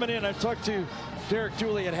was coming in. I talked to Derek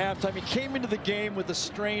Dooley at halftime. He came into the game with a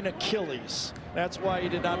strained Achilles. That's why he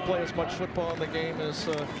did not play as much football in the game as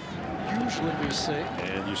usually we see.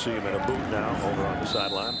 And you see him in a boot now over on the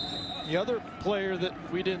sideline. The other player that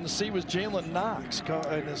we didn't see was Jalen Knox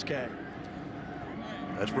in this game.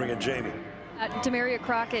 Let's bring in Jamie. Demaria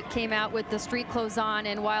Crockett came out with the street clothes on,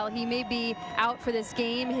 and while he may be out for this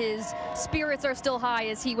game, his spirits are still high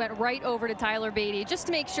as he went right over to Tyler Beatty just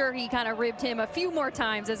to make sure he kind of ribbed him a few more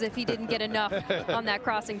times as if he didn't get enough on that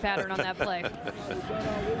crossing pattern on that play.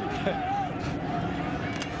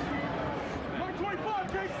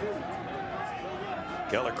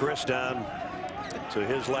 Keller Chris down to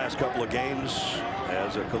his last couple of games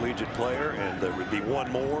as a collegiate player, and there would be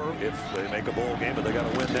one more if they make a bowl game, but they got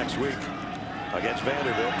to win next week against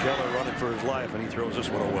Vanderbilt. Keller running for his life, and he throws this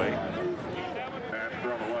one away.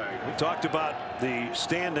 We talked about the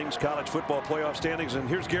standings, college football playoff standings, and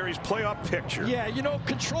here's Gary's playoff picture. Yeah, you know,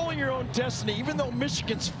 controlling your own destiny. Even though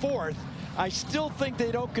Michigan's fourth, I still think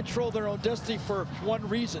they don't control their own destiny for one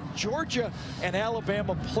reason. Georgia and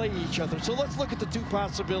Alabama play each other. So let's look at the two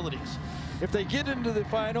possibilities. If they get into the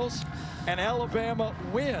finals and Alabama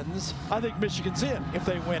wins, I think Michigan's in if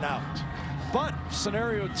they win out. But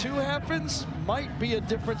scenario 2 happens, might be a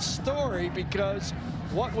different story, because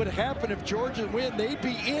what would happen if Georgia win? They'd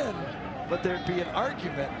be in, but there'd be an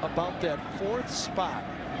argument about that 4th spot.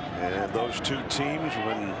 And those two teams,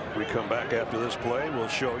 when we come back after this play, we'll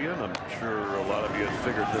show you, and I'm sure a lot of you have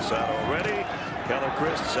figured this out already. Keller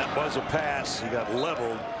Chris, that was a pass. He got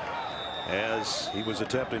leveled as he was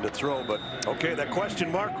attempting to throw, but okay, that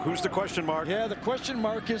question mark, who's the question mark? Yeah, the question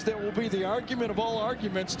mark is there will be the argument of all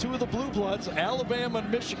arguments. Two of the blue bloods, Alabama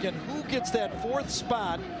and Michigan. Who gets that 4th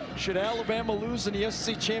spot should Alabama lose in the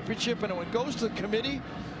SEC championship? And when it goes to the committee,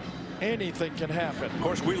 anything can happen. Of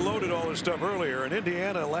course, we loaded all this stuff earlier, and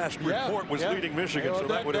Indiana last report was leading Michigan, so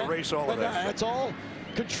that would erase all of that. That's all.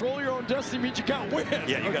 Control your own destiny means you got to win.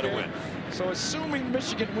 Yeah, you got to win. So assuming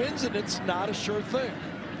Michigan wins, and it's not a sure thing.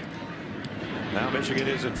 Now Michigan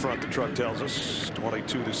is in front, the truck tells us,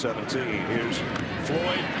 22-17. Here's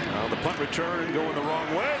Floyd on the punt return, going the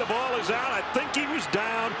wrong way. The ball is out. I think he was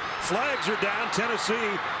down. Flags are down.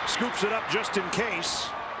 Tennessee scoops it up just in case.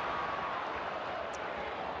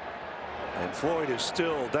 And Floyd is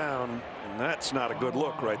still down, and that's not a good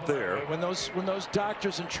look right there. When those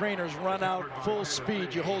doctors and trainers run out full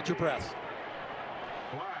speed, you hold your breath.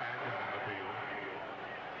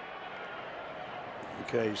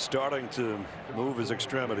 Okay, starting to move his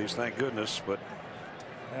extremities, thank goodness, but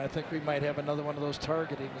I think we might have another one of those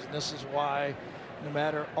targetings, and this is why no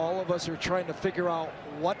matter, all of us are trying to figure out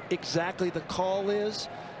what exactly the call is.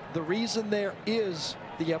 The reason there is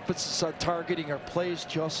the emphasis on targeting are plays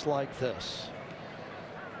just like this.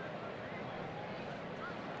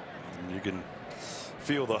 You can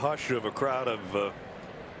feel the hush of a crowd of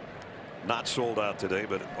not sold out today,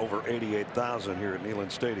 but over 88,000 here at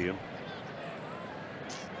Neyland Stadium.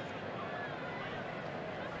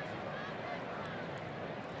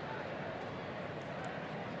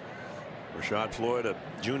 Rashad Floyd, a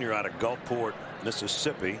junior out of Gulfport,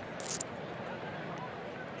 Mississippi.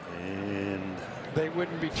 And they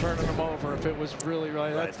wouldn't be turning him over if it was really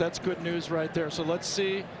right. That's good news right there. So let's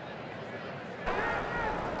see.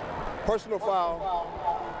 Personal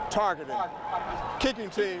foul, targeting, kicking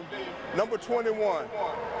team, number 21.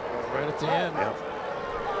 Right at the end.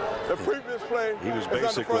 Yep. The previous play He was is under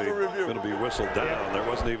basically further review. going to be whistled down. There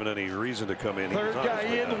wasn't even any reason to come in. He Third was guy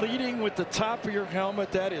honestly in, down. leading with the top of your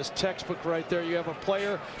helmet. That is textbook right there. You have a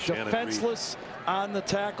player Shannon defenseless on the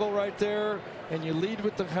tackle right there, and you lead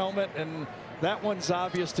with the helmet, and that one's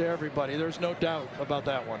obvious to everybody. There's no doubt about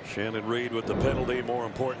that one. Shannon Reed with the penalty. More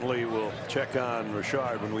importantly, we'll check on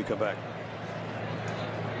Richard when we come back.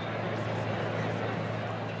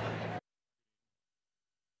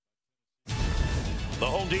 The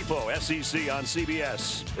Home Depot SEC on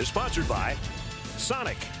CBS is sponsored by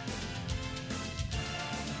Sonic,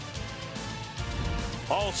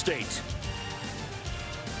 Allstate,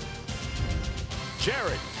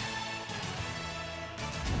 Jared,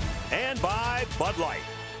 and by Bud Light.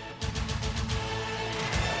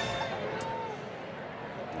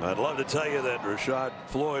 I'd love to tell you that Rashad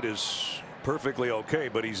Floyd is perfectly okay,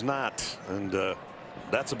 but he's not. And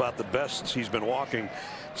that's about the best he's been walking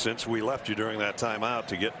since we left you during that timeout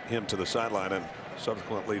to get him to the sideline and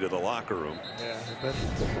subsequently to the locker room. Yeah,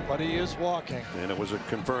 but he is walking. And it was a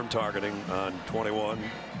confirmed targeting on 21,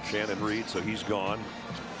 Shannon Reed, so he's gone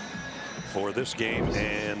for this game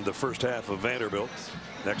and the first half of Vanderbilt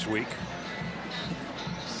next week.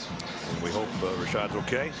 And we hope Rashad's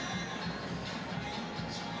okay.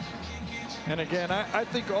 And again, I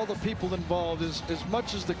think all the people involved, as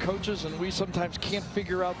much as the coaches and we sometimes can't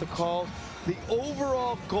figure out the call, the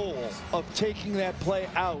overall goal of taking that play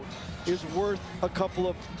out is worth a couple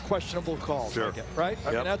of questionable calls. Sure. Right?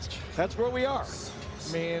 I Yep. mean, that's where we are.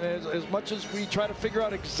 I mean, as much as we try to figure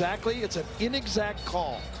out exactly, it's an inexact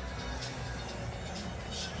call.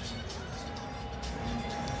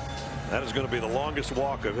 That is going to be the longest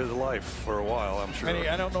walk of his life for a while, I'm sure. And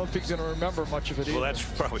I don't know if he's going to remember much of it either. Well, that's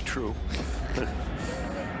probably true.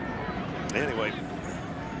 Anyway,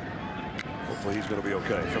 hopefully he's going to be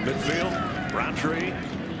okay. From midfield, Roundtree,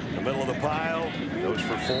 in the middle of the pile, goes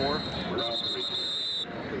for 4.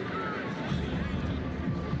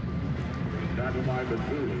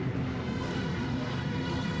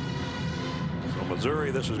 So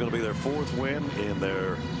Missouri, this is going to be their 4th win in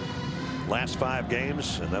their last 5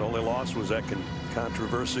 games, and that only loss was that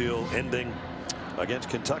controversial ending against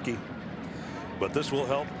Kentucky. But this will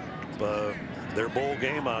help their bowl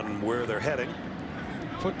game on where they're heading.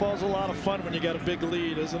 Football's a lot of fun when you got a big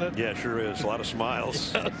lead, isn't it? Yeah, sure is. A lot of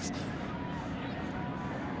smiles. Yes.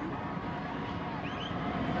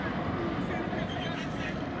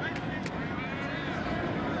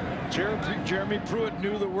 Jeremy Pruitt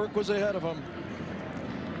knew the work was ahead of him.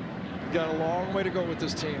 Got a long way to go with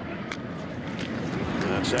this team.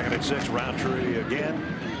 On 2nd and 6, Roundtree again.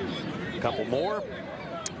 A couple more.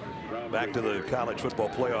 Back to the college football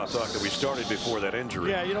playoff talk that we started before that injury.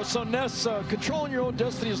 Yeah, you know, so Ness, controlling your own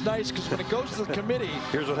destiny is nice because when it goes to the committee,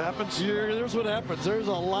 here's what happens. Here's what happens. There's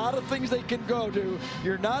a lot of things they can go to.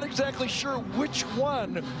 You're not exactly sure which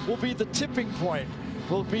one will be the tipping point.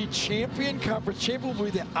 Will it be champion, conference champion? Will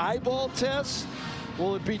it be the eyeball test?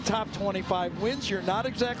 Will it be top 25 wins? You're not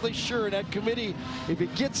exactly sure in that committee if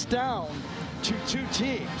it gets down to 2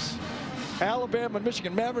 teams. Alabama and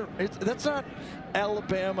Michigan. Remember, that's not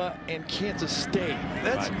Alabama and Kansas State.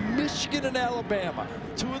 That's right. Michigan and Alabama.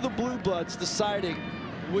 2 of the Blue Bloods deciding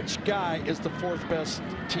which guy is the 4th best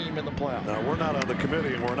team in the playoff. Now, we're not on the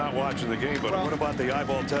committee and we're not watching the game, but what about the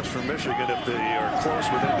eyeball test for Michigan if they are close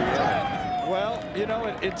with Indiana? Well, you know,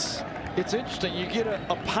 it's interesting. You get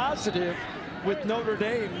a positive with Notre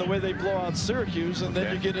Dame, the way they blow out Syracuse, and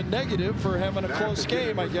then you get a negative for having a close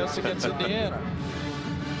game, I guess, against Indiana.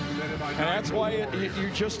 And that's why you're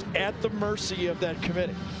just at the mercy of that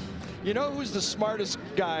committee. You know who's the smartest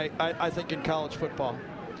guy, I think, in college football?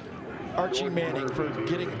 Archie Manning, for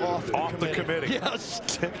getting off the committee. Yes,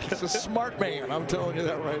 he's a smart man. I'm telling you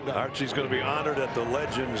that right now. Archie's going to be honored at the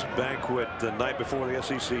Legends Banquet the night before the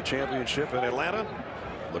SEC Championship in Atlanta.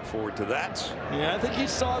 Look forward to that. Yeah, I think he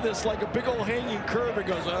saw this like a big old hanging curve and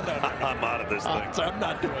goes, I'm out of this thing. I'm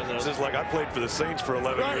not doing this. This is like I played for the Saints for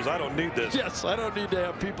 11 years. I don't need this. Yes, I don't need to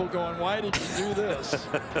have people going, why did you do this?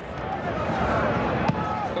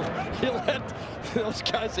 He let those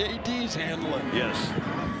guys, ADs, handle it. Yes.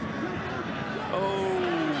 Oh,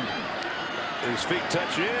 his feet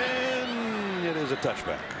touch in. It is a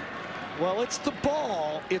touchback. Well, it's the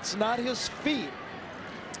ball. It's not his feet.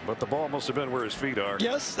 But the ball must have been where his feet are.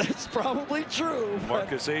 Yes, that's probably true.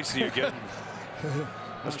 Marcus Acey again.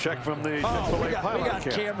 Let's check from the we got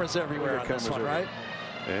cameras everywhere on this one, right?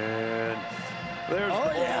 And there's the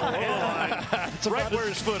ball. Yeah. It's right where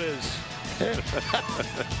his foot is.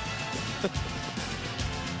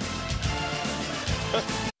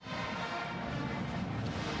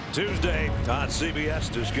 Tuesday on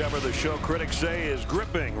CBS, discover the show critics say is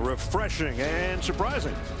gripping, refreshing, and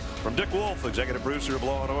surprising. From Dick Wolf, executive producer of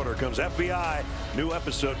Law & Order, comes FBI. New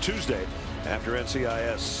episode Tuesday after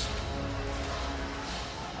NCIS.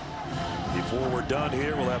 Before we're done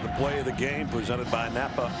here, we'll have the play of the game presented by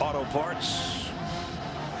Napa Auto Parts.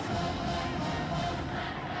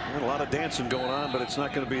 And a lot of dancing going on, but it's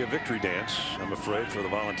not going to be a victory dance, I'm afraid, for the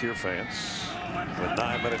Volunteer fans. With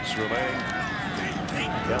 9 minutes remaining,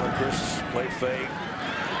 Keller Chris play fake,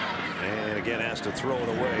 and again asked to throw it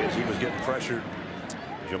away as he was getting pressured.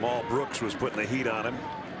 Jamal Brooks was putting the heat on him.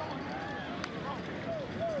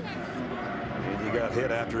 And he got hit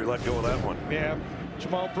after he let go of that one. Yeah.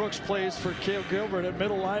 Jamal Brooks plays for Cale Gilbert at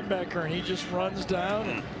middle linebacker, and he just runs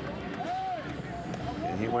down.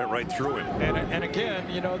 And he went right through him. And again,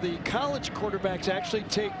 you know, the college quarterbacks actually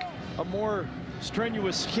take a more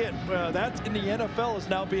strenuous hit. That in the NFL is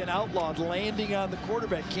now being outlawed. Landing on the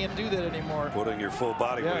quarterback, can't do that anymore. Putting your full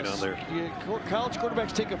body weight on there. College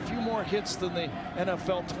quarterbacks take a few more hits than the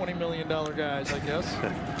NFL $20 million guys, I guess.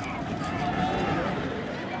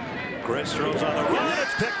 Chris throws on the run.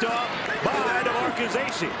 It's picked off by DeMarcus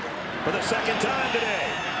Acey for the second time today.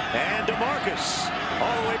 And DeMarcus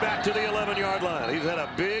all the way back to the 11-yard line. He's had a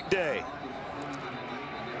big day.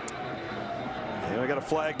 And we got a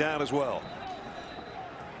flag down as well.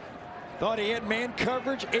 Thought he had man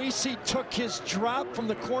coverage. Acey took his drop from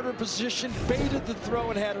the corner position, baited the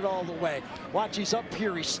throw, and had it all the way. Watch, he's up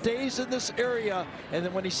here. He stays in this area, and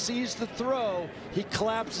then when he sees the throw, he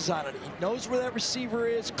collapses on it. He knows where that receiver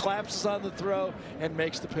is, collapses on the throw, and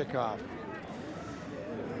makes the pickoff.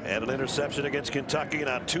 And an interception against Kentucky,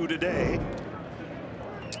 now 2 today.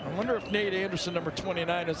 I wonder if Nate Anderson, number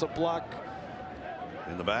 29, is a block.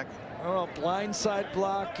 In the back? I don't know, blindside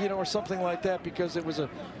block, you know, or something like that, because it was a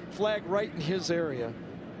flag right in his area.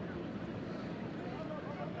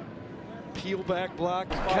 Peel back block.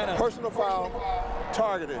 Personal foul,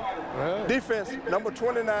 targeting. Right. Defense, number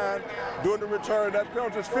 29, doing the return. That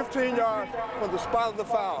penalty is 15 yards from the spot of the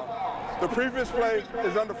foul. The previous play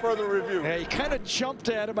is under further review. Yeah, he kind of jumped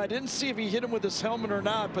at him. I didn't see if he hit him with his helmet or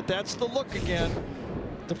not, but that's the look again.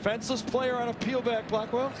 Defenseless player on a peel back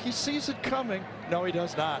block. Well, he sees it coming. No, he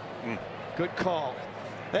does not. Good call.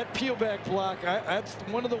 That peel back block, that's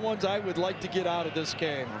one of the ones I would like to get out of this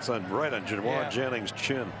game. It's right on Jawad Jennings'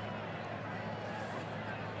 chin.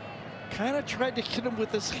 Kind of tried to hit him with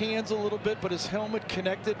his hands a little bit, but his helmet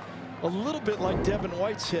connected a little bit like Devin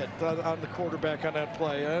White's hit on the quarterback on that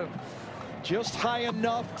play. Just high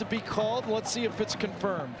enough to be called. Let's see if it's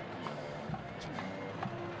confirmed.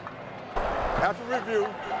 After review,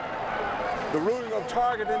 the ruling of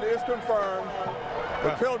targeting is confirmed. The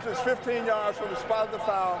penalty is 15 yards from the spot of the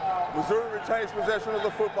foul. Missouri retains possession of the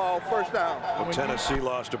football, first down. Well, Tennessee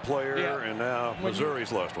lost a player, and now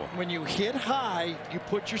Missouri's lost one. When you hit high, you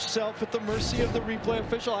put yourself at the mercy of the replay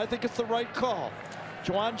official. I think it's the right call.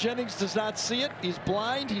 Jawad Jennings does not see it. He's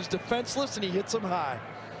blind, he's defenseless, and he hits him high.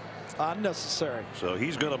 Unnecessary. So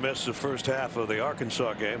he's going to miss the first half of the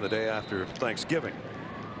Arkansas game the day after Thanksgiving.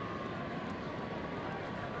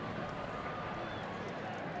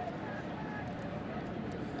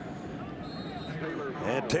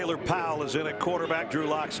 And Taylor Powell is in at quarterback. Drew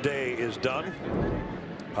Lock's day is done.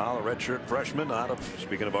 Powell, a redshirt freshman out of,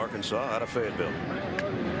 speaking of Arkansas, out of Fayetteville.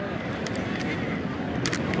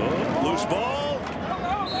 Oh, loose ball.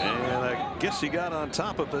 And I guess he got on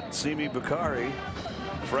top of it. Simi Bakari,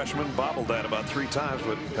 freshman, bobbled that about 3 times,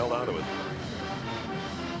 but held onto it.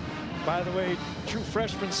 By the way, true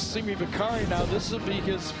freshman Simi Bakari, now this will be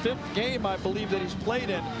his 5th game, I believe, that he's played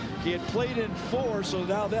in. He had played in 4, so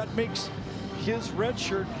now that makes his red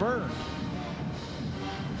shirt burned.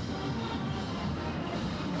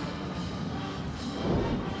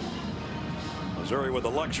 Missouri with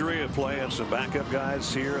the luxury of playing some backup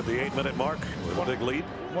guys here at the 8-minute mark with a big lead.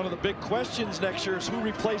 One of the big questions next year is who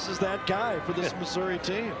replaces that guy for this Missouri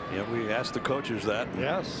team. Yeah, we asked the coaches that.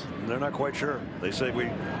 Yes. They're not quite sure. They say we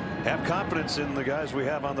have confidence in the guys we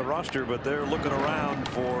have on the roster, but they're looking around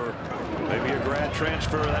for maybe a grad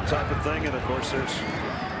transfer, that type of thing. And of course, there's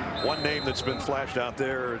one name that's been flashed out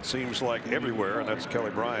there, it seems like everywhere, and that's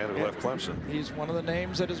Kelly Bryant, who left Clemson. He's one of the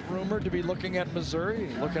names that is rumored to be looking at Missouri,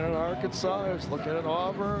 he's looking at Arkansas, he's looking at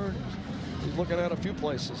Auburn, he's looking at a few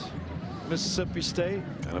places. Mississippi State.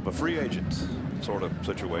 Kind of a free agent sort of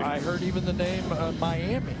situation. I heard even the name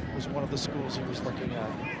Miami was one of the schools he was looking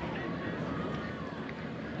at.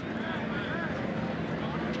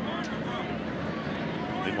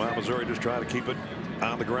 Meanwhile, Missouri just trying to keep it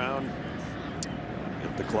on the ground.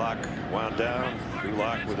 Get the clock wound down. Drew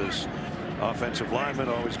Lock with his offensive lineman.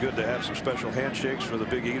 Always good to have some special handshakes for the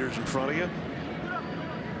big eaters in front of you.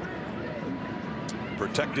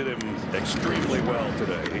 protected him extremely well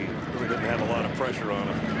today. He really didn't have a lot of pressure on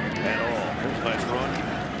him at all. Here's a nice run.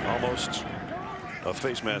 Almost a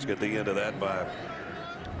face mask at the end of that by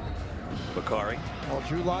Bakari. Well,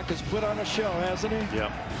 Drew Lock has put on a show, hasn't he?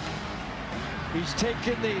 Yep. He's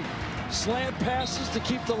taken the slant passes to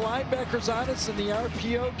keep the linebackers honest in the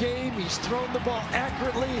RPO game. He's thrown the ball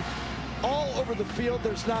accurately all over the field.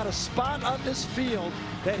 There's not a spot on this field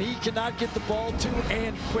that he cannot get the ball to,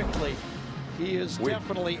 and quickly. He is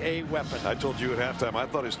definitely a weapon. I told you at halftime, I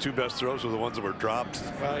thought his 2 best throws were the ones that were dropped.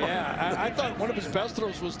 Well, yeah, I thought one of his best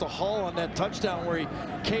throws was the haul on that touchdown where he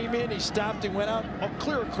came in, he stopped, and went out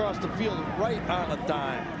clear across the field right on a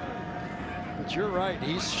dime. But you're right,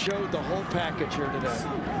 he's showed the whole package here today.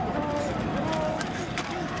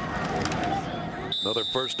 Another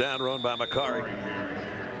first down run by Bakari.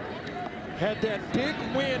 Had that big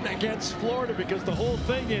win against Florida, because the whole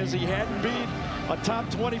thing is he hadn't beat a top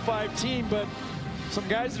 25 team, but some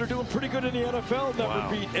guys that are doing pretty good in the NFL never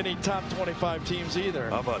beat any top 25 teams either.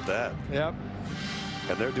 How about that? Yep.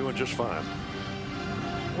 And they're doing just fine.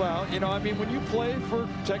 Well, you know, I mean, when you play for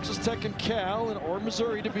Texas Tech and Cal or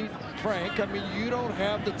Missouri, to be frank, I mean, you don't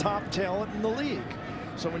have the top talent in the league.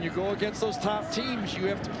 So when you go against those top teams, you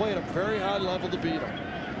have to play at a very high level to beat them.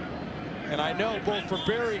 And I know both for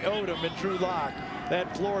Barry Odom and Drew Lock,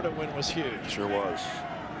 that Florida win was huge. Sure was.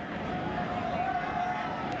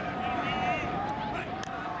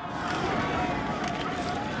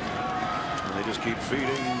 And they just keep feeding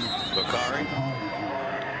Bakari.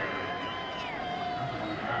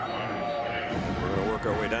 We're going to work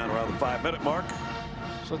our way down around the 5-minute mark.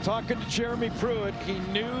 So talking to Jeremy Pruitt, he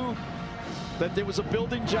knew that there was a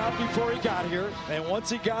building job before he got here. And once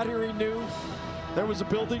he got here, he knew there was a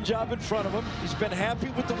building job in front of him. He's been happy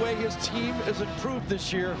with the way his team has improved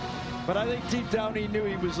this year. But I think deep down he knew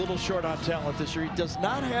he was a little short on talent this year. He does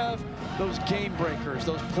not have those game breakers,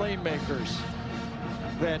 those playmakers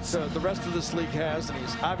that the rest of this league has. And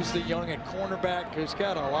he's obviously young at cornerback. He's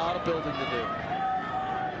got a lot of building to do.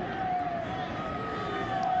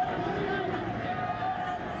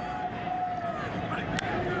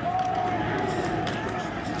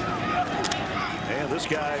 This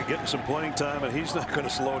guy getting some playing time, and he's not going to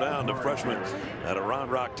slow down. The freshman out of Round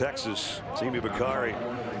Rock, Texas, Simi Bakari,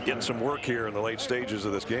 getting some work here in the late stages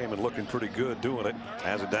of this game and looking pretty good doing it.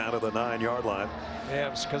 Has it down to the 9-yard line. Yeah,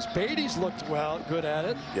 because Beatty's looked good at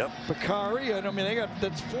it. Yep. Bakari, and I mean,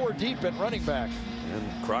 that's 4 deep at running back.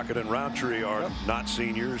 And Crockett and Roundtree are not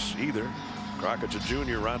seniors either. Crockett's a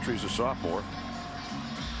junior, Roundtree's a sophomore.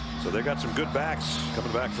 So they got some good backs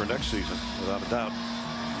coming back for next season, without a doubt.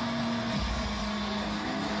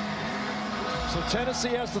 So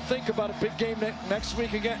Tennessee has to think about a big game next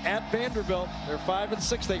week again at Vanderbilt. They're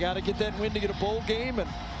 5-6. They got to get that win to get a bowl game and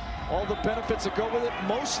all the benefits that go with it.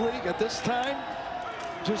 Mostly at this time,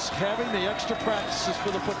 just having the extra practices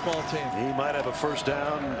for the football team. He might have a first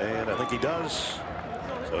down, and I think he does.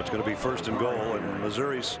 So it's going to be 1st and goal, and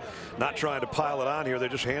Missouri's not trying to pile it on here. They're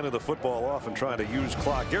just handing the football off and trying to use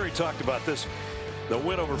clock. Gary talked about this, the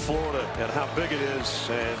win over Florida, and how big it is,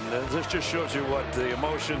 and this just shows you what the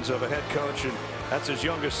emotions of a head coach, and that's his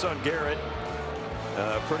youngest son, Garrett.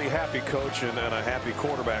 Pretty happy coach and a happy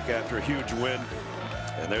quarterback after a huge win.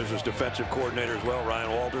 And there's his defensive coordinator as well,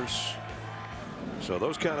 Ryan Walters. So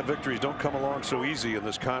those kind of victories don't come along so easy in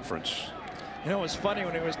this conference. You know, it's funny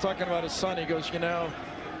when he was talking about his son, he goes, you know,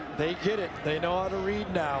 they get it. They know how to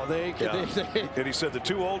read now. And he said the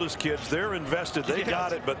 2 oldest kids, they're invested. They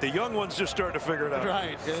got it, but the young ones just starting to figure it out.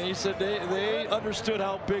 Right. And he said they understood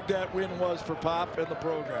how big that win was for Pop and the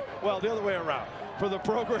program. Well, the other way around. For the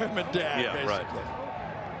program and Dad, yeah, basically.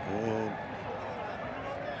 Right.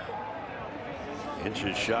 And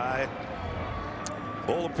inches shy.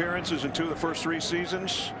 Bowl appearances in 2 of the first 3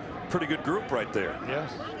 seasons. Pretty good group right there.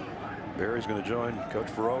 Yes. Barry's going to join Coach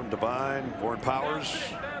Farrell and Devine, Warren Powers.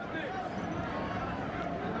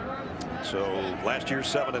 So last year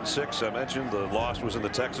 7-6. I mentioned the loss was in the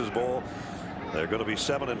Texas Bowl. They're going to be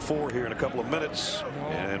 7-4 here in a couple of minutes,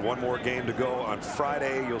 and 1 more game to go on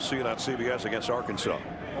Friday. You'll see it on CBS against Arkansas.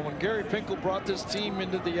 Well, when Gary Pinkel brought this team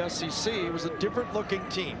into the SEC, it was a different looking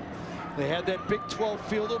team. They had that Big 12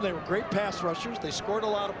 fielder. They were great pass rushers. They scored a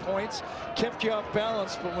lot of points, kept you off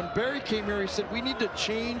balance. But when Barry came here, he said, we need to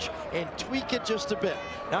change and tweak it just a bit.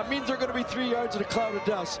 That means they're going to be 3 yards in a cloud of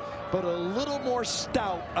dust, but a little more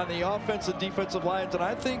stout on the offensive and defensive lines. And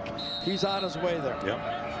I think he's on his way there. Yep.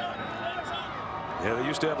 Yeah, they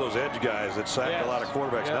used to have those edge guys that sacked a lot of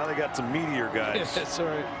quarterbacks. Now they got some meteor guys. That's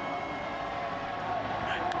right.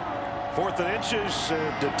 4th and inches.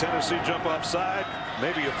 Did Tennessee jump offside?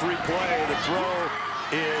 Maybe a free play. The throw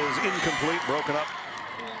is incomplete, broken up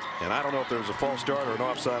And I don't know if there was a false start or an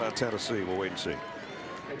offside on Tennessee. We'll wait and see.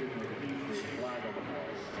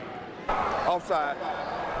 Offside.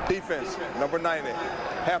 Defense, number 90.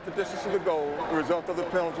 Half the distance to the goal. The result of the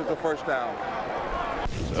penalty is a first down.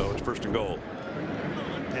 So it's first and goal.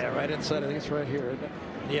 Yeah, right inside. I think it's right here, isn't it?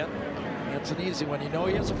 Yep. That's an easy one. You know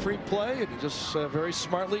he has a free play, and he just very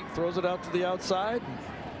smartly throws it out to the outside.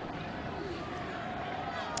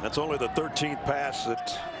 That's only the 13th pass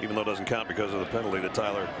that, even though it doesn't count because of the penalty, that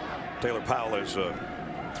Taylor Powell has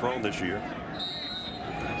thrown this year.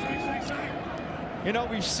 You know,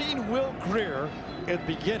 we've seen Will Grier at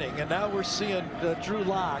the beginning, and now we're seeing Drew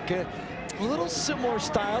Lock. A little similar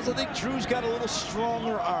styles. I think Drew's got a little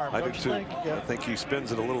stronger arm. I do too. Yeah. I think he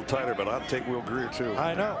spins it a little tighter, but I'll take Will Grier too.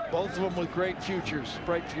 I know. Both of them with great futures,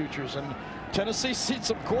 bright futures. And Tennessee's seen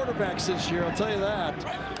some quarterbacks this year, I'll tell you that.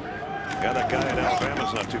 Yeah, that guy in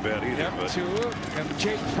Alabama's not too bad either. Yep, but Tua and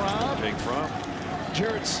Jake Fromm. Jake Fromm.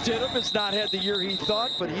 Jarrett Stidham has not had the year he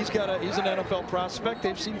thought, but he's an NFL prospect.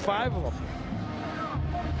 They've seen 5 of them.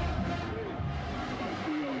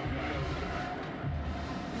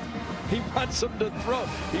 He wants him to throw.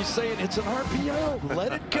 He's saying it's an RPO.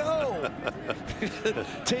 Let it go.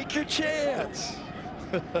 Take your chance.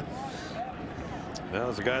 Well,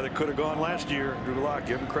 there's a guy that could have gone last year. Drew Lock,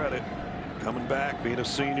 give him credit. Coming back, being a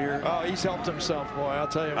senior. Oh, he's helped himself, boy. I'll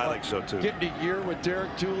tell you. I think so too. Getting a year with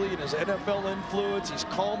Derek Dooley and his NFL influence, he's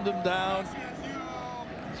calmed him down.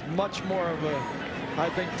 It's much more of a, I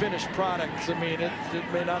think, finished product. I mean, it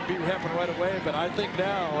may not happen right away, but I think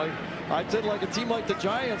now, I did like a team like the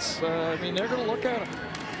Giants. I mean, they're going to look at him.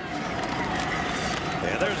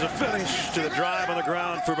 And there's a finish to the drive on the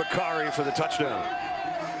ground for Bakari for the touchdown.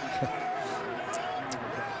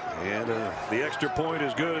 And the extra point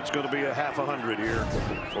is good. It's going to be a half 100 here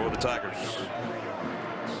for the Tigers.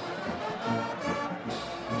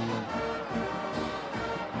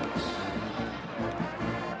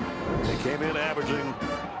 They came in averaging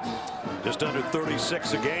just under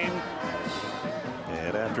 36 a game.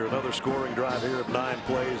 And after another scoring drive here of 9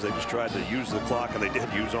 plays, they just tried to use the clock, and they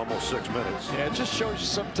did use almost 6 minutes. Yeah, it just shows you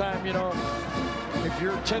sometime, you know, if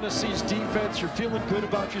you're Tennessee's defense, you're feeling good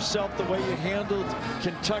about yourself the way you handled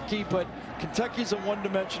Kentucky, but Kentucky's a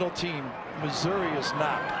one-dimensional team. Missouri is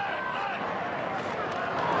not.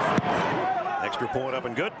 Extra point up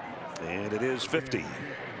and good, and it is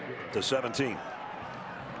 50-17.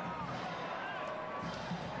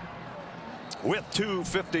 With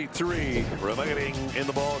 2:53 remaining in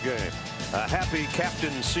the ball game, a happy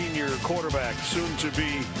captain, senior quarterback, soon to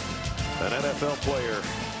be an NFL player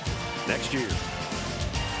next year.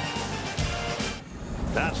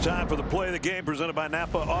 Now it's time for the play of the game presented by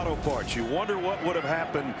Napa Auto Parts. You wonder what would have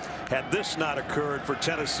happened had this not occurred for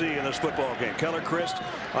Tennessee in this football game. Keller Christ,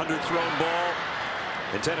 underthrown ball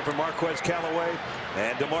intended for Marquez Callaway,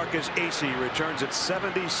 and DeMarcus Acey returns it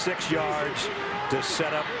 76 yards to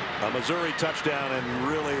set up a Missouri touchdown. And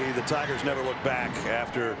really, the Tigers never looked back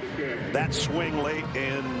after that swing late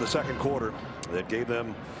in the second quarter that gave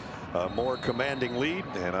them a more commanding lead,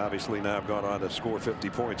 and obviously now have gone on to score 50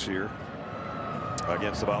 points here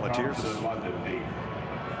against the Volunteers.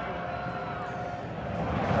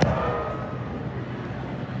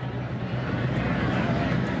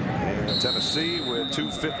 And Tennessee with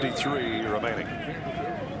 2:53 remaining.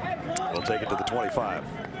 We'll take it to the 25.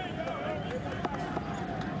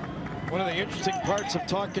 One of the interesting parts of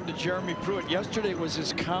talking to Jeremy Pruitt yesterday was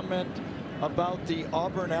his comment about the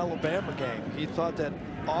Auburn-Alabama game. He thought that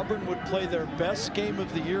Auburn would play their best game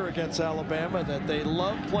of the year against Alabama, that they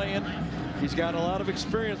love playing. He's got a lot of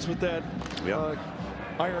experience with that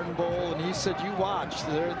Iron Bowl, and he said, you watch.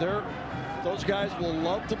 Those guys will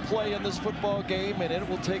love to play in this football game, and it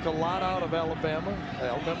will take a lot out of Alabama.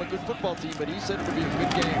 Alabama, a good football team, but he said it would be a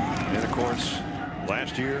good game. And, of course,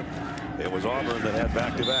 last year, it was Auburn that had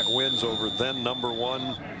back-to-back wins over then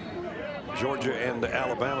 #1 Georgia and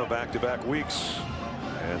Alabama back-to-back weeks,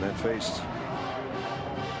 and then faced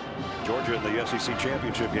Georgia in the SEC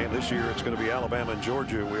championship game. This year it's going to be Alabama and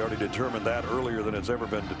Georgia. We already determined that earlier than it's ever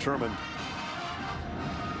been determined.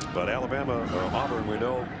 But Alabama or Auburn, we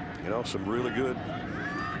know, some really good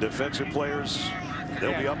defensive players.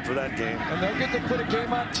 They'll be up for that game. And they'll get to put a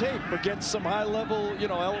game on tape against some high-level,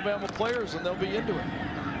 Alabama players, and they'll be into it.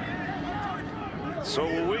 So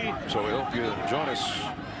will we. So we hope you join us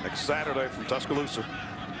next Saturday from Tuscaloosa.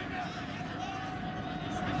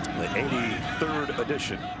 The 83rd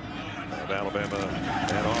edition of Alabama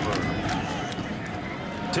and Auburn.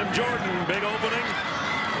 Tim Jordan, big opening.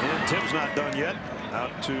 And Tim's not done yet.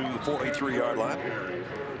 Out to the 43-yard line.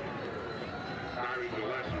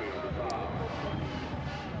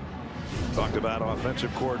 Talked about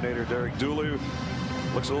offensive coordinator Derek Dooley.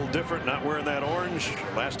 Looks a little different, not wearing that orange.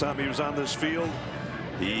 Last time he was on this field,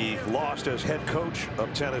 he lost as head coach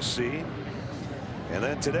of Tennessee. And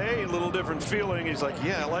then today, a little different feeling. He's like,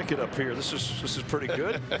 yeah, I like it up here. This is pretty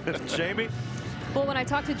good. Jamie? Well, when I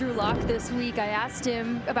talked to Drew Lock this week, I asked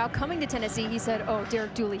him about coming to Tennessee. He said, oh,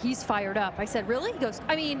 Derek Dooley, he's fired up. I said, really? He goes,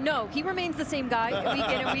 I mean, no, he remains the same guy week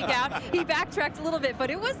in and week out. He backtracked a little bit, but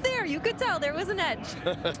it was there. You could tell there was an edge.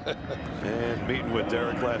 And meeting with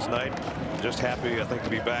Derek last night. Just happy, I think, to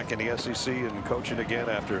be back in the SEC and coaching again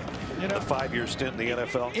after a 5-year stint in the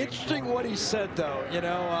NFL. Interesting what he said,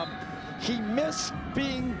 though. He missed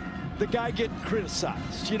being the guy getting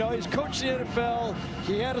criticized. He's coaching the NFL.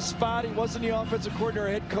 He had a spot. He wasn't the offensive coordinator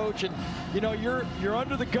or head coach. And, you're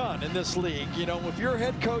under the gun in this league. If you're a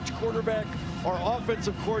head coach, quarterback, or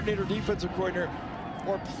offensive coordinator, defensive coordinator,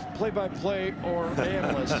 or play-by-play or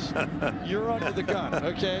analyst, you're under the gun,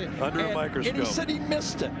 okay? Under a microscope. And he said he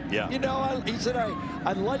missed it. Yeah. He said,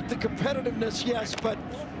 I like the competitiveness, yes, but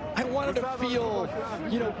I wanted to feel,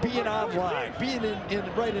 being online, being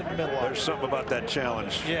right in the middle. There's something about that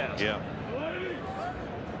challenge. Yeah. Yeah.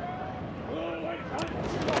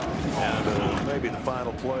 And maybe the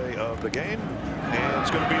final play of the game. And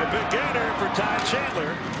it's going to be a big gainer for Ty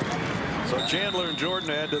Chandler. So Chandler and Jordan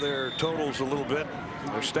add to their totals a little bit.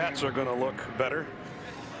 Their stats are going to look better.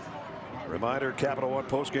 Reminder, Capital One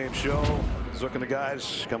postgame show. Zook and the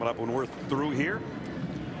guys coming up when we're through here,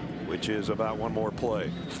 which is about one more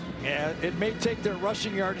play. Yeah, it may take their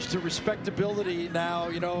rushing yards to respectability now.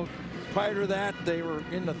 Prior to that, they were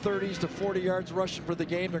in the 30s to 40 yards rushing for the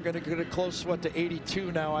game. They're going to get it close to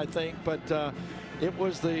 82 now, I think. But it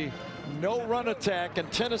was the no run attack,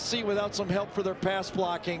 and Tennessee, without some help for their pass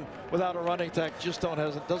blocking, without a running attack, just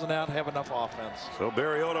doesn't have enough offense. So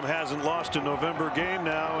Barry Odom hasn't lost a November game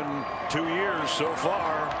now in 2 years so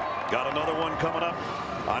far. Got another one coming up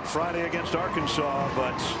on Friday against Arkansas,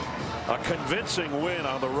 but a convincing win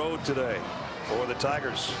on the road today for the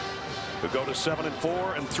Tigers, who go to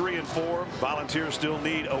 7-4 and 3-4. Volunteers still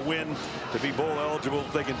need a win to be bowl eligible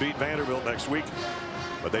if they can beat Vanderbilt next week.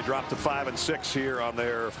 But they dropped to 5-6 here on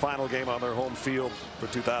their final game on their home field for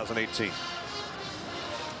 2018.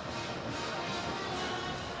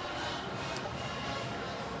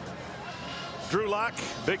 Drew Lock,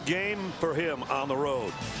 big game for him on the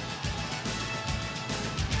road.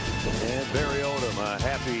 And Barry Odom, a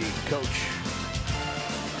happy coach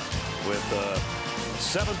with the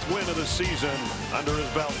 7th win of the season under his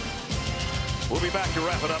belt. We'll be back to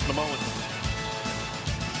wrap it up in a moment.